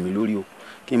ọ̀rẹ́ mi lórí o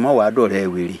kí n má wàá dọ̀rẹ́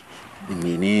wèrè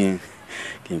èmi ní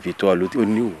kí n fi tọ́ ọ lórí ó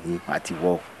ní òun àti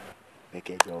wọ́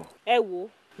ẹ̀kẹjọ. ẹ wo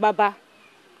bàbá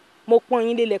mo pọ́n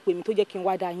yín lélẹ̀ pè mí tó jẹ́ kí n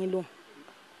wá dá yín lóhùn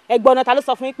ẹ̀gbọ́n náà ta ló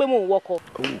sọ fún yín pé mò ń wọkọ̀.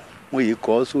 mo yìí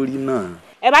kọ́ sórí náà.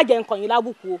 ẹ má jẹ́ nǹkan yín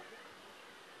lábùkù o.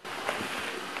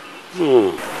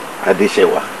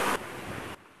 Adéṣẹ́wà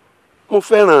mo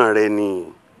fẹ́ràn rẹ ni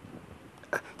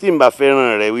tí n bá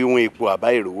fẹ́ràn rẹ wíwọ́n ipò àbá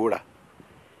ìrówó rà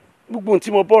gbogbo tí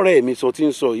mo bọ́ọ̀rẹ́ mi sọ tí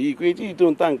ń sọ yìí pé tí tó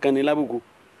ń ta nǹkan ni lábùkù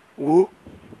wo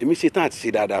èmi ṣe tán àti ṣe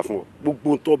dáadáa fún ọ gbogbo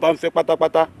tó bá ń fẹ́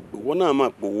pátápátá ìwọ náà máa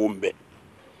pòwó ń bẹ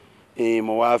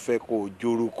mo wá fẹ́ kó o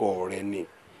jórúkọ rẹ ni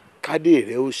kádé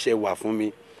rẹ ó ṣẹwà fún mi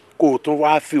kó o tún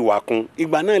wá fìwà kún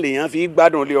ìgbà náà lèèyàn fi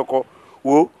gbádùn lé ọkọ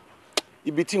wo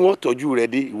ibi tí wọ́n tọ́jú rẹ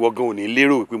dé ìwọ gan ò ní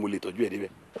lérò pé mo lè tọ́jú ẹ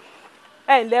débẹ̀.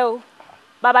 ẹ ǹlẹ́ o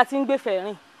bàbá tí ń gbé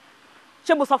fẹ̀rìn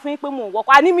ṣé mo sọ fún yín pé mò ń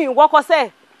wọkọ̀ àní mi ì wọkọ̀ sẹ́ẹ̀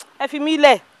ẹ fi mí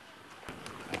lẹ̀.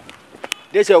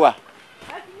 Adéṣẹ́wà.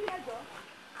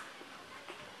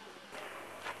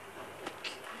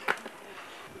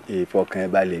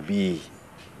 ìfọkànbalẹ̀ bíi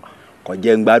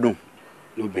kọjá ń gbádùn.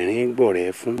 lobìnrin gbọ́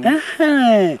rẹ̀ fún.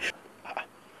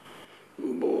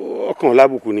 ọkàn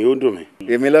lábùkù ni ó dùn mí.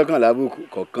 èmi lọ́kàn lábùkù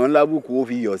kọ̀ọ̀kan lábùkù ó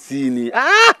fi yọ̀ sí ni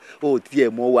ó tiẹ̀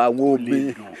mọ wa àwọn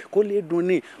obìnrin kó lè dùn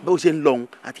ní bó ṣe ń lọ́hùn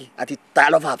àti ta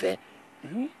lọ́fàfẹ́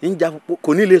níjà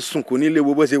kò ní lè sùn kò ní lè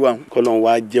wo bó ṣe wà. kọ́lọ́n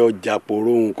wa jẹ́ ọjà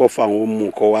pòrò òun kọ́ fáwọn mú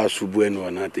kọ́ wá ṣubú ẹnu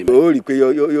ọ̀nà tèmi. ó rí i pé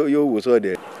yóò wò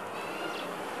sọ́ọ̀dẹ̀.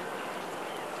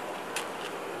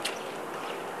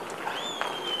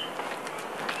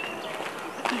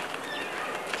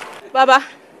 bàbá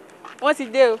wọ́n ti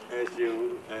dé o. ẹ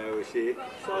ṣeun ò ṣe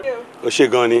ó ṣe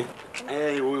gan ni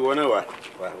ìwọ náà wà.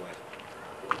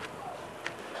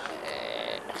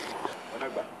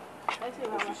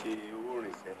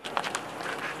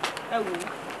 ẹ wò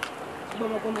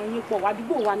gbọmọgbọmọ yín pọ̀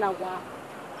àdúgbò wa la wà.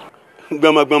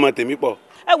 gbọmọgbọmọ tèmi pọ̀.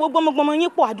 ẹ wo gbọmọgbọmọ yín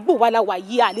pọ̀ àdúgbò wa la wà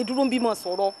yìí àlè dúró ń bímọ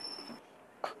sọ̀rọ̀.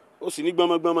 ó sì ní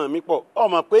gbọmọgbọmọ mi pọ̀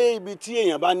ọmọ pé ibi tí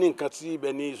èèyàn bá ní nǹkan tí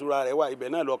ibẹ̀ ní ìṣúra rẹ̀ wà ibẹ̀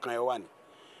náà lọ́kàn ẹ̀ wà ní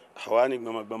àwa ní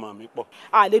gbọmọgbọmọ mi pọ̀.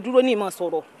 àlè dúró ní ìmọ̀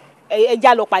sọ̀rọ̀ ẹ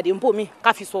já lọ pàdé nbọ mi ká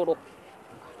fi sọ̀rọ̀.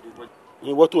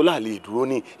 ìwọ tó láàlè dúró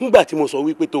ní nígbà tí mo sọ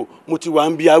wípé tó mo ti wà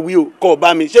ń bí awí o kọ́ ọ bá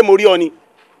mi ṣé mo rí ọ ni.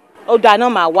 ó dáná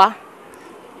màá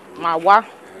wá.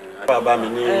 bàbá mi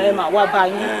ní. màá wá bá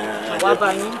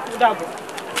yín ó dàbọ̀.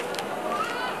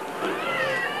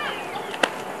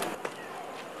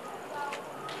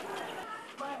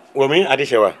 wọ̀mí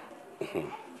Adéṣẹ́wà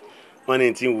wọ́n ní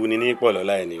tí ń wu ni ní pọ̀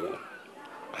lọ́la ẹ̀ nìyẹn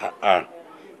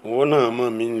owó náà mọ̀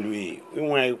mí ń lu yìí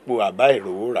wíwọ́n epo àbá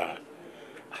ìrówó rà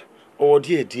ọwọ́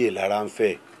díẹ̀díẹ̀ lára ń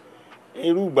fẹ́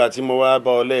irú ìgbà tí mo wá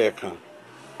bá ọ lẹ́ẹ̀kan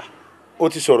ó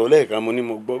ti sọ̀rọ̀ lẹ́ẹ̀kan mo ní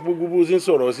mo gbọ́ gbogbo bó ṣe ń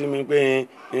sọ̀rọ̀ sí mi pé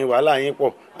wàhálà yín pọ̀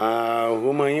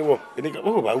ọmọ yín wọ̀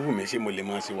bó bá wù mí ṣé mo lè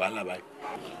máa ṣe wàhálà báyìí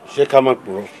ṣé ká má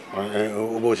purọ́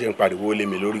bó ṣe ń pariwo lé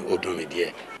mi lórí ọdún mi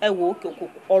díẹ̀. ẹ wo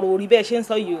ọ̀rọ̀ orí bẹ́ẹ̀ ṣe ń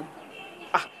sọ yìí o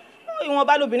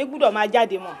ìwọ̀nba lóbìnrin gbọ́dọ̀ máa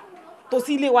jáde mọ́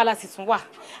tòsí ilé wa la sì tún wà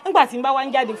nígbà tí n bá wá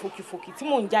ń jáde fòkìfòkì tí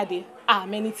mò ń jáde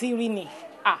àmẹni tí rí ni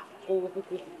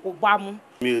kò bá mú.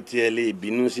 mi ò tiẹ̀ lè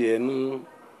bínú sí ẹnu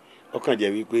ọkàn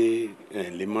jẹ́ wípé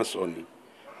lè má sọ ni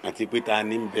àti pé ta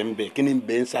ni bẹ́ẹ̀ kí ni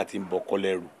bẹ́ẹ̀ ń sà ti ń bọ̀ kọ́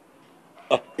lẹ́rù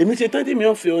èmi ṣe tán tí mi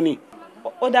ò fi ọ ni.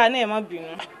 ó dáa náà ẹ má bínú.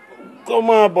 kọ́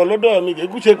máa bọ̀ lọ́dọ̀ mi kì í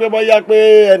kú ṣe pé bóyá pé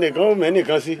ẹnìkan ò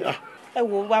mẹ́nìkan sí. ẹ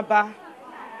wo bàbá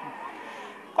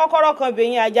kọ́kọ́rọ́ kan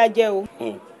bẹ̀yìn ajá jẹ́ o.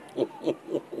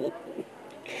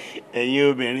 ẹ̀yin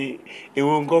obìnrin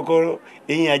èwo ń kọ́kọ́rọ́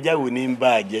eyín ajá wo ni ń bá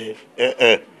a jẹ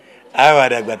àwọn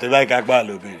àdàgbà tó bá kápá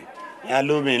lóbìnrin ìyá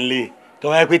lóbìnrin lè tó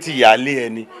wáyé pé tí ìyá lé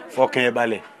ẹni fọkàn ẹ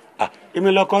balẹ̀ èmi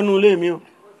lọkọ́ nú ilé mi o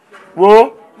wo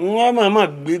wọ́n máa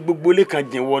gbé gbogbo ilé kan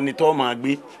jìn wọ ni tó máa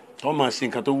gbé tó máa ṣe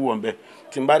nǹkan tó wù ọ́ bẹ́ẹ̀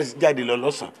tí n bá jáde lọ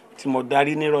lọ́sàn-án tí mo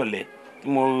darí nírọ̀lẹ́ tí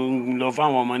mo lọ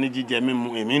fáwọn ọmọ ní jíjẹ mímu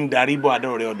èmi ń darí bọ̀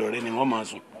ọ̀dọ̀ rẹ ni wọ́n máa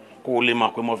sùn kó o lè mọ̀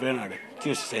pé mo fẹ́ràn rẹ tí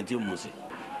o sì sẹ́ tí o mọ̀ sí.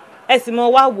 ẹ sì mọ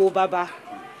wá wo bàbá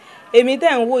èmi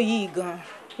tẹ́ ń wò yìí gan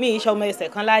mi ì sọmọ ẹsẹ̀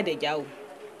kan láìdẹ̀já o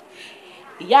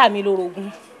ìyá mi lórogún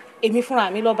èmi fúnra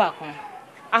mi lọ́bà kan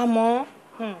àmọ́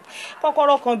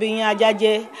kọ́kọ́rọ́ kan bẹ̀yìn ajá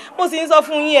jẹ́ mo sì ń sọ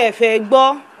fún yín ẹ fẹ́ gbọ́.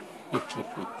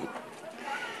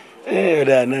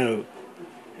 ọ̀dà náà o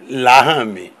làhàn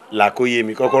mi làkóyè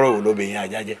mi kọ́kọ́rọ́ wò ló bẹ̀yìn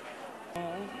ajá jẹ́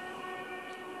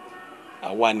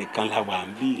àwa nìkan la wà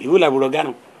ń bí ìwé làbúrò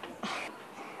gánà.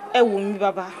 ẹ wò mí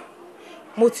bàbá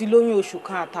mo ti lóyún oṣù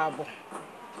kan àtààbọ̀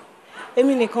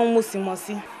èmi nìkan mo sì mọ̀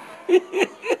sí.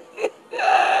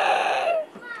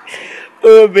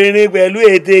 obìnrin pẹ̀lú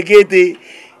ètekéte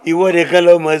ìwọ nìkan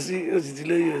ló mọ̀ sí ó sì ti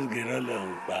lóye ògèrè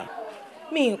ọlọ́run pa.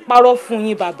 mi ń parọ́ fún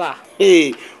yín bàbá.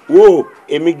 wo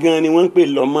èmi gan ni wọ́n ń pè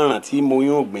lọ́mọ̀ràn tí mo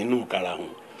yún ògbìn nù kára hùn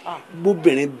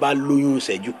gbóbìnrin bá lóyún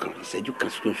ìṣẹ́jú kan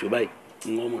ṣoṣo báyìí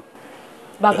ni wọ́n mọ̀.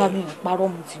 bàbá mi ń parọ́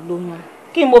mo ti lóyún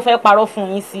kí mo fẹ́ parọ́ fún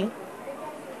yín sí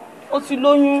ó ti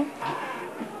lóyún.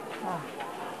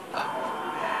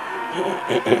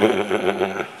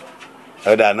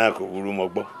 ọ̀dà náà kò burú mọ́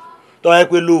gbọ́ tó wáyé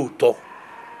pé lóòótọ́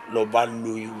lọ bá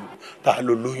lóyún ta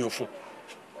ló lóyún fún.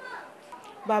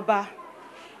 bàbá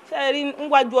ṣe é rí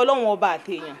níwájú ọlọ́run ọba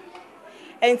àtèèyàn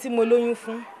ẹni tí mo lóyún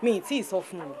fún mi ì tí ì sọ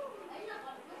fún o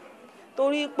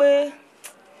torí pé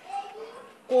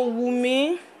kò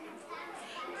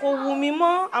wù mí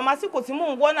mọ́ àmọ́ àsìkò tí mò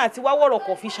ń wọ́nà àti wá wọ̀rọ̀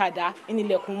kò fi ṣàdá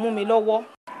ìnìlẹ̀kùn mú mi lọ́wọ́.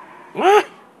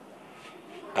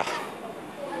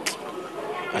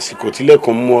 àsìkò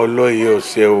tílẹ̀kùn mú ọ lọ́yẹ̀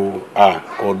ọ̀sẹ̀ o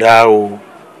kò dáa o.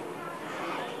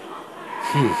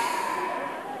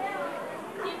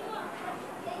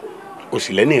 o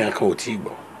sì lẹ́nìyàn kan ò tí ì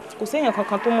gbọ́. kò séèyàn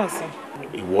kankan tó mọ̀ sí.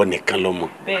 ìwọ nìkan ló mọ̀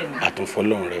bẹ́ẹ̀ni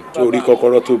àtúnfọlọ́run rẹ torí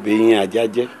kọ́kọ́rọ́ tó bẹ yín ajá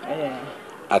jẹ́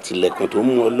àtìlẹ̀kùn tó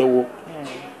mú ọ lọ́wọ́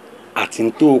àti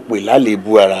tó o pè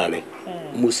lálébù ara rẹ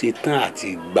mo ṣe tán àti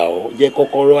gbà ọ́ jẹ́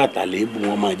kọ́kọ́rọ́ àtàlébù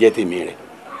wọn máa jẹ́ tèmi rẹ.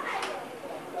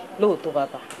 lóòótọ́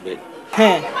bàbá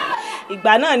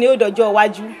ìgbà náà ni ó dọjọ́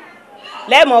iwájú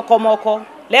lẹ́ẹ̀mọ́ ọkọ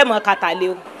lẹ́ẹ̀mọ́ kàtàlẹ́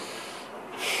o.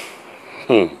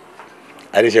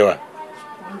 adéṣẹ́wà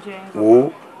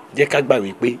wo jẹ́ ká gbà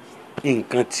wípé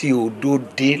nǹkan tí o dó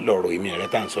dé lọ́rọ̀ èmi rẹ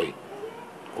tá à ń sọ yìí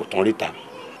kò tán ríta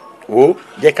wo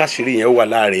jẹ́ ká ṣeré yẹn wà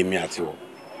láàrin èmi àti wọ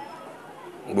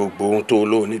gbogbo ohun tó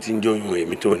olóò ní ti ń jóyún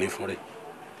èmi tó ní fún rẹ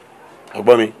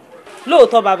ọgbọ́n mi.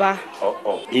 lóòótọ́ bàbá.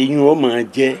 eyín ó máa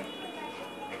jẹ́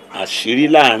àṣírí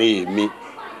láàrin èmi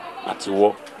àti wọ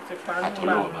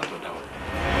àtọ́lọ́wọ́ bá tó dá wa.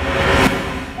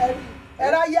 ẹ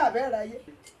ráyè àbẹ́ ráyè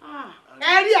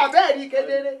ẹ rí àbẹ́ rí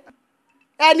kedere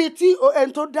ẹni tí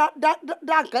ẹni tó dá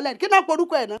nǹkan lẹ́nu kí náà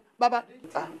porúkọ ẹ̀ náà bàbá.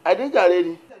 Adéjàre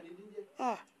ni.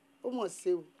 ó mọ̀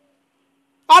ṣe o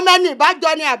ọmọ ẹni ìbájọ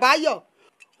ni àbáyọ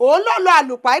òun ló lọ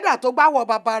àlùpàídà tó gbá wọ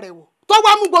bàbá rẹ̀ wò tó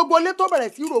wá mú gbogbo ilé tó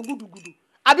bẹ̀rẹ̀ sí ro gùdùgùdù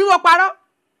àbí wọ́n parọ́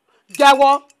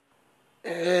jẹ́wọ́.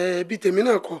 bí tèmi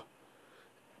náà kọ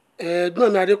ẹ̀gbọ́n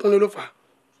mi Adékúnlé ló fà á.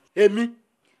 èmi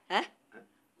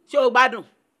ṣé o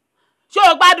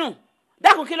gbádùn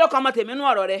dákun kí ló kọ ọmọ tèmi nú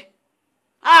ọ̀rọ̀ rẹ.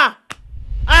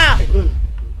 ẹ̀gbọ́n mi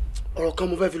ọ̀rọ̀ kan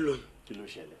mo fẹ́ fi lọ yìí. kí ló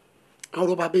ṣẹlẹ̀. àwọn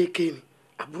ọ̀rọ̀ bàbá èké ni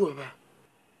àbúrò bàbá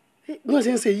bí wọ́n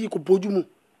ṣe ń ṣe yìí kò bójú mu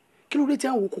kí ló dé tí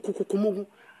àwọn kòkòkò mógún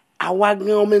àwa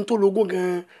gan ọmọ ẹni tó lógún gan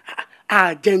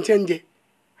àjẹǹjẹǹjẹ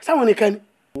sáwọn nìkan ni.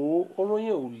 ọ̀rọ̀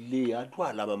yẹn ò lè àdúrà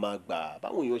la máa gbà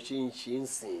báwọn èèyàn ṣe ń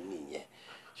sìn nìyẹn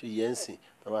ṣe yẹn ń sìn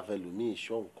tí wọ́n bá fẹ́ lò ní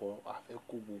ìṣọ́ nǹkan àfẹ́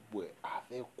kó gbogbo ẹ̀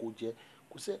àfẹ́ kó jẹ́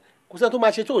kò sẹ́ tó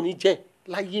máa ṣe tó ní jẹ́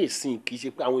láyé ìsìn kì í ṣe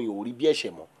pé àwọn èèyàn ò rí bí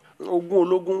ẹ̀ṣẹ̀ mọ́ ogún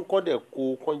ológun kọ́ dẹ̀ kó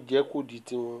kán jẹ́ kó di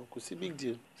tiwọn kò sí big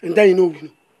deal. ṣe ń dáyìn náà wí nù.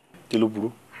 kí ló burú.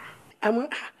 àmọ́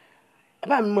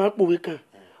bàbá mi máa ń pòwe kan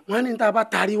wọ́n á ní tá a bá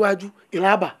taari iwájú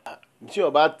ìlàbà. tí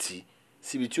wọ́n bá tì í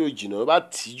síbi tí ó jìnnà wọ́n bá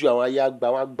tì í ju àwọn ayé àgbà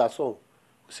wọn àgbà sọ̀hún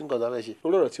kò sí nǹkan tó fẹ́ ṣe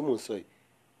lórí ọ̀rọ̀ tí mò ń sọ yìí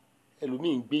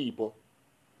ẹlòmíì ń gbé ìbọn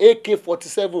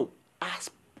AK-47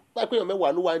 pápẹ́yàn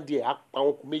mẹ́wàá ló wá ń di ẹ̀ á pa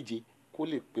wọn kú méje kó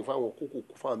lè pè fáwọn kókò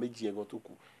kó fáwọn méjì yẹn gan tó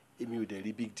kù èmi ò dẹ̀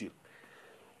rí big deal.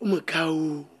 ó mọ̀ ká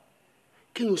o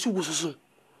kéèyàn sì wo sùsùn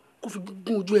kó fi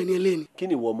gún ojú ẹni ẹlẹ́ni. kí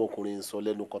ni ìwọ ọmọkùnrin ń sọ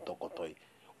lẹ́nu kọ̀tọ̀kọ̀tọ̀ yìí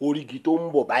orígi tó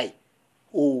ń bọ̀ báyìí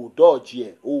o dọ́ọ̀jì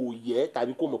ẹ̀ o yẹ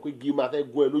tàbí kó mọ̀ pé gí máa fẹ́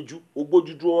gún ẹ lójú o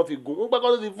gbójú dúró wọn fi gún un pẹ́kọ́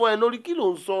tó ti fọ́ ẹ lórí kí ló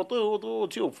ń sọ tó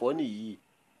tí ò fọ́ nìyí.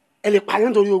 ẹ lè pààyàn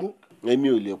nítorí ogun. èmi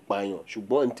ò lè pààyàn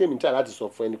ṣùgbọ́n ní tèmi tí a láti sọ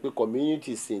fún ẹ ni pé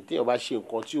community sin téèyàn bá ṣe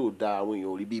nǹkan tí ò da àwọn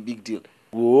èèyàn ò rí bíi big deal.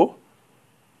 wo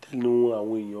tẹnu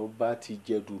àwọn èèyàn bá ti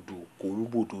jẹ dòdò kò ń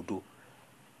bò dòdò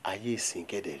ayé ìsìn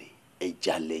kẹ́dẹ̀rẹ́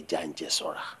ẹja lẹja ń jẹ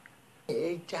sọ́ra.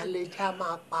 ẹja lẹja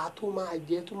máa pa tó máa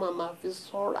jẹ tó máa fi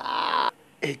sọ́ra.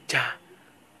 ẹja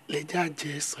lẹja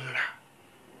jẹ sanra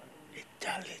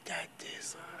ẹja lẹja jẹ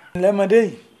sanra. lẹ́mọdé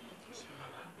yìí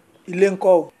ilé ń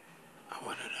kọ́ o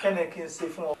kẹ́nẹ̀ kí n ṣe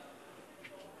fún ọ.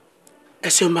 ẹ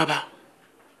ṣeun bàbá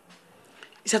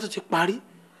iṣẹ́ tó ti parí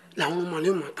làwọn ọmọ ilé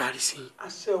mọ̀ tari sí i.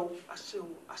 àṣẹ o àṣẹ o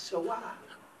àṣẹ wà.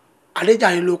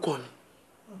 Adéjàre ló kọ mi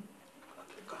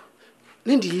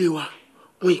nídìí ilé wa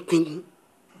wọn ìpinnu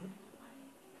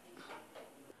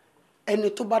ẹni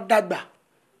tó bá dàgbà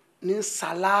ní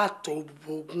sàlátọ̀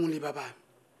ogun lé bàbá mi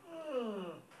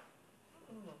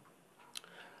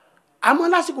àmọ́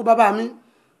lásìkò bàbá mi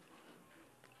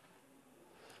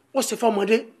ó ṣe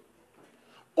fọmọdé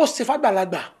ó ṣe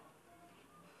fàgbàlagbà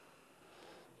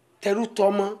tẹrú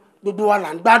tọmọ gbogbo wa là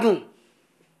ń gbádùn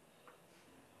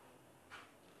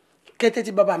kété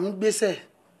tí bàbá mi gbéṣẹ́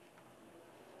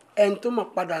ẹni tó mọ̀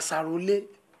padà ṣàròlé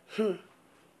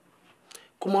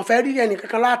kò mọ̀ fẹ́ rí ẹnì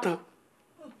kankan látàn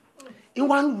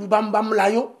ìwà ń lù bámúbámú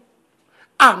láyọ̀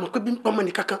àmọ́ pé bí ń pọ́nmọ́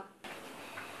ní kankan.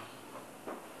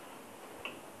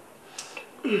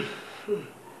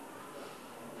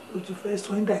 o ti fẹ́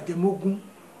sọ ń dàjẹ́ mógún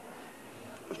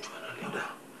ojú ọ̀nà lọ́dà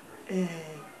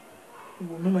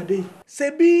wò mí mọ̀dé yìí. ṣé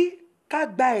bí ká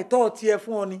gba ẹ̀tọ́ tiẹ̀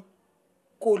fún ọ ni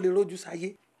kó o lè rojú sáyé.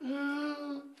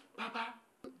 bàbá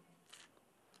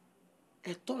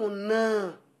ẹ̀tọ́ náà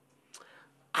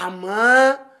àmọ́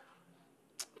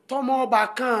tọmọ ọba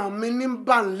kan mi ní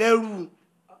bà ń lẹ́rù.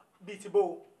 bíi ti bó.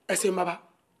 ẹsẹ̀ bàbá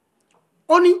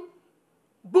ó ní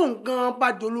gbọ̀ngàn bá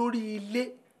dolórí ilé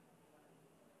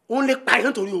òun lè pa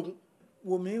èèyàn torí ogun.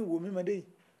 wò mí mọ̀dé yìí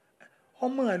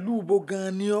ọmọ ìlú ibo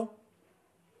gan-an ni ọ́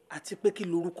àti pé kí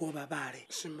lorúkọ bàbá rẹ̀.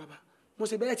 sin bàbá mo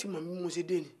ṣe bẹ́ẹ̀ tí mọ̀ mi mo ṣe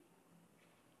dé ni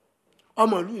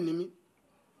ọmọ ìlú ni mí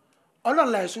ọlọ́run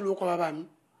láìsú lórúkọ bàbá mi.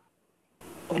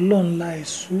 ọlọ́run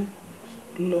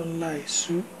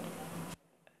láìsú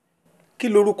kí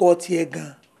lorúkọ tiẹ̀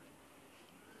gan-an.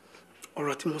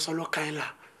 ọ̀rọ̀ tí mo sọ lọ́ka ẹ̀ la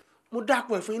mo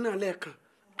dápọ̀ ẹ̀fún yín náà lẹ́ẹ̀kan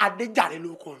adéjàre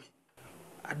lórúkọ mi.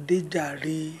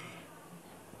 adéjàre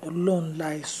ọlọ́run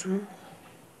láìsú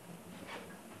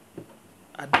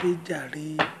adéjàre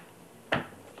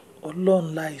ọlọ́run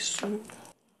láìsú.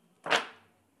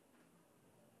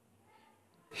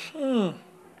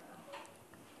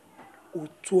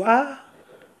 òtúá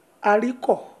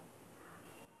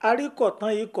aríkọ̀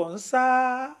tán ikọ̀ ń sá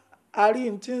arí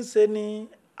n tí ń ṣe ni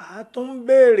àátún ń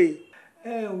béèrè.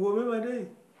 wò mí mọdé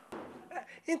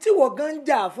yìí n tí wọ́n gan ń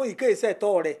jà fún ìké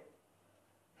ìṣẹ̀tọ́ rẹ̀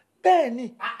bẹ́ẹ̀ ni.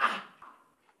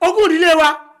 ogún ìdílé wa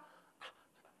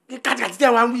ní kàtìkàtì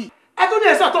tẹ́ wa ń wí. ẹ tó ní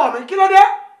ẹ̀sọ́ tọ́ mi kí ló dé.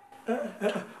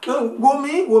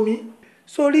 wò mí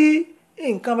sórí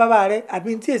nǹkan bàbá rẹ àbí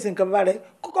tí èsì nǹkan bàbá rẹ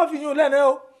kọ́kọ́ fi yún un lẹ́nu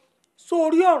o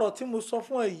sórí ọ̀rọ̀ tí mo sọ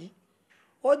fún ẹ yìí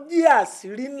ó jẹ́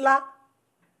àṣírí ńlá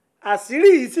àṣírí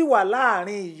yìí sì wà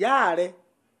láàrin ìyá rẹ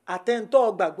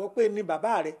àtẹ̀ntọ́ gbàgbọ́ pé ní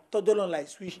bàbá rẹ tọ́jọ́ lọ́nà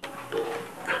láìsú yìí.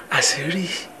 àṣírí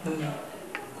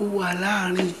ó wà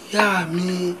láàrin ìyá mi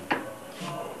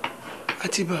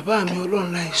àti bàbá mi ọlọ́run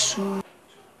láìsú.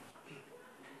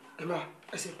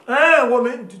 wo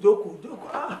mi jókòó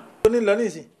ó ní lọ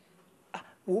nísìn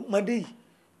ọmọdé yìí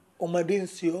ọmọdé ń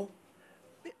ṣe ọ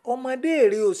ọmọdé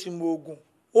èrè òsì mọ oògùn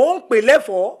ó ń pè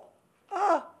lẹ́fọ̀ọ́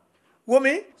wo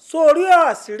mi sórí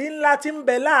àṣírí ńlá tí ń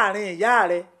bẹ láàrin ìyá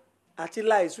rẹ àti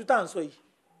láìsú tá à ń sọ yìí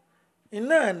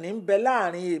iná ní ń bẹ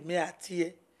láàrin èmi àti ẹ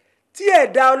tí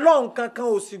ẹ̀dá ọlọ́run kankan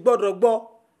ò sì gbọ́dọ̀ gbọ́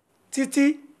títí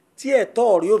tí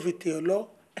ẹ̀tọ́ rí ó fi tẹ̀ ọ́ lọ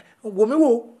wò mí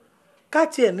wò ká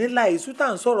tiẹ̀ ní láìsú tá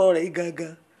à ń sọ̀rọ̀ rẹ̀ yìí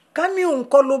gangan ká ní òun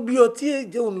kọ́ ló bí ọ tí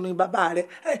èjì òun ní bàbá rẹ̀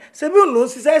ṣé bí òun ló ń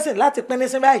ṣiṣẹ́ sìn láti pín ní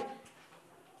sí báyìí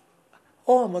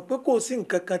ọ mọ̀ pé kò sí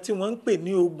nǹkan kan tí wọ́n ń pè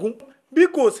ní ogún bí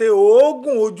kò ṣe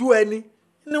òógùn ojú ẹni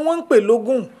ni wọ́n ń pè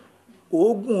lógún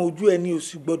òógùn ojú ẹni ò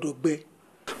sì gbọ́dọ̀ gbẹ.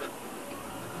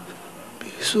 bí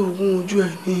sóògùn ojú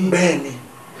ẹni. bẹ́ẹ̀ ni.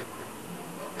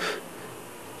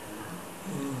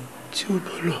 tí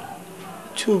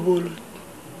ò bọ́ lọ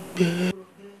gbẹ.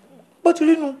 bó ti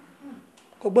rí nu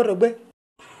kò gbọ́dọ̀ gbẹ.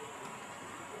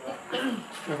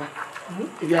 bàbá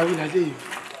ìdí awílàdé yìí.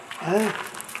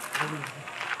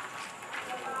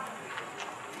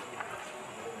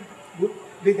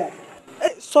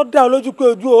 sọdá olójú pé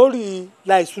ojú ò rí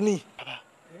láìsú ni.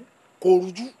 kò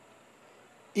rújú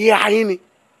ìhà yín ni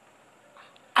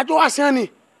àjọ wá sí ẹni.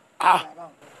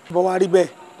 bọ́ wá rí bẹ́ẹ̀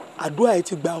àdúrà yìí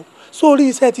ti gbà ó sórí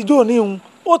iṣẹ́ tíjọ́ ní ìhun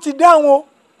ó ti dáhùn o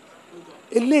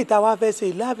eléyìí tá a wá fẹ́ ṣe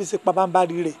ìláàfíìsì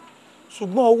pabambarì rẹ̀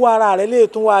ṣùgbọ́n ọwọ́ ara rẹ̀ lè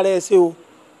tún wá rẹ̀ ṣe o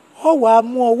ọ wàá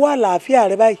mú ọwọ́ àlàáfíà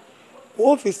rẹ̀ báyìí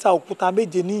ó fi sa òkúta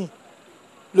méje níyì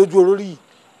lójú olórí yìí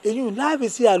èyí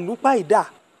láàfíìsì àlùpà ìdá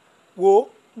wò ó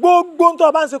gbogbo tó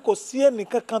o bá ń ṣe kò sí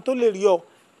ẹnìkan kan tó lè rí ọ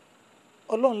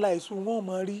ọlọ́run láìsú wọn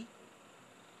mọ rí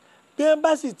bí wọn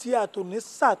bá sì ti àtòní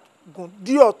ṣàgùn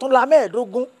di ọ̀túnla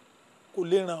mẹ́ẹ̀ẹ́dógún kò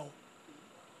lè ràn ọ́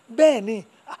bẹ́ẹ̀ ni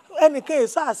ẹnìkan yìí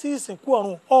sáà sí ìsìnkú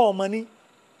ọ̀run ọmọ ni.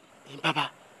 bàbá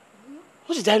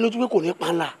ó sì dá lójú pé kò ní pa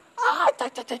ńlá.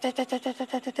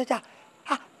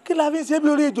 kí la fi ń ṣe bí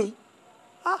orí ejò yìí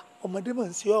ọmọdé mọ̀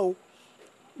ń ṣe ọ́ o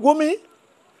wómi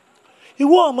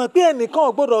ìwọ ọmọ pé ẹnìkan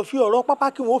ò gbọ́dọ̀ fi ọ̀rọ̀ pápá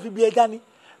kí wọ́n fi bí ẹja ni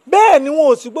bẹ́ẹ̀ ni wọn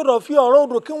ò sì gbọ́dọ̀ fi ọ̀rọ̀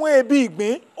odò kí wọ́n ebi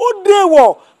ìgbín ó déwọ̀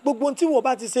gbogbo tí wọ́n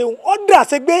bá ti ṣe ó dà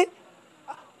ṣe gbé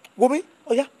wómi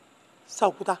ọ̀yá sa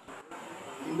òkúta.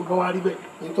 ìlú bá wá rí bẹ́ẹ̀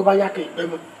ní tó bá yá kẹ́ ìpẹ́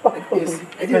mọ́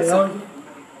ẹ̀jẹ̀ sàn.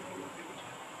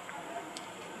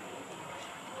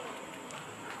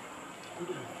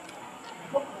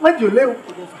 mẹ́jọ léwu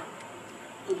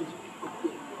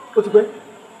ó ti pẹ́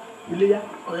ilé yá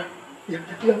ọ̀yá yá.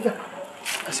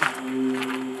 Ẹsẹ̀.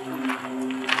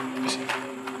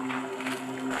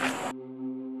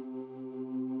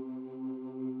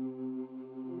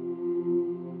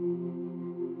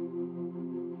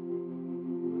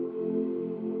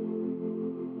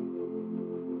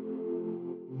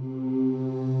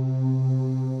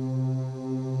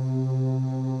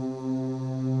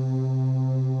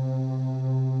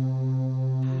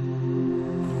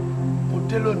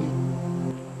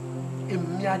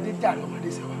 Adéjàre ọmọdé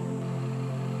sẹ́wà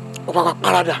ọ̀pàpà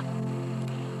parada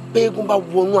pé eégún bá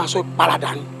wọnú aṣọ ìparada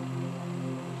ni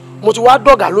mo ti wá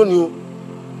dọ̀gà lónìí o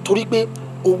torí pé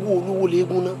owó olówó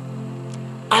léegun náà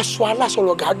aṣọ aláṣọ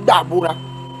lọ̀gá gbà bóra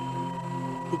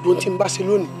gbogbo tí n bá ṣe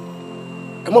lónìí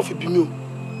ẹ mọ̀ fi bí mi o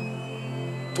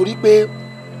torí pé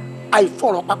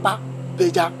àìfọ̀rọ̀ pápá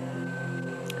bẹja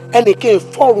ẹnìkan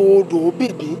ìfọ̀rọ̀ odò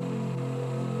bèbí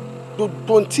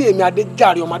gbogbo tí èmi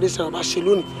Adéjàre ọmọdé sẹ́wà bá ṣe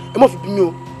lónìí ẹ mọ̀ fi bí mi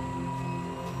o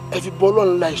ẹ fi bọ́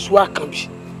Ọlọ́run la ìṣú àkànbí.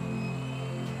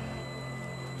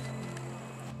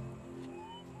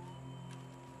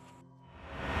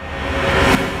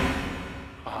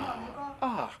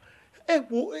 ẹ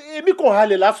wo èmi kàn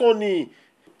halẹ̀ lásán ni.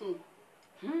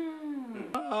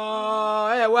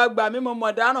 ẹ wá gbà mí mo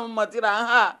mọ̀ dáná mo mọ̀ tíra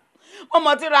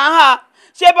ń hà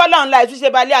ṣé bọ́lá ńlá ìṣú ṣe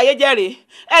balẹ̀ ayé jẹ́ rèé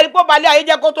ẹ rí pé balẹ̀ ayé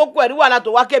jẹ́ kó tó kú ẹ̀rí wàhálà tó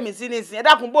wá kẹ́mi sí nísìn ẹ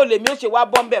dákun bò lèmi ó ṣe wá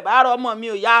bọ́m̀bẹ̀ bá rọ ọmọ mi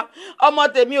ò yá ọmọ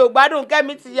tèmi ò gbádùn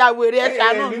kẹ́mi ti ya wèrè ẹ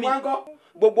ṣàánú mi.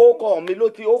 gbogbo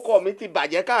ọkọ mi ti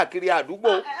bàjẹ́ káàkiri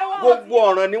àdúgbò gbogbo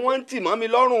ọ̀ràn ni wọ́n ń tì mọ́ mi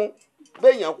lọ́rùn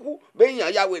béèyàn kú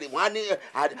béèyàn ya wèrè wọn á ní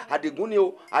Adigun ni o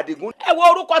Adigun. ẹ wo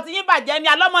orúkọ tí yín bàjẹ́ ni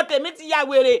alọ́mọ tèmi ti ya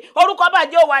wèrè orúkọ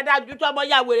bàjẹ́ ò wá dájú tó ọmọ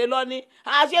ya wèrè lọ ni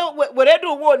àṣé wèrè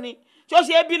dùn wò ni tí ó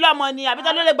ṣe é bí lọ́mọ ni àbí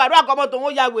tó ló lè gbàdúrà kọ́mọ tó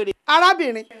ń ya wèrè.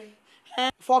 arábìnrin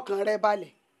fọkàn rẹ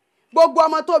balẹ̀ gbogbo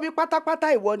ọmọ tó bí pátápátá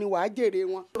ìwọ ni wàá jèrè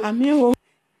wọn. àmín o.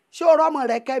 ṣé o rọmọ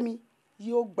rẹ Kẹ́mi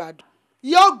yóò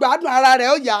gbádùn ara rẹ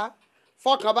ó yá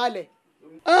fọkàn balẹ̀.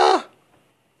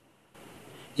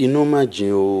 inú má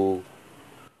jìn o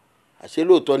àṣé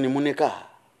lóòótọ́ ni múníkà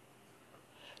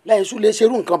láìsú lè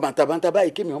ṣerú nǹkan bàǹtàbàǹtà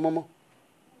báyìí kémi ọmọ mọ́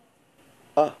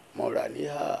mọ̀ra ní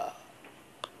ha.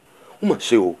 ó mà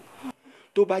ṣe o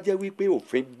tó bá jẹ́ wípé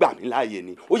òfin gbà mí láàyè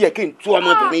ni ó yẹ kí n tú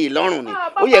ọmọbìnrin yìí lọ́rùn ni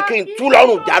ó yẹ kí n tú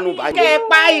lọ́rùn jánu báyìí. kẹ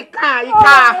pa ìka.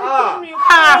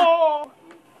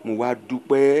 mo wá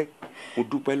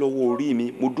dúpẹ́ lọ́wọ́ orí mi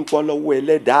mo dúpẹ́ lọ́wọ́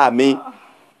ẹlẹ́dàá mi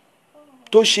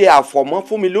tó ṣe àfọ̀mọ́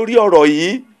fún mi lórí ọ̀rọ̀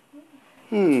yìí.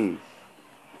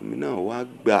 èmi náà wá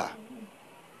gbà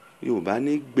Yorùbá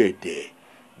ní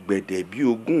gbẹ̀dẹ̀ bí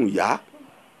ogún ìyá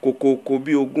kókókó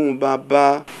bí ogún bàbá.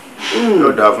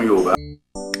 yóò dáa fún Yorùbá.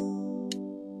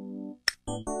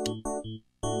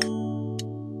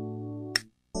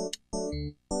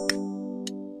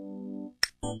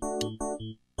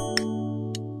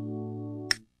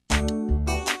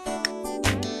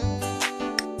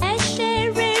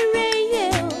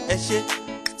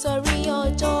 Torí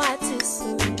ọjọ́ àti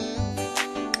sùn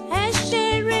ẹ ṣe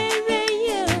rere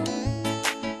yẹ o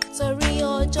torí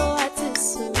ọjọ́ àti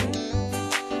sùn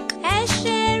ẹ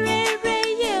ṣe rere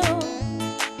yẹ o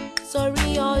torí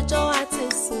ọjọ́ àti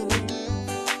sùn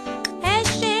ẹ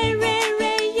ṣe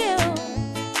rere yẹ o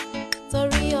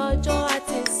torí ọjọ́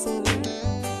àti sùn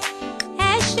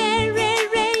ẹ ṣe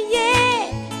rere yẹ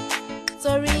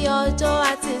torí ọjọ́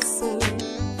àti sùn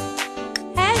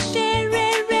ẹ ṣe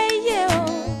rere yẹ o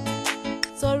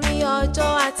torí ọjọ́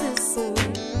àti sùn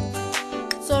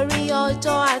torí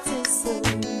ọjọ́ àti sùn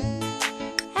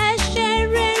ẹ ṣe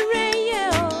rere yẹ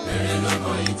o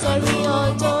torí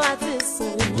ọjọ́ àti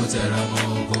sùn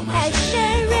ẹ ṣe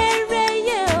rere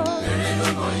yẹ o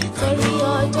torí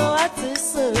ọjọ́ àti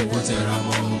sùn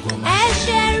ẹ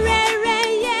ṣe rere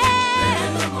yẹ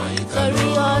torí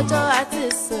ọjọ́ àti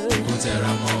sùn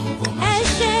ẹ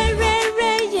ṣe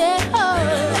rere yẹ o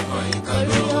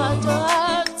torí ọjọ́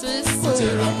àti sùn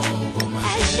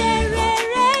ẹ ṣe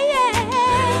rere yẹ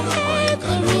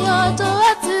torí ọjọ́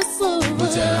àti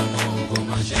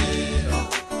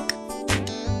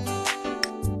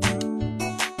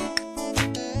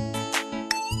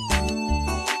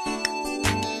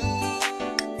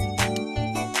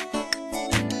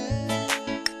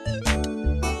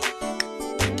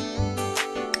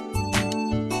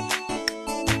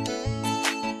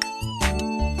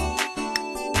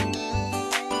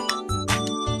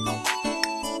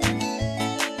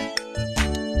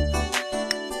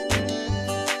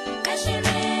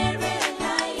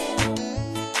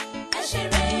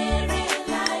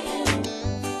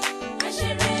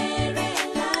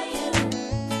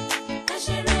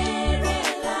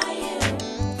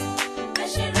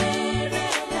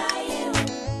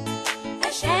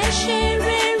ṣe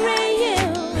rere yẹ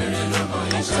o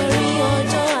torí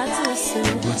ọjọ́ àti sùn.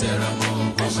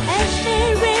 Ẹ ṣe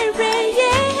rere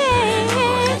yẹ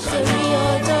torí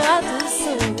ọjọ́ àti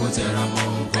sùn.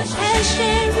 Ẹ ṣe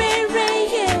rere.